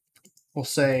 We'll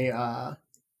say,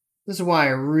 this is why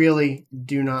I really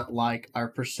do not like our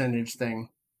percentage thing,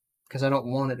 because I don't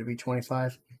want it to be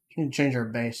 25. We need to change our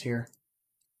base here.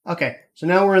 Okay, so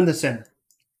now we're in the center.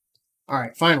 All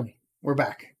right, finally, we're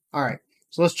back. All right,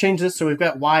 so let's change this. So we've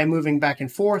got Y moving back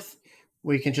and forth.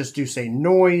 We can just do, say,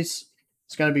 noise.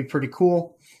 It's going to be pretty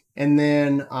cool. And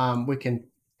then we can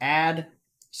add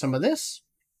some of this,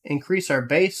 increase our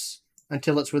base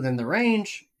until it's within the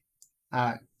range.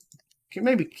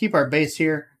 Maybe keep our base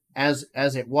here as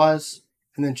it was,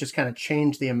 and then just kind of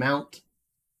change the amount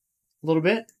a little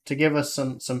bit to give us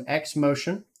some X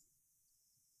motion,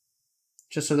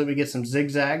 just so that we get some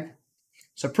zigzag.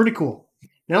 So pretty cool.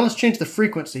 Now let's change the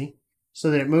frequency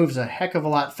so that it moves a heck of a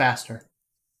lot faster.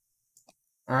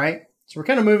 All right, so we're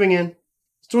kind of moving in.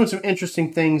 It's doing some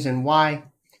interesting things in Y,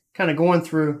 kind of going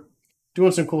through,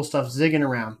 doing some cool stuff, zigging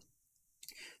around.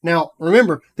 Now,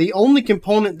 remember, the only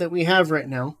component that we have right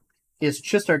now is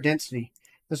just our density.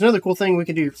 There's another cool thing we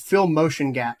can do, fill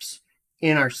motion gaps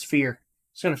in our sphere.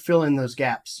 It's going to fill in those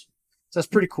gaps. So that's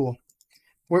pretty cool.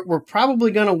 We're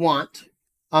probably going to want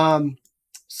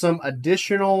some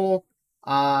additional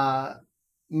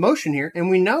motion here, and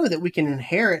we know that we can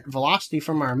inherit velocity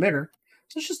from our emitter.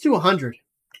 So let's just do 100.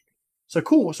 So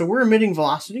cool. So we're emitting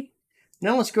velocity.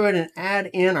 Now let's go ahead and add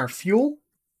in our fuel.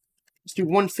 Let's do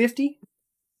 150.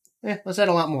 Let's add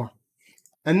a lot more.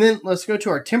 And then let's go to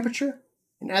our temperature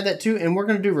and add that too. And we're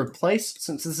going to do replace,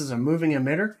 since this is a moving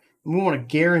emitter. And we want to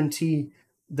guarantee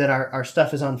that our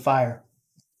stuff is on fire.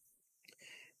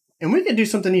 And we could do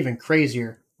something even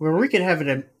crazier, where we could have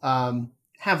it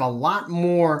have a lot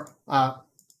more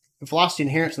velocity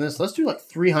inherence in this. Let's do like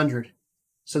 300,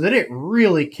 so that it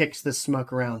really kicks this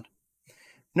smoke around.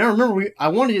 Now remember, I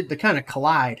wanted it to kind of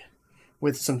collide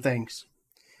with some things.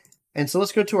 And so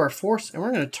let's go to our force, and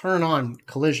we're going to turn on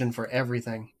collision for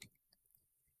everything.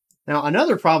 Now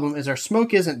another problem is our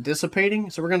smoke isn't dissipating,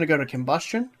 so we're going to go to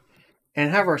combustion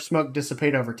and have our smoke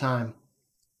dissipate over time.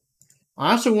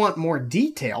 I also want more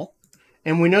detail,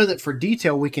 and we know that for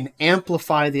detail we can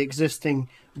amplify the existing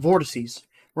vortices.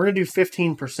 We're going to do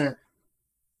 15%.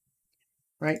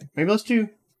 Right? Maybe let's do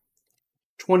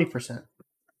 20%.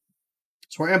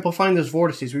 So we're amplifying those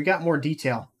vortices. We got more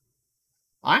detail.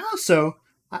 I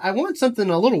want something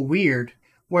a little weird,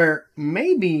 where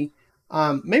maybe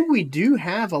we do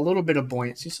have a little bit of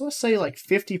buoyancy. So let's say like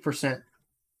 50%,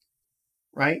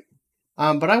 right?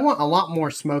 But I want a lot more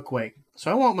smoke weight. So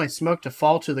I want my smoke to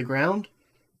fall to the ground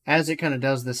as it kind of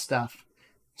does this stuff.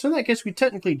 So in that case, we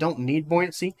technically don't need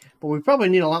buoyancy, but we probably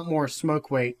need a lot more smoke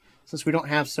weight since we don't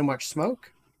have so much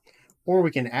smoke. Or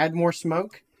we can add more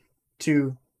smoke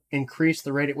to increase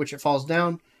the rate at which it falls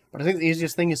down. But I think the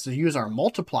easiest thing is to use our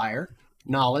multiplier,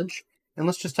 knowledge, and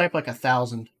let's just type like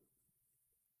 1,000.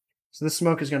 So this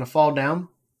smoke is going to fall down.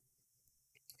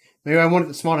 Maybe I want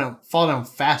it to fall down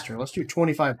faster. Let's do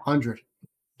 2,500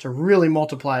 to really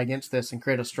multiply against this and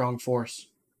create a strong force.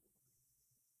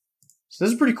 So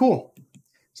this is pretty cool.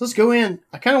 So let's go in.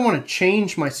 I kind of want to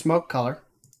change my smoke color.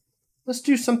 Let's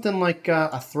do something like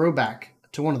a throwback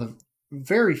to one of the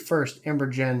very first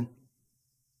EmberGen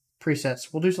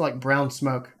presets. We'll do like brown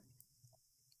smoke.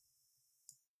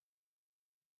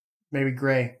 Maybe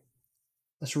gray.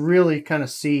 Let's really kind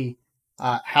of see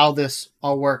how this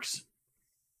all works.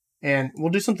 And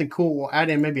we'll do something cool. We'll add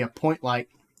in maybe a point light.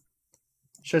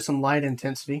 Show some light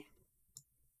intensity.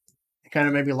 Kind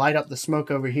of maybe light up the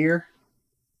smoke over here.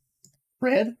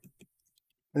 Red.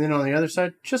 And then on the other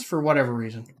side, just for whatever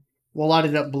reason, we'll light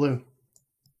it up blue.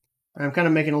 I'm kind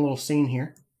of making a little scene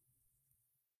here.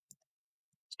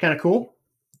 It's kind of cool.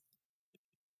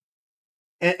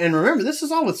 And remember, this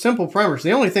is all with simple parameters.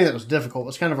 The only thing that was difficult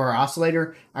was kind of our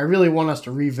oscillator. I really want us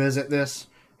to revisit this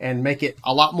and make it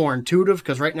a lot more intuitive,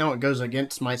 because right now it goes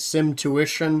against my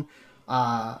Simtuition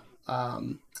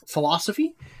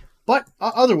philosophy. But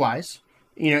otherwise,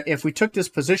 you know, if we took this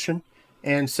position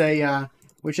and say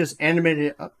we just animated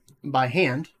it up by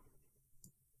hand,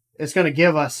 it's going to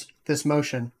give us this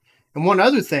motion. And one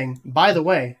other thing, by the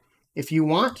way, if you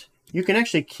want, you can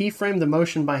actually keyframe the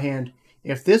motion by hand.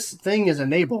 If this thing is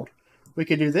enabled, we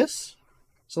could do this.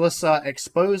 So let's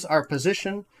expose our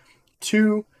position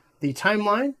to the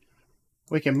timeline.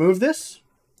 We can move this.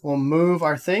 We'll move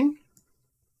our thing.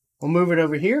 We'll move it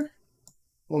over here.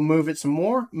 We'll move it some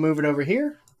more. Move it over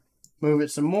here. Move it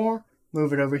some more.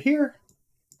 Move it over here.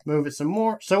 Move it some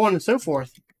more. So on and so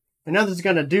forth. And now this is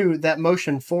going to do that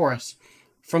motion for us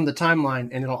from the timeline,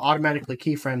 and it'll automatically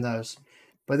keyframe those.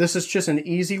 But this is just an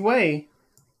easy way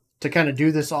to kind of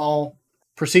do this all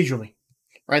procedurally,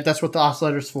 right? That's what the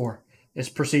oscillator's for, is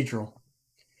procedural.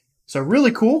 So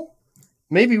really cool.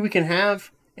 Maybe we can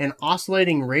have an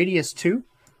oscillating radius too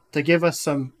to give us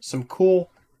some cool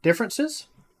differences.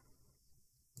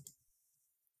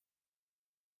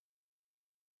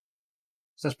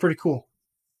 So that's pretty cool.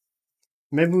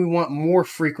 Maybe we want more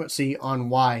frequency on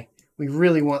Y. We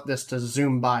really want this to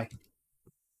zoom by.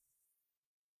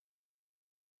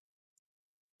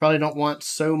 Probably don't want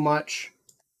so much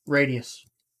radius.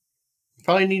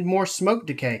 Probably need more smoke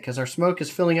decay because our smoke is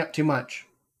filling up too much.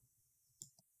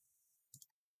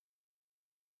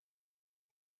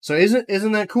 So isn't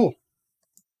that cool?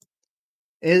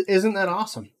 Isn't that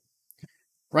awesome?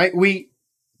 Right? We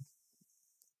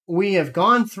have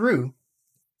gone through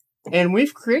and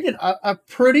we've created a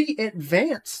pretty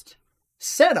advanced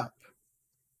setup.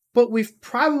 But we've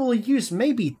probably used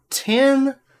maybe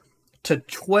 10 to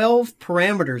 12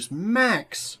 parameters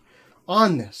max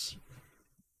on this.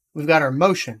 We've got our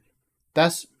motion.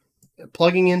 That's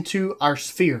plugging into our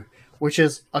sphere, which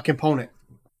is a component.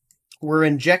 We're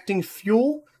injecting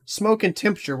fuel, smoke, and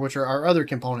temperature, which are our other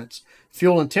components.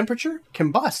 Fuel and temperature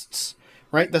combusts,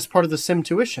 right? That's part of the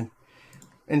Simtuition.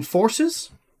 And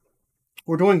forces,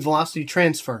 we're doing velocity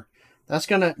transfer. That's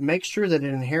going to make sure that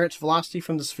it inherits velocity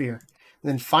from the sphere. And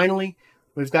then finally,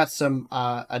 we've got some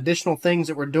additional things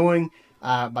that we're doing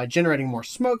by generating more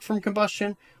smoke from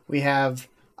combustion. We have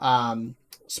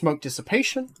smoke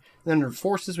dissipation. And then under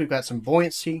forces, we've got some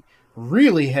buoyancy,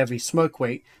 really heavy smoke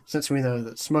weight, since we know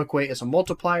that smoke weight is a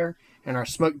multiplier and our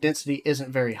smoke density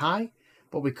isn't very high,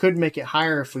 but we could make it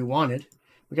higher if we wanted.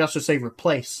 We can also say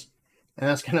replace, and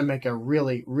that's going to make a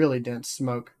really, really dense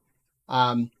smoke.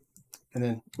 and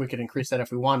then we could increase that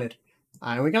if we wanted.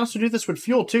 And we can also do this with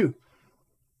fuel too.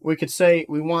 We could say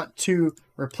we want to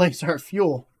replace our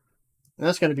fuel, and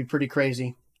that's going to be pretty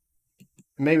crazy.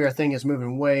 Maybe our thing is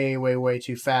moving way, way, way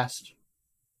too fast,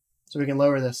 so we can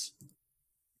lower this.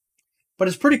 But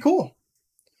it's pretty cool.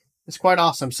 It's quite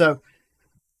awesome. So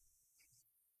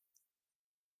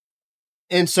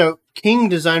King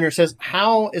Designer says,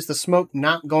 how is the smoke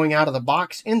not going out of the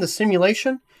box? In the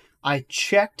simulation, I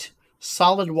checked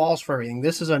solid walls for everything.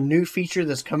 This is a new feature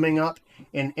that's coming up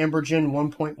in EmberGen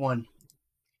 1.1.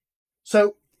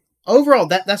 So overall,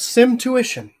 that's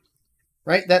Simtuition,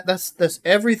 right? That's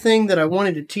everything that I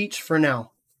wanted to teach for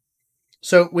now.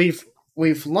 So we've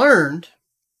learned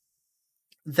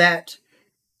that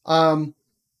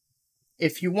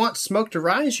if you want smoke to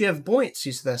rise, you have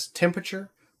buoyancy. So that's temperature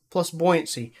plus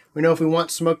buoyancy. We know if we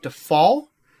want smoke to fall,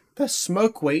 that's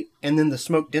smoke weight, and then the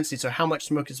smoke density, so how much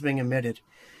smoke is being emitted.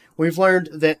 We've learned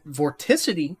that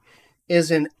vorticity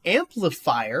is an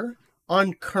amplifier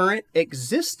on current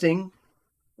existing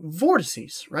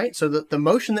vortices, right? So the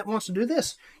motion that wants to do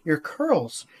this, your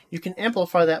curls, you can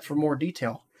amplify that for more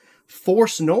detail.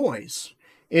 Force noise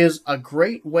is a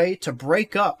great way to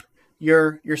break up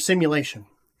your simulation,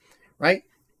 right?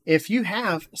 If you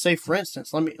have, say for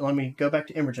instance, let me go back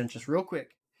to EmberGen just real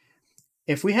quick.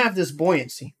 If we have this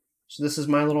buoyancy, so this is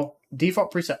my little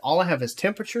default preset, all I have is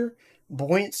temperature,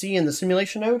 buoyancy in the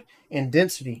simulation node, and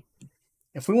density.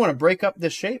 If we want to break up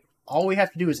this shape, all we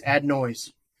have to do is add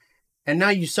noise. And now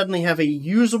you suddenly have a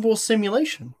usable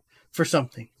simulation for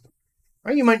something.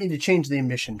 Right? You might need to change the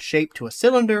emission shape to a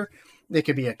cylinder. It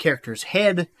could be a character's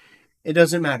head. It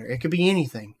doesn't matter. It could be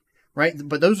anything. Right?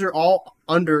 But those are all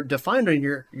defined on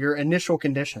your initial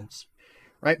conditions.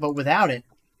 Right? But without it,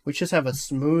 we just have a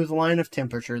smooth line of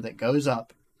temperature that goes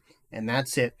up. And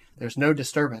that's it. There's no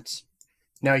disturbance.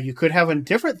 Now you could have a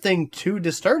different thing to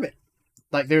disturb it.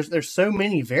 Like there's so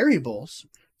many variables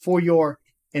for your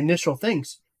initial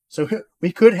things. So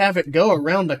we could have it go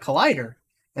around a collider,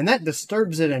 and that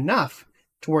disturbs it enough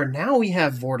to where now we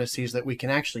have vortices that we can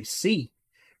actually see,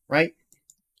 right?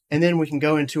 And then we can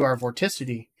go into our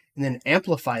vorticity and then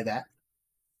amplify that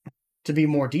to be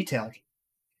more detailed.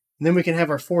 And then we can have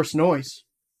our force noise.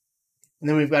 And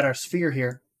then we've got our sphere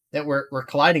here that we're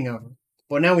colliding over.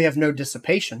 But now we have no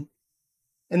dissipation.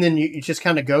 And then you just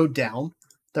kind of go down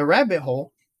the rabbit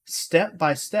hole step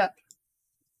by step.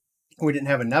 We didn't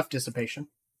have enough dissipation.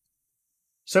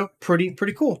 So pretty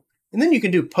cool. And then you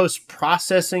can do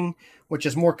post-processing, which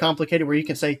is more complicated, where you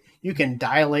can say you can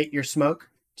dilate your smoke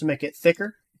to make it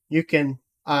thicker. You can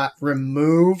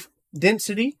remove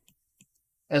density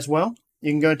as well.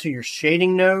 You can go into your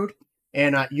shading node,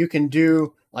 and you can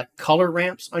do like color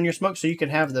ramps on your smoke. So you could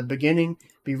have the beginning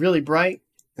be really bright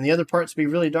and the other parts be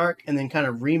really dark, and then kind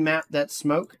of remap that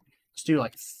smoke. Let's do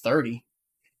like 30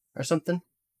 or something.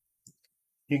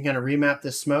 You can kind of remap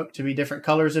this smoke to be different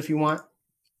colors if you want.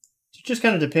 It just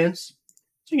kind of depends.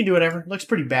 So you can do whatever. It looks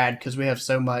pretty bad because we have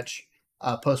so much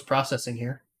post-processing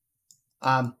here.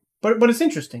 But it's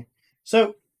interesting.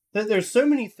 So there's so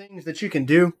many things that you can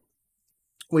do.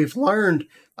 We've learned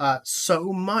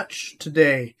so much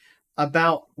today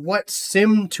about what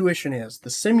Simtuition is, the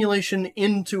simulation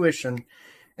intuition.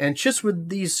 And just with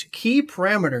these key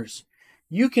parameters,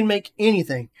 you can make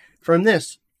anything from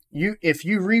this. If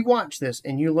you rewatch this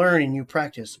and you learn and you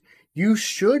practice, you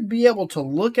should be able to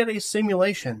look at a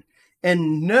simulation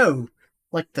and know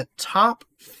like the top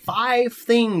 5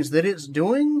 things that it's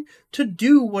doing to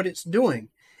do what it's doing.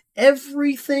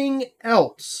 Everything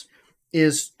else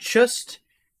is just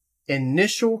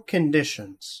initial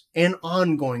conditions and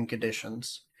ongoing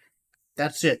conditions.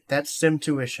 That's it. That's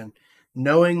Simtuition.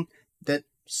 Knowing that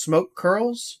smoke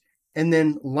curls and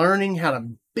then learning how to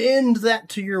bend that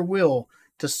to your will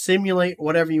to simulate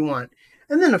whatever you want.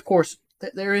 And then, of course,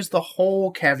 there is the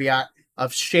whole caveat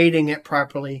of shading it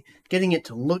properly, getting it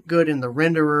to look good in the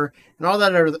renderer, and all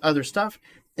that other stuff.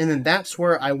 And then that's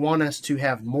where I want us to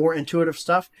have more intuitive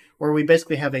stuff, where we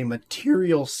basically have a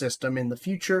material system in the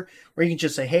future, where you can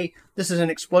just say, hey, this is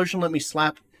an explosion, let me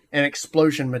slap an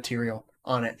explosion material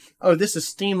on it. Oh, this is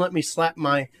steam, let me slap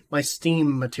my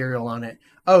steam material on it.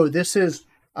 Oh, this is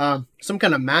some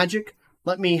kind of magic,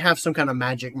 let me have some kind of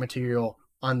magic material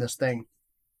on this thing.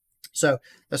 So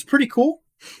that's pretty cool.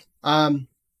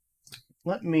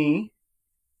 Let me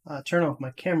turn off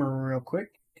my camera real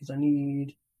quick because I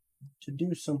need to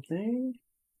do something.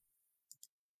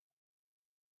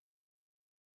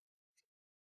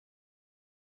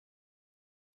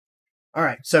 All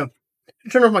right, so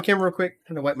turn off my camera real quick.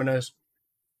 I'm gonna wipe my nose.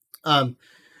 But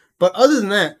other than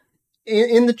that,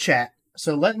 in the chat,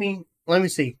 so let me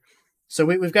see. So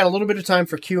we've got a little bit of time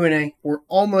for Q&A. We're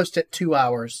almost at 2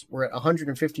 hours. We're at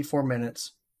 154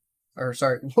 minutes. Or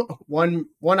sorry, 1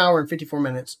 hour and 54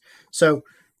 minutes. So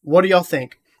what do y'all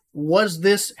think? Was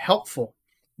this helpful?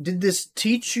 Did this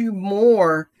teach you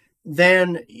more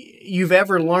than you've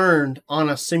ever learned on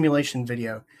a simulation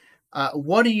video?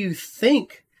 What do you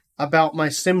think about my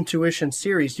Simtuition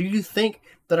series? Do you think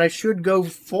that I should go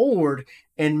forward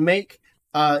and make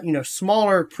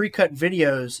smaller pre-cut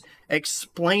videos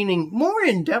explaining more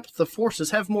in depth the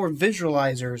forces, have more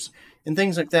visualizers and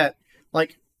things like that?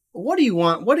 Like, what do you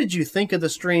want? What did you think of the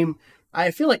stream?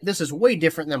 I feel like this is way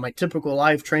different than my typical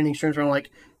live training streams where I'm like,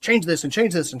 change this and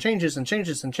change this and change this and change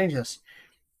this and change this.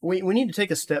 We need to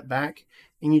take a step back,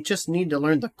 and you just need to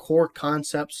learn the core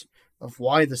concepts of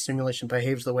why the simulation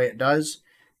behaves the way it does.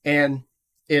 And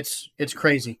it's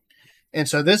crazy. And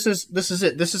so this is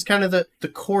it. This is kind of the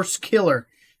course killer.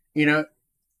 You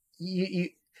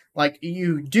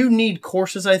do need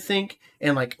courses, I think,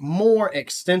 and like more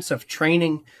extensive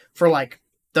training for like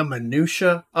the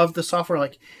minutia of the software,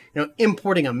 like,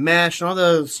 importing a mesh and all the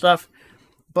other stuff.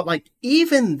 But like,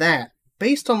 even that,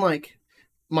 based on like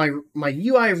my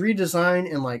UI redesign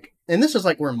and this is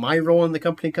like where my role in the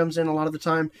company comes in a lot of the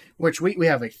time, which we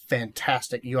have a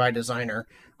fantastic UI designer,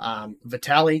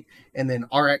 Vitaly, and then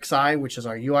RXI, which is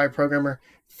our UI programmer,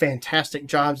 fantastic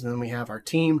jobs. And then we have our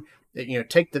team that,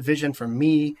 take the vision from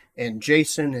me and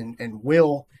Jason and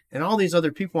Will and all these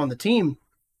other people on the team.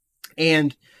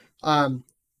 And,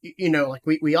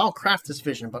 we all craft this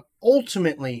vision, but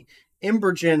ultimately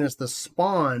EmberGen is the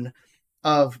spawn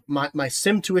of my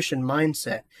Simtuition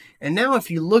mindset. And now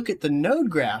if you look at the node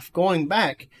graph going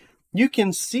back, you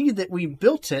can see that we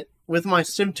built it with my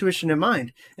Simtuition in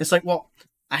mind. It's like, well,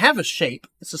 I have a shape,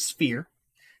 it's a sphere,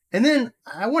 and then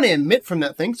I want to emit from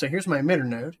that thing, so here's my emitter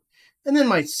node. And then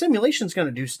my simulation's going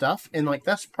to do stuff, and like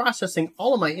that's processing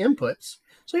all of my inputs.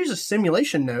 So here's a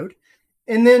simulation node.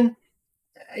 And then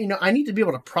I need to be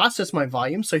able to process my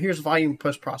volume. So here's volume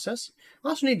post-process. I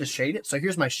also need to shade it. So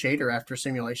here's my shader after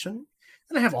simulation.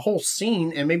 And I have a whole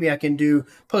scene, and maybe I can do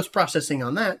post-processing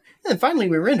on that. And then finally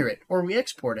we render it or we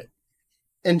export it.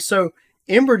 And so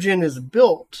EmberGen is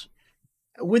built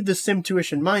with the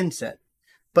Simtuition mindset.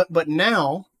 But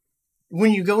now,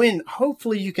 when you go in,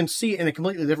 hopefully you can see it in a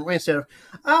completely different way instead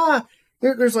of,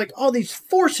 there's like all these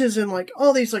forces and like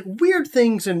all these like weird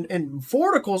things and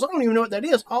vorticles. I don't even know what that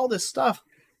is. All this stuff.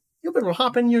 You'll be able to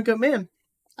hop in and you go, man,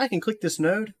 I can click this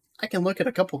node. I can look at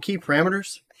a couple key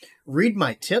parameters, read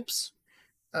my tips,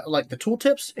 like the tool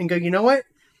tips, and go, you know what?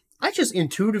 I just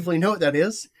intuitively know what that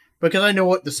is because I know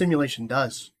what the simulation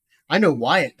does. I know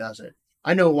why it does it.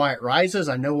 I know why it rises.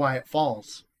 I know why it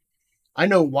falls. I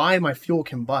know why my fuel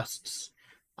combusts.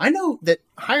 I know that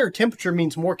higher temperature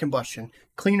means more combustion,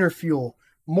 cleaner fuel,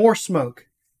 more smoke,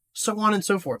 so on and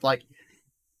so forth. Like,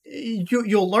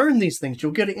 you'll learn these things.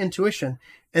 You'll get an intuition.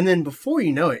 And then before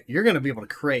you know it, you're going to be able to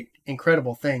create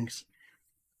incredible things.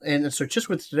 And so just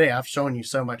with today, I've shown you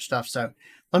so much stuff. So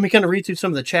let me kind of read through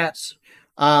some of the chats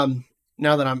now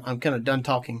that I'm kind of done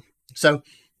talking. So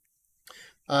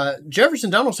Jefferson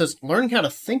Donald says, learning how to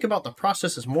think about the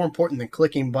process is more important than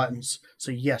clicking buttons.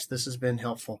 So yes, this has been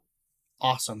helpful.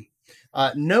 Awesome.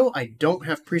 No, I don't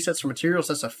have presets for materials.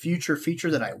 That's a future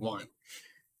feature that I want.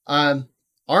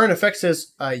 RNFX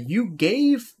says, you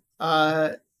gave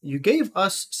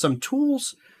us some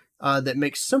tools that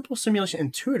make simple simulation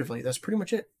intuitively. That's pretty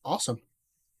much it. Awesome.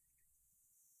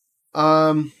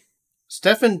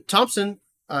 Stephen Thompson,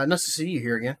 nice to see you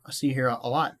here again. I see you here a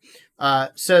lot.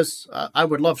 Says, I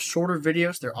would love shorter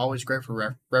videos. They're always great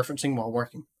for referencing while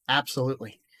working.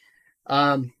 Absolutely.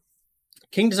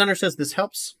 King Designer says, this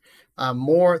helps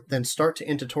more than start to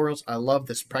end tutorials. I love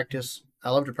this practice.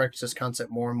 I love to practice this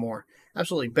concept more and more.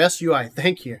 Absolutely. Best UI.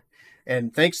 Thank you.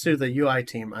 And thanks to the UI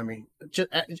team. I mean,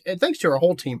 thanks to our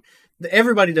whole team.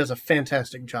 Everybody does a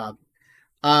fantastic job.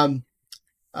 Let's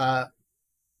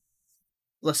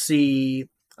see.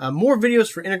 More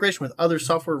videos for integration with other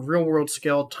software, real-world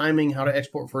scale, timing, how to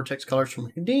export vertex colors from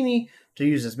Houdini to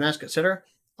use as mask, etc.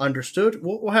 Understood.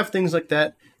 We'll have things like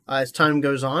that as time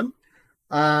goes on.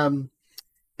 And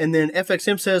then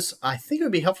FXM says, I think it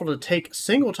would be helpful to take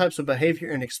single types of behavior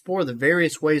and explore the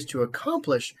various ways to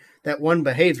accomplish that one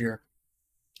behavior.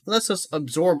 Lets us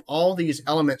absorb all these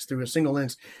elements through a single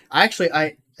lens.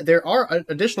 There are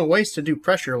additional ways to do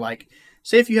pressure, like,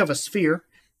 say if you have a sphere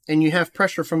and you have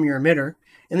pressure from your emitter,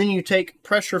 and then you take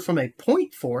pressure from a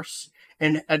point force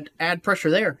and add pressure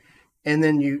there, and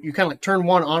then you kind of like turn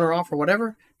one on or off or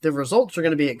whatever, the results are going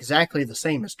to be exactly the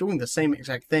same. It's doing the same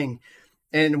exact thing.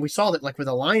 And we saw that like with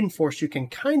a line force, you can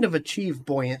kind of achieve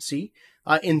buoyancy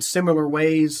in similar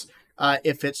ways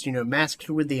if it's, you know, masked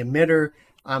with the emitter,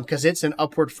 because it's an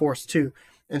upward force too.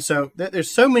 And so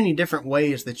there's so many different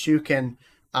ways that you can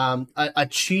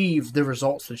achieve the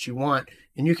results that you want,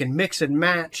 and you can mix and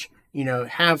match, you know,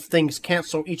 have things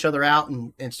cancel each other out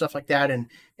and stuff like that,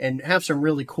 and have some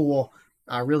really cool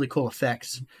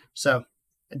effects. So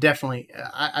definitely,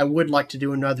 I would like to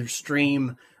do another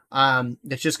stream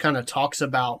that just kind of talks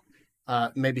about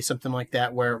maybe something like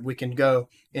that, where we can go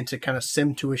into kind of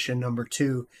Simtuition number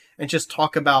 2 and just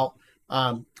talk about,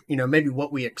 you know, maybe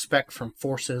what we expect from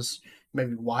forces,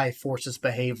 maybe why forces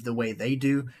behave the way they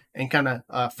do, and kind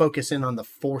of focus in on the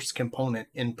force component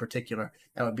in particular.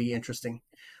 That would be interesting.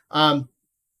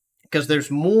 Because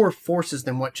there's more forces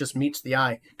than what just meets the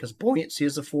eye. Because buoyancy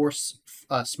is a force,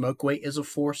 smoke weight is a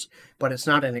force, but it's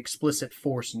not an explicit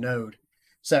force node.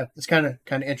 So it's kind of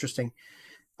interesting.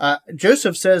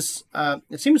 Joseph says,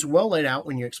 it seems well laid out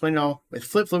when you explain it all. With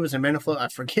flip fluids and Manaflow, I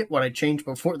forget what I changed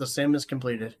before the sim is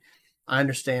completed. I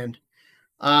understand.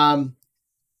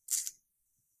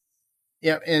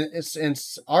 Yeah, and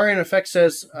RN Effect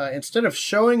says, instead of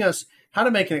showing us how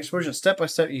to make an explosion step by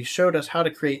step, you showed us how to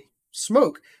create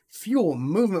smoke, fuel,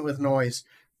 movement with noise,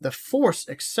 the force,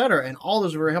 etc., and all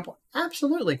those are very helpful.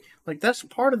 Absolutely. Like, that's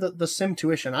part of the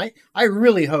Simtuition. I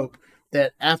really hope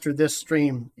that after this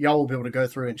stream, y'all will be able to go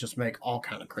through and just make all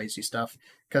kind of crazy stuff,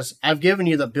 because I've given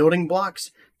you the building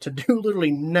blocks to do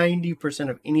literally 90%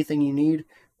 of anything you need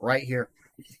right here,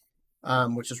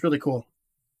 which is really cool.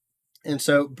 And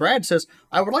so Brad says,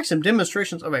 I would like some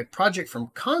demonstrations of a project from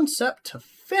concept to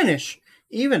finish,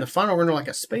 even a final render like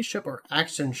a spaceship or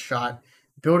action shot,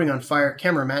 building on fire,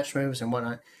 camera match moves, and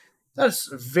whatnot. That's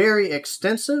very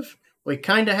extensive. We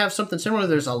kind of have something similar.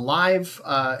 There's a live,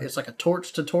 it's like a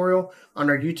torch tutorial on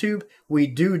our YouTube. We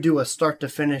do a start to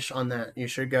finish on that. You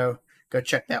should go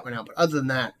check that one out. But other than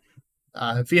that,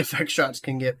 VFX shots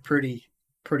can get pretty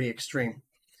extreme.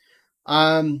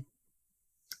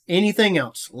 Anything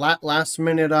else? Last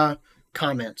minute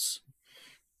comments?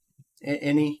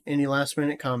 Any last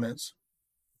minute comments?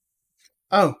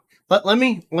 Oh, let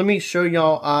me show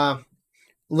y'all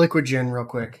EmberGen real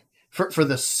quick. For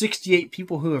the 68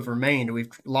 people who have remained,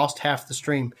 we've lost half the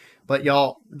stream, but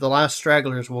y'all, the last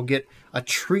stragglers will get a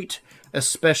treat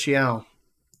especial,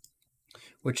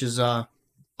 which is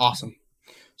awesome.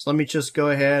 So let me just go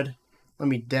ahead, let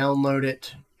me download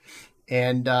it,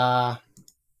 and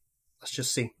let's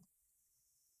just see.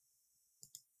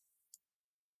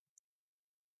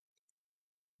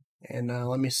 And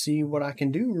let me see what I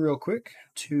can do real quick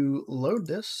to load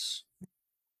this.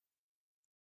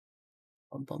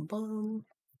 Bum, bum, bum.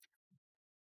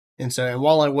 And so, and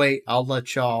while I wait, I'll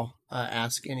let y'all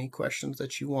ask any questions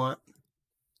that you want.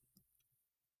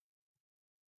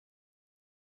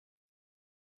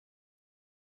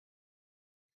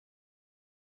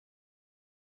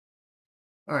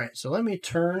 All right, so let me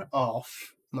turn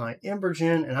off my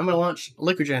EmberGen, and I'm going to launch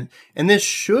EmberGen. And this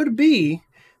should be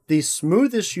the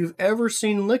smoothest you've ever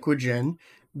seen EmberGen,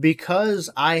 because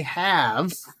I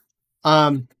have,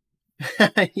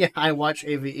 yeah, I watch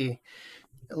AVE.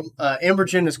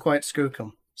 EmberGen is quite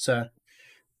skookum. So,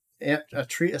 yeah, a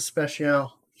treat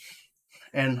especial.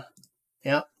 And,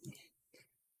 yeah.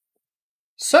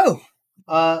 So,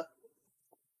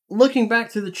 looking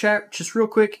back through the chat, just real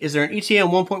quick, is there an ETA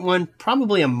on 1.1?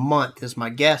 Probably a month is my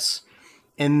guess.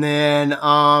 And then,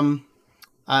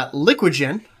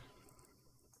 EmberGen.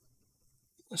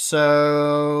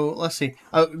 So, let's see.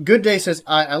 Good Day says,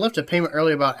 I left a payment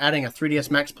earlier about adding a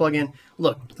 3ds Max plugin.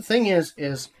 Look, the thing is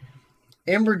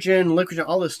EmberGen, EmberGen,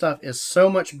 all this stuff is so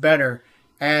much better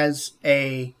as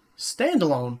a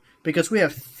standalone, because we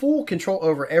have full control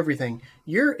over everything.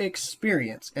 Your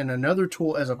experience in another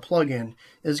tool as a plugin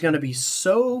is going to be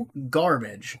so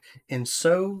garbage and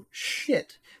so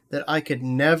shit that I could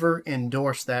never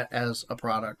endorse that as a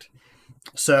product.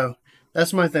 So,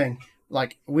 that's my thing.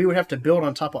 Like, we would have to build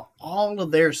on top of all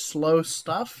of their slow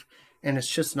stuff, and it's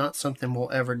just not something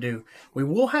we'll ever do. We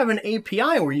will have an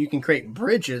API where you can create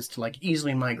bridges to, like,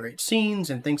 easily migrate scenes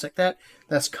and things like that.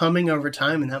 That's coming over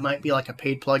time, and that might be like a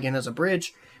paid plugin as a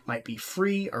bridge. Might be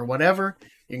free or whatever.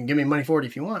 You can give me money for it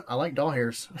if you want. I like doll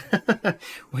hairs,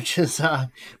 which is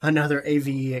another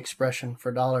AVE expression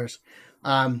for dollars.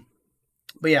 But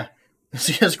yeah,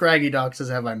 just Scraggy Dog says,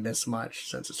 have I missed much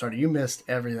since it started? You missed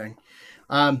everything.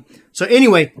 So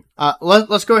anyway,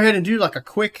 let's go ahead and do like a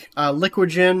quick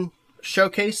EmberGen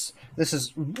showcase. This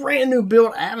is brand new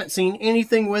build. I haven't seen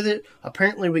anything with it.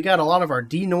 Apparently we got a lot of our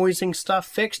denoising stuff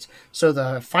fixed, so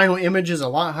the final image is a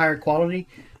lot higher quality.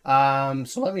 So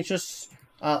let me just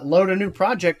load a new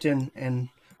project and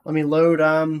let me load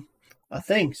a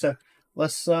thing. So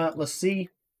let's see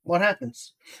what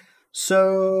happens.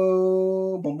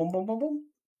 So, boom, boom, boom, boom, boom.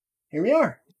 Here we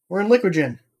are. We're in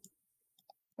EmberGen.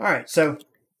 All right, so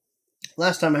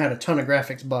last time I had a ton of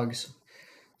graphics bugs.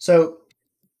 So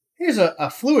here's a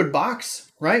fluid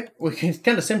box, right? We can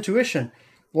kind of Simtuition.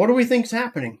 What do we think is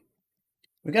happening?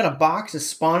 We got a box is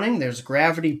spawning. There's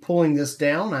gravity pulling this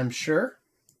down, I'm sure.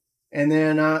 And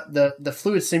then the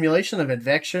fluid simulation of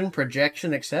advection,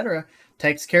 projection, etc.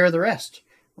 takes care of the rest,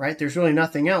 right? There's really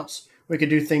nothing else. We could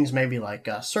do things maybe like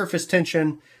surface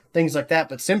tension, things like that.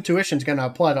 But Simtuition is going to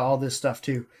apply to all this stuff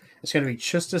too. It's going to be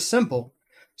just as simple.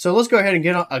 So let's go ahead and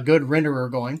get a good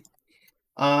renderer going.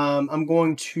 I'm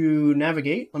going to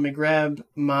navigate. Let me grab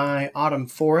my Autumn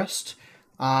Forest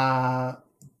 4K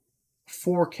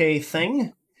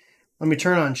thing. Let me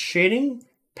turn on shading,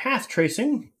 path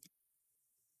tracing.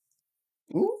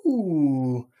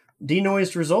 Ooh,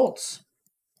 denoised results.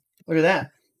 Look at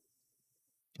that.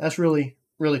 That's really,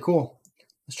 really cool.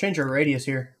 Let's change our radius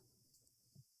here.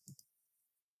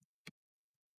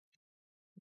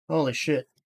 Holy shit.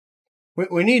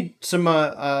 We need some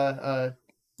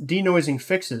denoising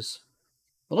fixes.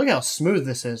 But look how smooth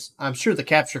this is. I'm sure the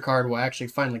capture card will actually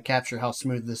finally capture how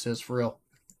smooth this is for real.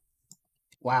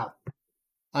 Wow.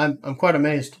 I'm quite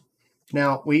amazed.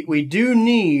 Now, we do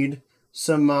need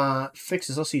some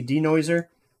fixes. Let's see, denoiser.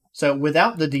 So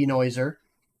without the denoiser,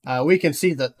 we can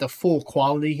see the full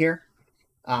quality here,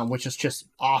 which is just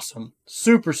awesome.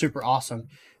 Super, super awesome.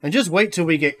 And just wait till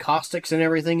we get caustics and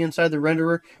everything inside the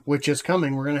renderer, which is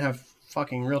coming. We're going to have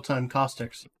fucking real-time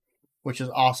caustics, which is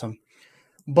awesome.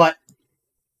 But,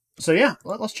 so yeah,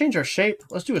 let's change our shape.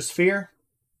 Let's do a sphere.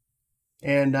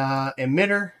 And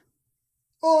emitter.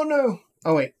 Oh, no.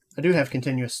 Oh, wait. I do have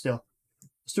continuous still.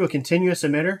 Let's do a continuous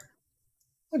emitter.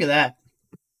 Look at that.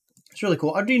 It's really cool.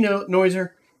 Our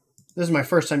denoiser, this is my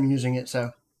first time using it,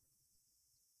 so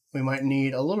we might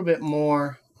need a little bit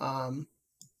more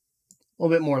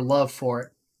love for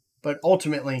it. But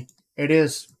ultimately, it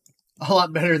is a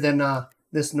lot better than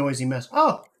this noisy mess.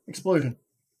 Oh, explosion.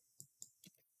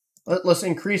 Let's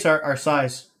increase our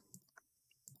size.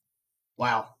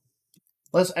 Wow.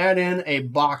 Let's add in a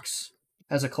box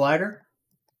as a collider.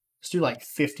 Let's do like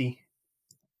 50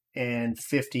 and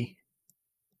 50.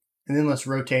 And then let's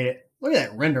rotate it. Look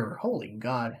at that renderer. Holy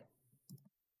God.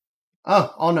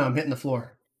 Oh no, I'm hitting the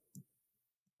floor.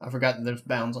 I forgot that there's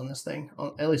bounds on this thing,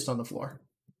 at least on the floor.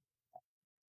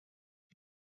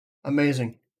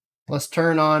 Amazing. Let's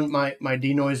turn on my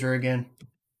denoiser again.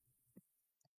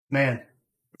 Man,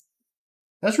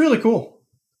 that's really cool.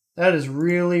 That is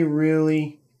really,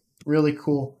 really, really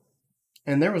cool.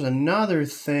 And there was another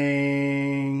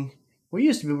thing. We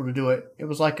used to be able to do it. It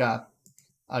was like a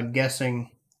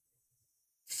guessing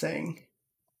thing.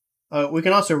 We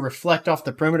can also reflect off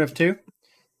the primitive too,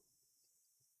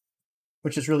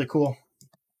 which is really cool.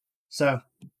 So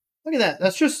look at that.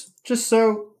 That's just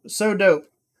so dope.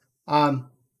 I'm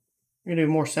gonna do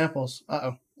more samples.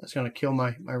 That's gonna kill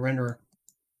my renderer.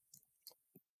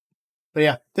 But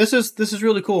yeah, this is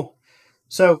really cool.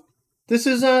 So this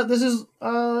is EmberGen.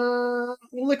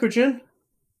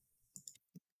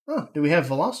 Oh, do we have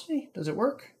velocity? Does it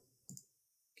work?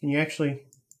 Can you actually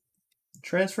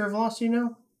transfer velocity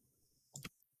now?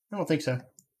 I don't think so.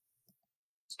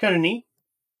 It's kind of neat.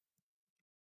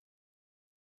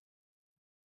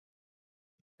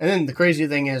 And then the crazy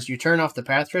thing is you turn off the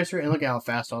path tracer and look at how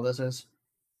fast all this is.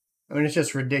 I mean, it's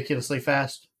just ridiculously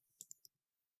fast.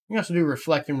 You can also do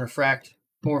reflect and refract,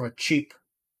 more of a cheap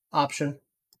option.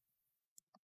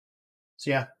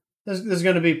 So yeah, this is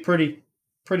going to be pretty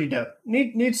dope.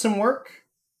 Needs some work.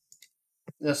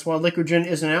 That's why EmberGen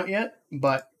isn't out yet,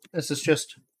 but this is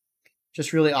just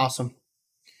really awesome.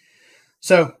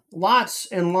 So lots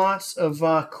and lots of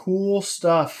cool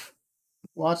stuff.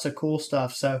 Lots of cool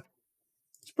stuff. So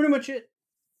that's pretty much it.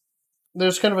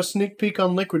 There's kind of a sneak peek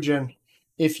on EmberGen.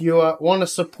 If you want to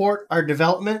support our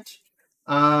development,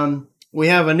 we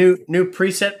have a new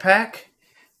preset pack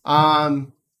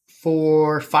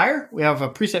for fire. We have a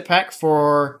preset pack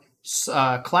for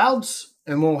clouds,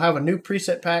 and we'll have a new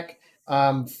preset pack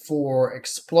for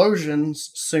explosions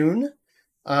soon.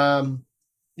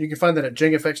 You can find that at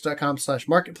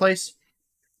jingfx.com/marketplace.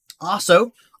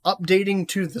 Also, updating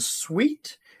to the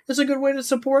suite is a good way to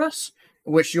support us,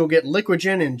 which you'll get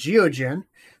EmberGen and GeoGen,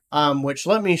 which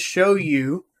let me show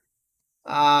you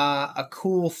a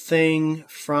cool thing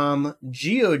from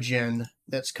GeoGen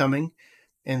that's coming.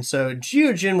 And so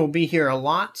GeoGen will be here a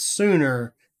lot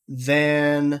sooner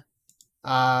than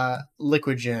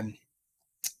EmberGen.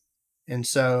 And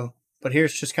so, but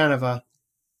here's just kind of a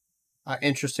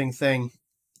interesting thing.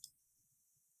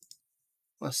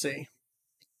 Let's see.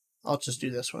 I'll just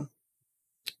do this one.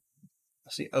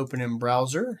 Let's see, open in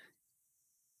browser.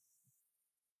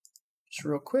 just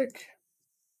real quick.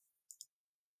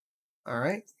 All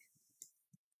right.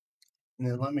 And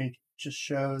then let me just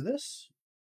show this.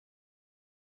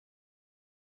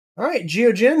 All right,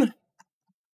 GeoGen.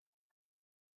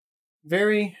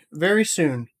 Very, very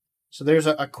soon. So there's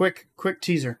a quick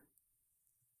teaser.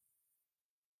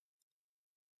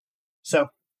 So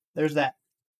there's that.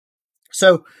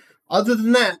 So other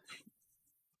than that,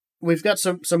 we've got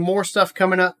some more stuff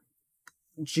coming up.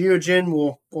 GeoGen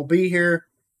will be here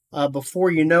before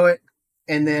you know it.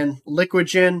 And then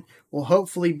LiquidGen will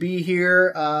hopefully be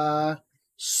here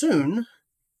soon,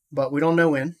 but we don't know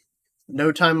when.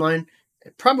 No timeline.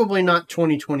 Probably not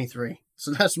 2023.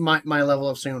 So that's my level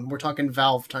of soon. We're talking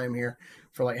Valve time here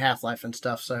for like Half-Life and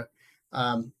stuff. So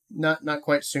not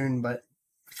quite soon, but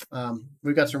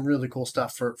we've got some really cool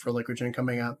stuff for LiquidGen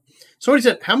coming up. So what he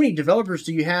said, how many developers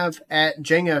do you have at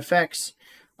Jenga FX?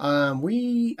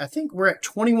 I think we're at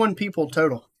 21 people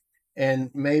total, and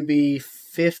maybe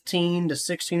 15 to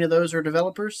 16 of those are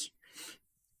developers.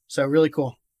 So really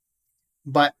cool.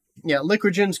 But yeah,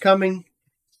 LiquidGen's coming,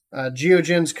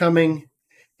 GeoGen's coming,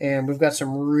 and we've got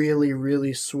some really,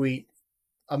 really sweet,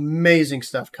 amazing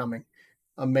stuff coming.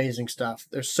 Amazing stuff.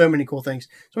 There's so many cool things.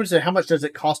 Somebody said, how much does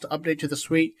it cost to update to the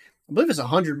suite? I believe it's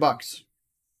 $100.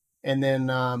 And then,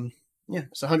 yeah,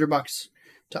 it's $100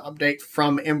 to update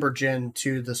from EmberGen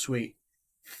to the suite.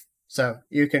 So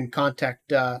you can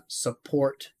contact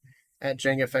support at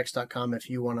jengafx.com if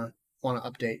you want to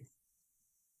update.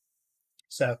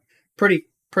 So pretty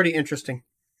interesting.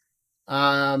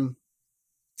 Yeah,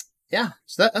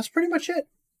 so that's pretty much it.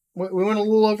 We went a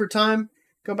little over time.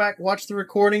 Go back, watch the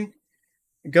recording.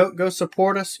 Go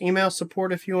support us. Email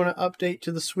support if you want to update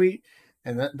to the suite,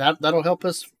 and that'll help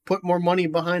us put more money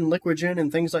behind LiquidGen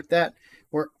and things like that.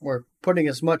 We're putting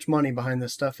as much money behind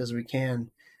this stuff as we can,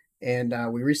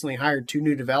 and we recently hired 2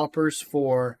 new developers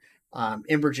for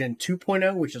EmberGen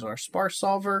 2.0, which is our sparse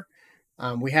solver.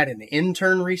 We had an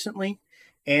intern recently,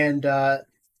 and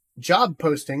job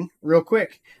posting real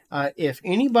quick. If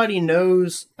anybody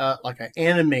knows like an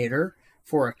animator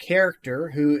for a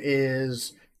character who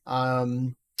is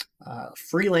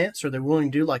freelance, or they're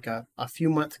willing to do like a few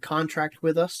month contract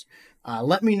with us,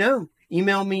 let me know.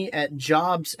 Email me at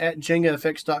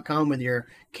jobs@jengafx.com with your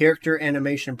character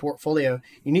animation portfolio.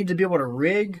 You need to be able to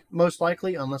rig, most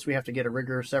likely, unless we have to get a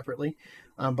rigger separately.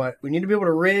 But we need to be able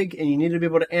to rig, and you need to be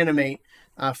able to animate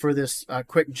for this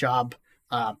quick job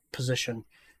position.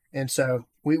 And so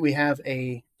we have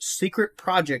a secret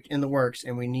project in the works,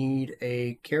 and we need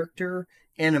a character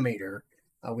animator.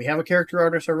 We have a character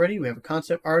artist already. We have a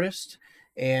concept artist.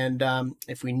 And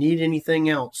if we need anything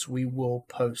else, we will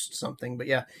post something. But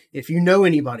yeah, if you know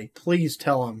anybody, please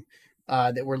tell them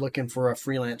that we're looking for a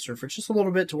freelancer for just a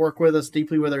little bit to work with us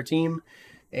deeply with our team.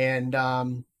 And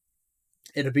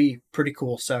it'll be pretty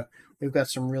cool. So we've got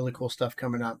some really cool stuff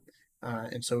coming up.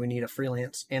 And so we need a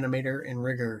freelance animator and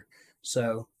rigger.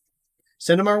 So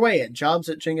send them our way at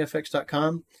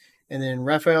jobs@jengafx.com. And then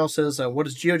Raphael says, what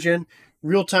is GeoGen?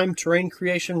 Real-time terrain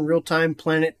creation, real-time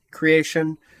planet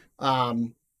creation.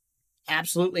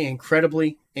 Absolutely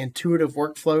incredibly intuitive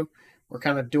workflow. We're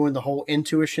kind of doing the whole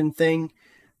intuition thing.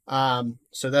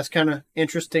 So that's kind of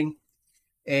interesting.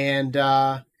 And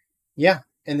yeah,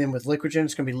 and then with LiquidGen,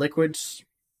 it's going to be liquids.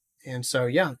 And so,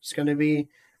 yeah, it's going to be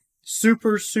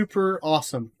super, super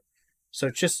awesome. So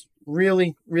just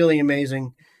really, really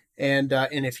amazing. And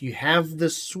if you have the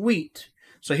suite,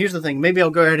 so here's the thing, maybe I'll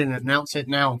go ahead and announce it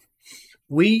now.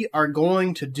 We are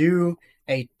going to do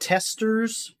a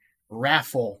testers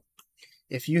raffle.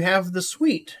 If you have the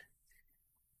suite,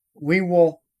 we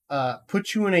will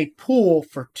put you in a pool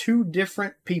for 2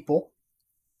 different people.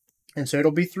 And so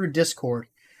it'll be through Discord,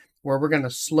 where we're going to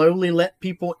slowly let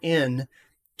people in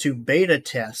to beta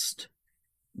test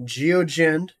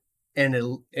GeoGen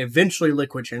and eventually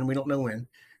LiquidGen. We don't know when,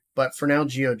 but for now,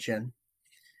 GeoGen.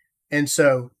 And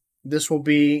so this will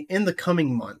be in the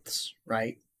coming months,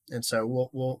 right? And so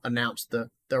we'll announce the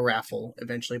raffle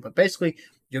eventually. But basically,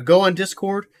 you'll go on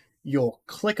Discord, you'll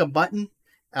click a button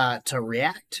to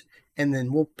react, and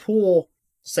then we'll pull,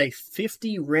 say,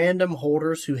 50 random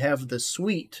holders who have the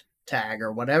suite tag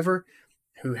or whatever,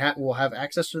 who will have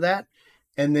access to that,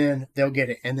 and then they'll get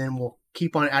it. And then we'll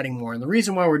keep on adding more. And the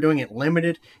reason why we're doing it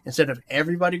limited instead of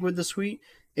everybody with the suite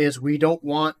is we don't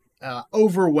want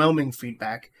overwhelming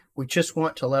feedback. We just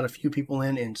want to let a few people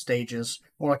in stages,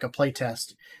 more like a play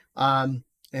test.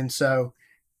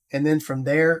 And then from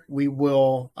there, we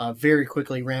will very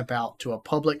quickly ramp out to a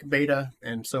public beta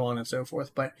and so on and so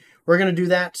forth. But we're going to do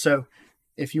that. So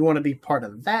if you want to be part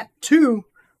of that too,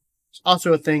 it's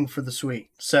also a thing for the suite.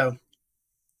 So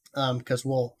because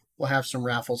we'll we'll have some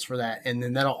raffles for that. And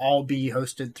then that'll all be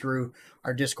hosted through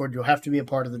our Discord. You'll have to be a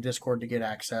part of the Discord to get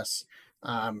access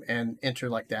and enter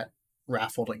like that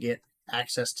raffle to get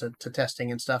access to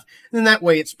testing and stuff. And then that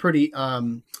way it's pretty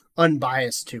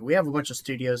unbiased too. We have a bunch of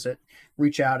studios that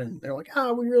reach out and they're like,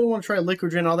 oh, we really want to try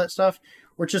EmberGen and all that stuff.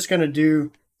 We're just going to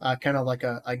do kind of like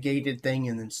a gated thing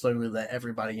and then slowly let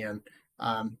everybody in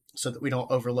so that we don't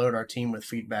overload our team with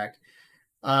feedback.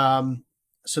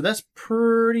 So that's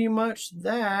pretty much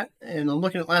that. And I'm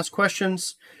looking at last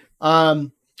questions.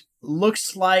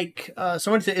 Looks like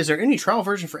someone said, is there any trial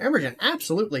version for EmberGen?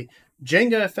 Absolutely.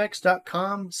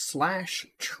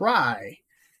 JengaFX.com/try.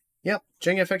 Yep,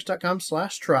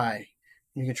 JengaFX.com/try.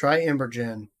 You can try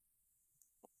EmberGen.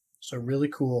 So really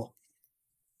cool.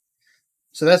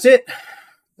 So that's it.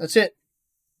 That's it.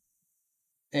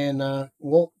 And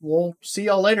we'll see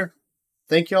y'all later.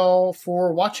 Thank y'all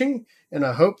for watching, and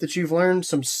I hope that you've learned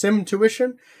some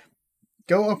Simtuition.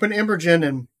 Go open EmberGen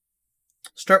and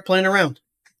start playing around.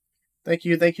 Thank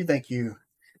you, thank you, thank you.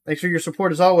 Thanks for your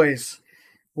support as always.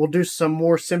 We'll do some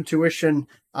more Simtuition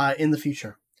in the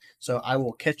future. So I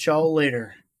will catch y'all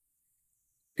later.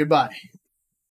 Goodbye.